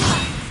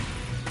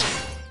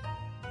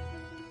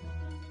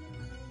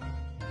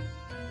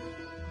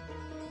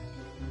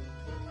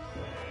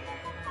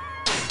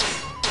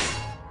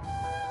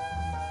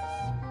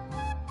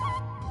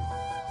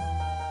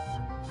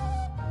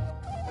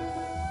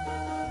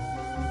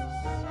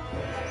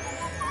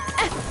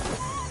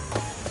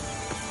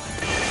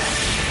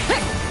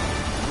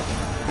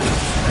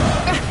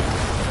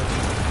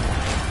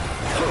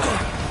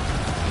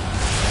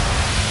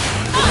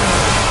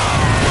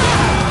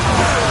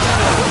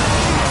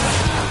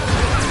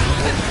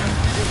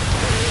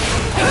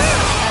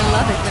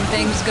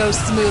 Things go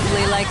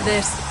smoothly like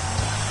this.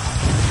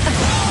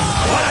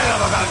 What I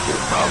love about you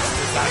folks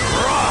is that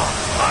raw,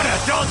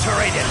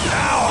 unadulterated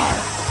power!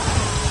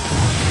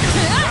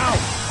 Now,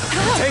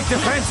 take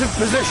defensive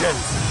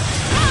positions!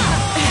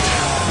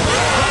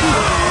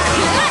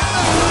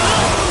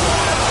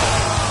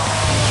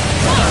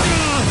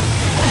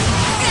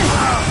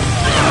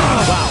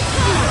 Wow,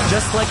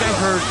 just like I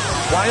heard,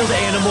 wild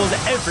animals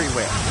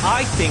everywhere.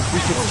 I think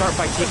we could start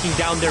by taking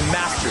down their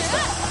masters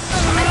then.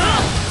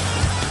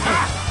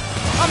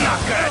 I'm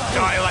not gonna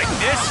die like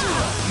this!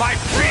 My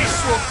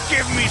priest will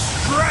give me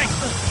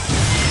strength!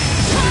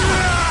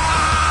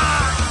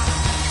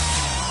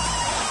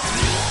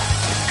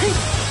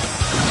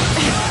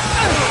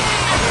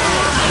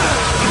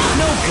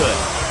 No good.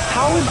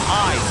 How am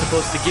I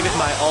supposed to give it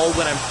my all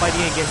when I'm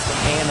fighting against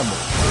animals?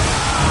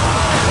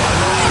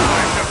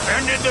 I've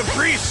defended the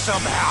priest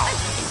somehow.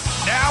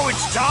 Now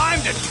it's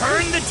time to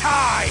turn the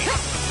tide!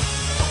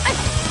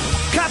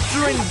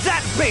 Capturing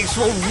that base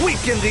will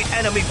weaken the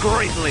enemy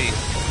greatly!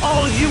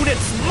 All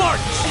units march!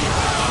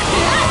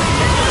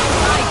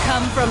 I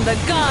come from the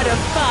god of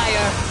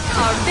fire.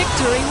 Our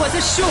victory was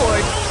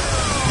assured.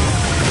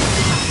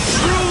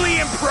 Truly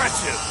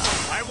impressive!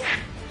 I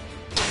won't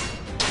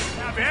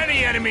have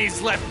any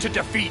enemies left to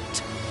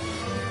defeat.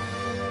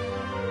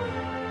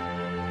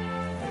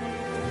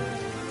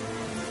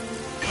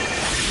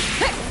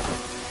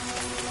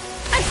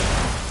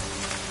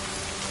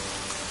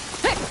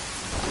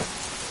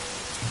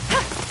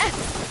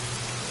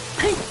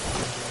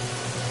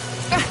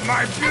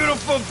 My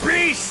beautiful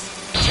beast!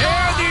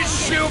 Tear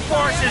these shoe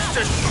forces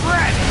to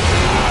shreds!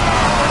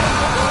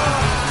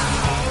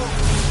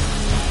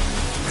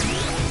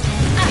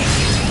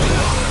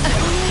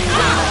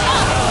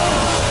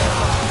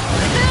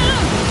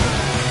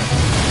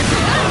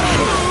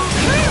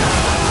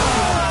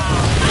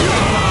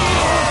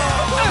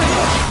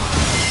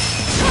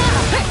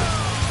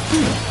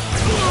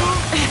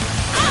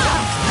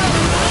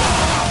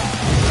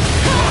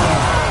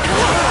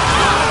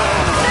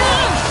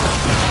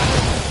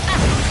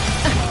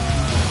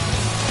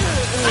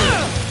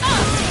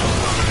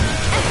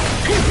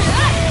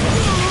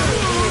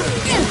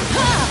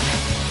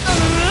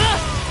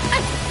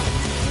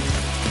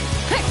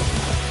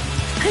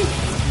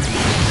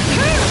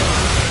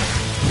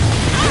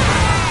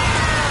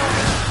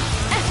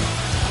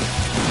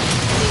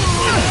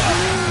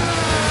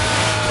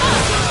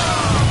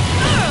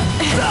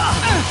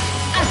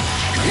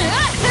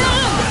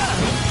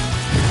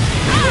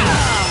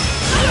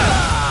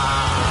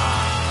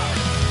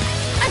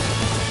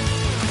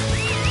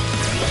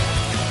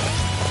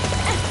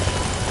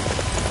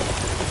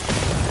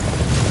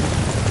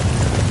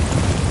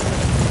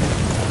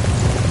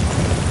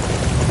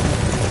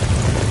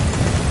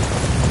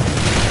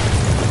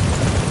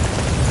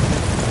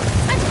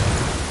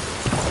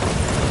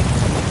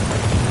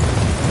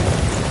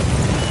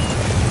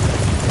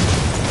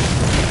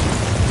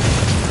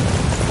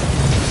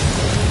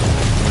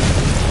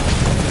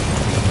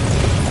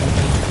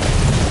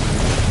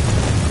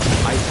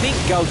 think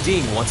Gao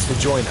Ding wants to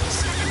join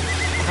us.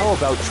 How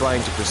about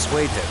trying to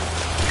persuade him?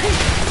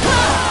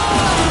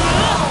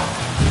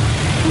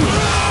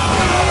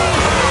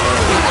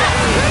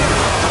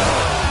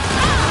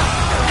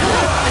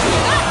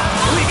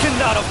 We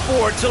cannot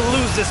afford to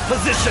lose this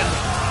position.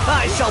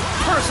 I shall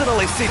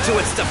personally see to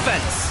its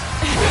defense.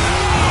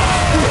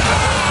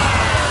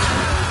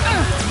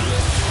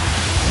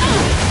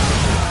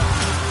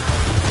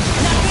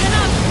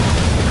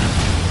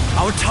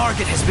 Our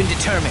target has been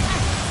determined.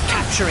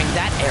 Capturing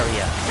that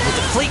area will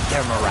deflate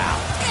their morale.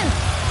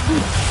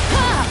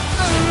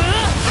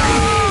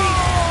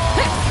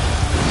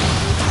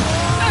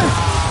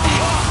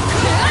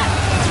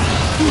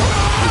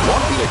 You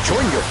want me to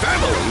join your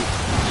family?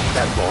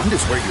 That bond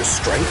is where your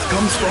strength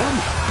comes from?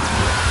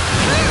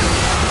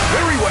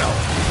 Very well.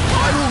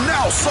 I will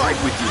now side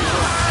with you,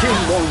 King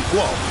Wong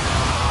Guo.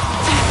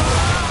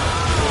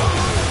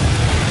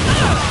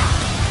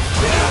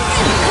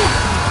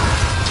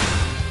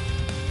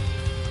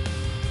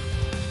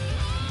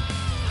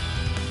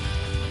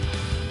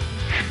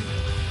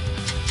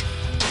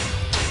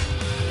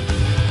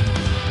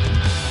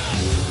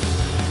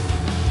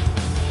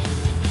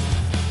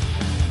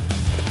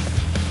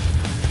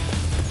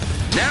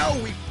 Now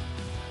we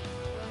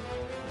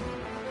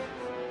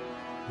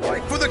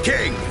fight for the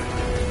king.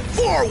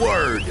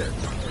 Forward!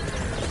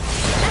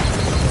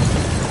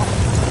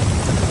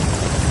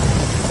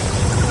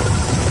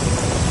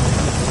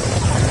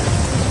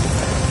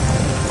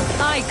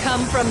 I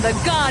come from the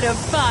God of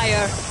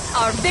Fire.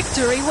 Our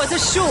victory was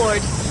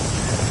assured.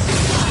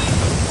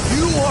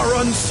 You are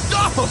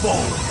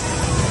unstoppable!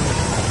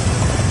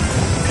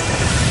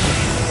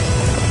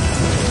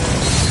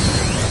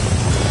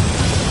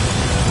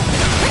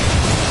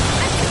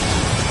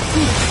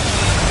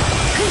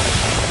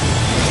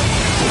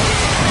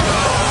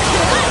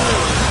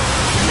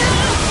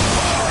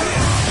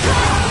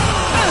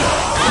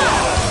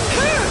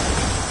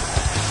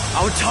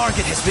 Our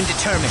target has been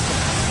determined.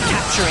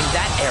 Capturing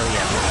that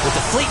area will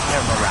deflate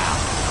their morale.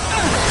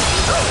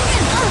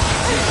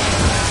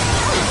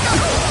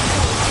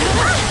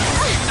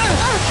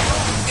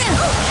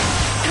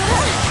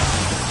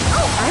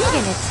 I'm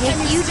gonna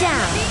take you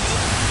down.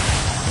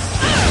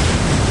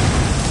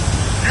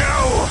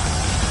 No!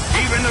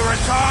 Even the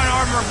Rattan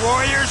armored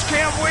warriors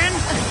can't win?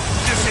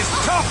 This is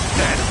tough,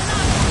 then!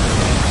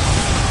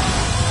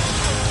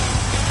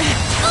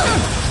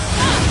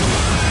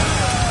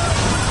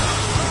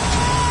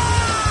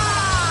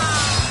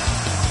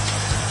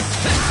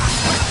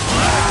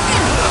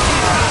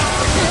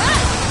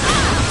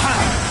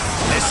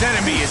 This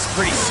enemy is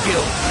pretty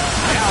skilled.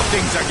 Now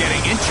things are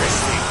getting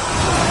interesting.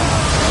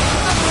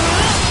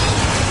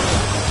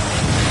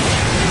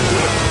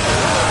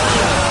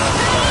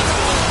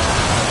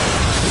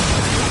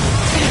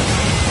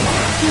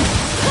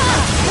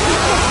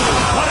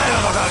 What I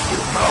love about you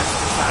most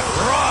is that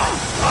raw,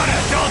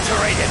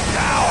 unadulterated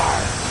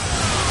power!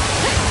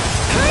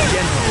 The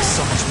general is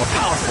so much more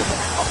powerful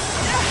than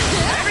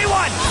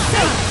everyone!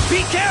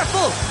 Be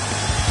careful!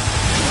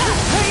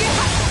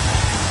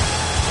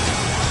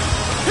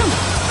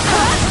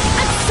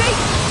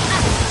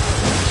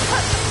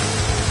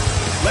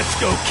 Let's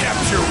go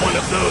capture one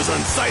of those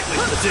unsightly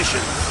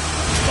positions.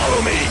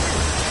 Follow me.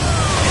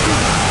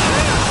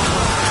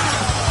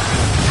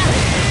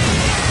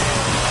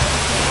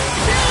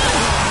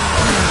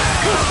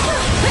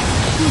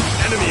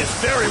 Enemy is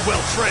very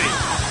well trained.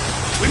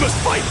 We must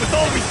fight with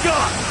all we've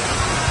got.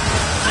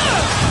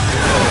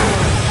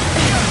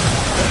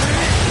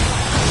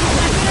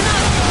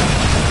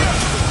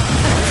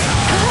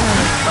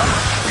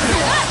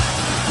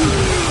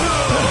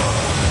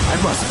 I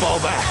must fall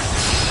back.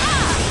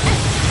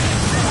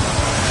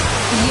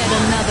 Yet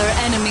another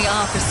enemy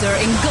officer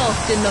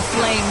engulfed in the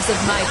flames of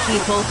my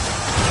people.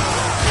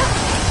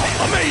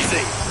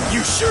 Amazing!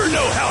 You sure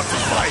know how to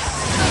fight.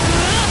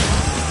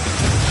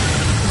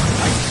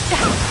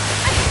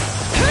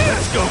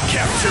 Let's go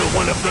capture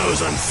one of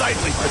those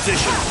unsightly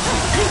positions.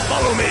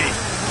 Follow me.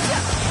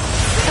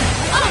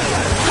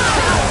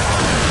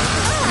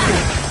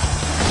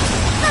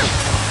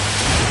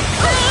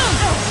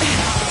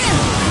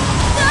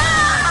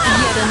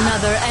 Yet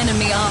another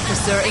enemy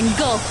officer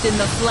engulfed in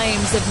the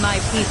flames of my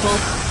people.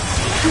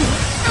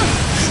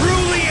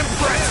 Truly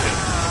impressive!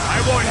 I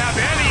won't have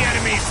any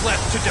enemies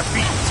left to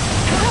defeat!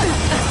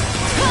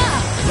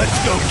 Let's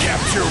go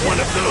capture one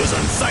of those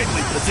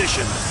unsightly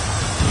positions.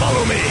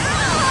 Follow me.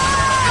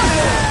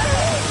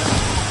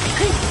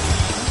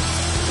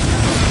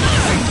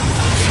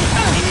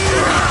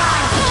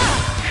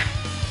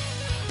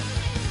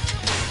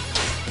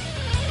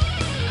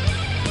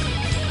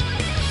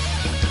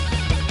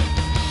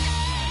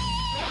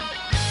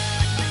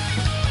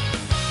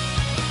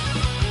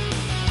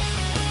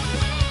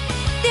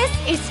 This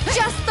is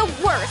just the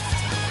worst.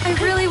 I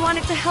really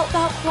wanted to help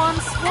out Quan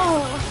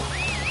Swole.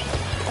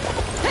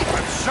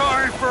 I'm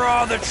sorry for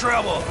all the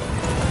trouble.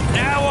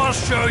 Now I'll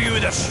show you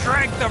the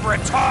strength of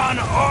Rattan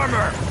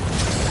armor.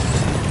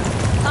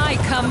 I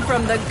come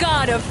from the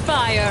God of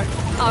Fire.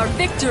 Our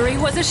victory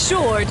was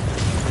assured.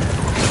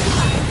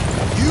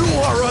 You You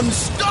are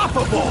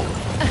unstoppable!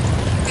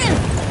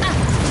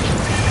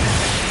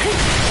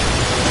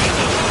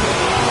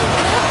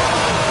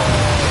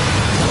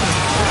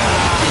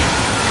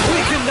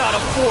 We cannot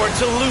afford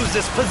to lose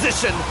this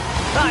position.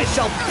 I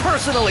shall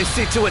personally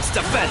see to its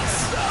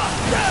defense.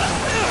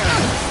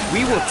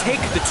 We will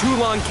take the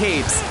Zhurong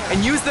caves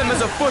and use them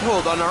as a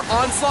foothold on our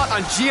onslaught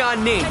on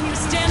Jianning. Can you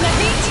stand the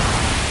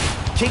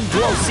heat? King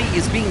Duosi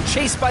is being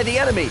chased by the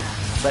enemy.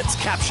 Let's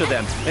capture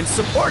them and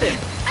support him.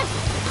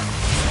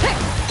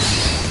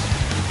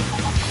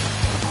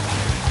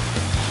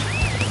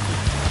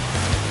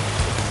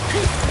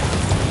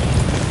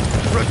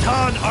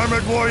 Rattan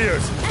armored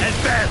warriors,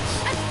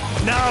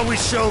 advance! Now we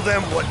show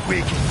them what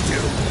we can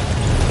do.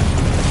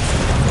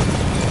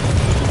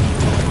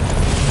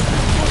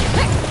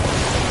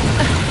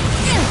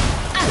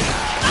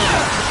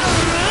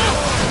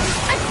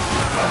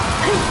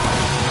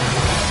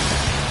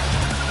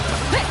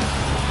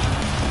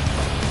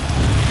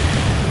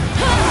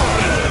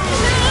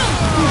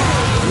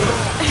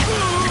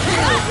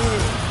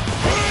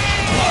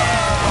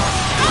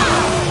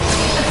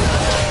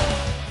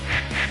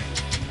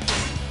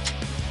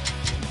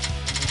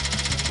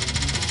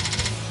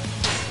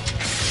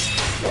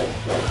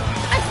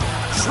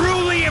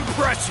 Truly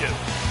impressive!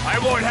 I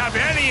won't have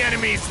any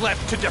enemies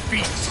left to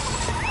defeat!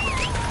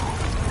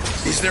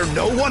 Is there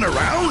no one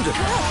around?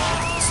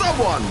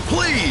 Someone,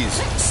 please,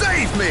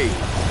 save me!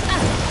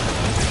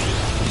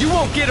 You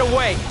won't get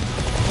away!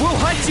 We'll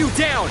hunt you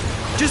down!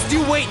 Just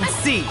you wait and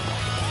see!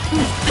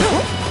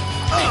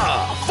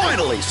 Ah,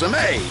 finally some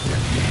aid!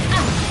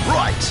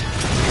 Right,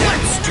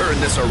 let's turn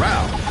this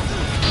around!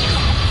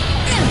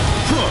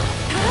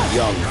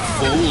 Young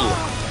fool!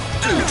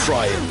 Do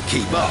try and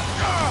keep up!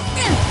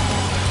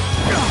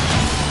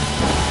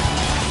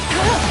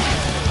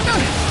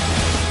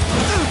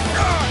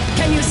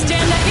 Can you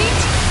stand the heat?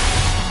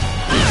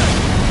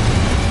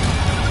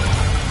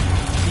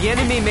 The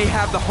enemy may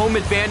have the home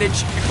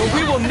advantage, but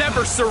we will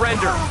never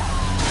surrender!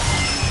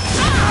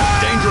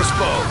 Dangerous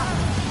foe!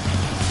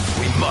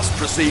 We must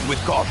proceed with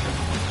caution.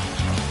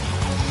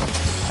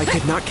 I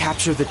could not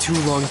capture the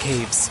Zhurong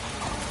caves.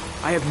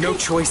 I have no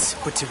choice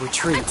but to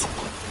retreat.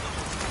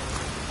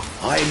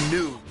 I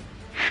knew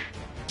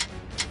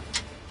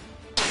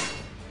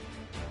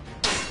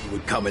you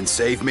would come and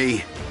save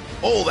me.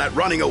 All that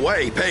running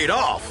away paid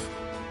off.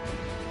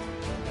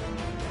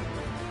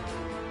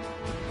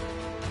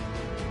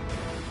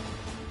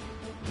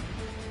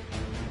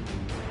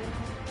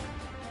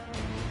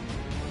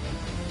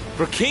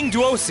 For King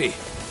Duosi,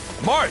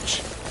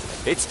 march!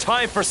 It's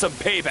time for some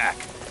payback.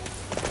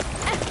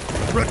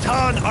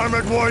 Rattan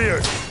armored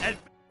warriors,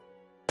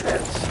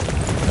 advance!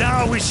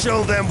 Now we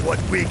show them what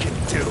we can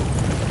do.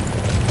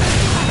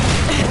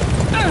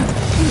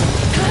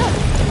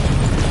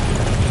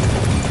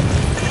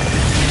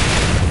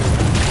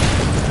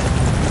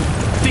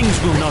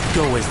 Things will not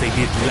go as they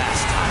did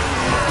last time.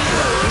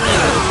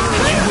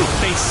 You will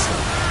face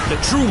the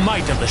true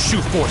might of the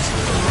Shu forces.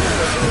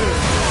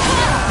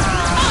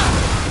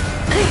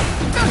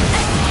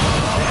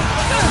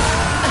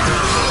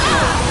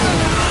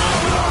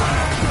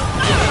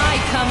 I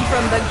come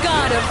from the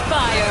God of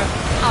Fire.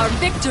 Our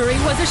victory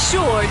was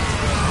assured.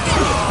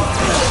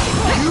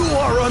 You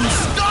are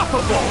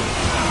unstoppable!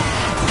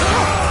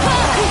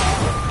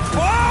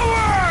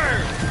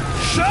 Forward!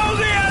 Show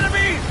the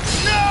enemy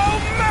no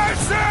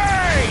mercy!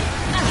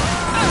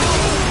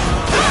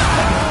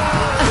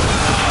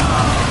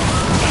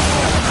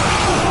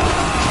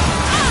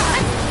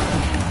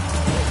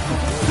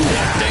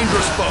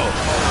 Dangerous foe!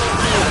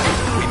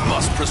 We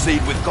must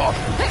proceed with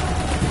caution.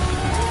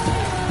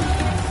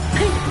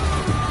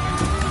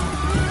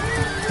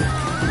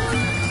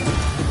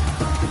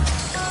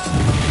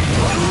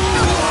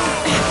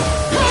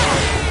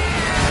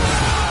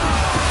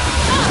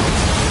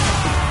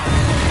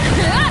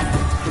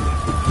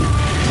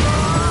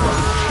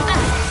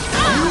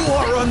 You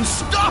are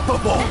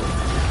unstoppable!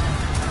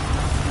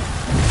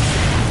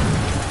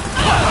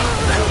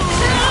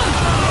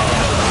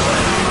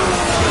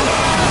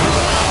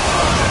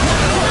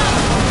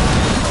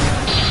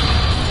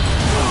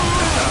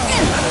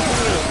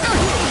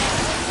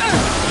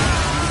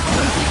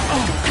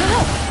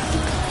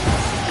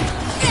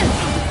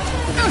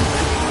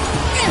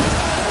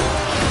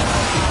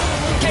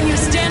 Can you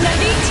stand the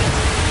heat?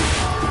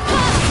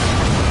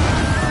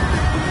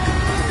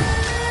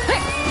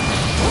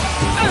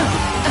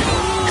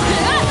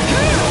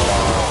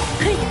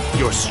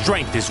 Your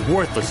strength is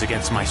worthless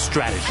against my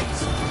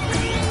strategies.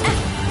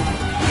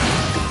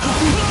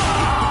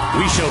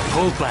 We shall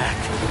pull back,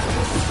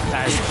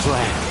 as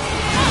planned.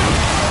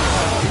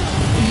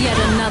 Yet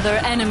another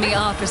enemy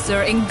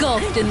officer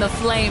engulfed in the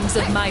flames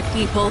of my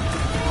people.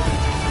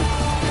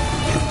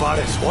 You fought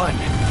as one.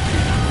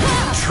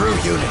 True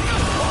unity.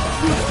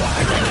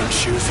 I reckon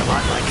Shu's a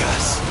lot like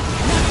us.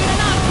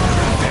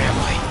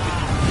 Family.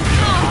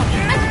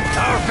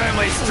 Our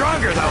family's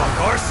stronger though, of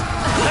course.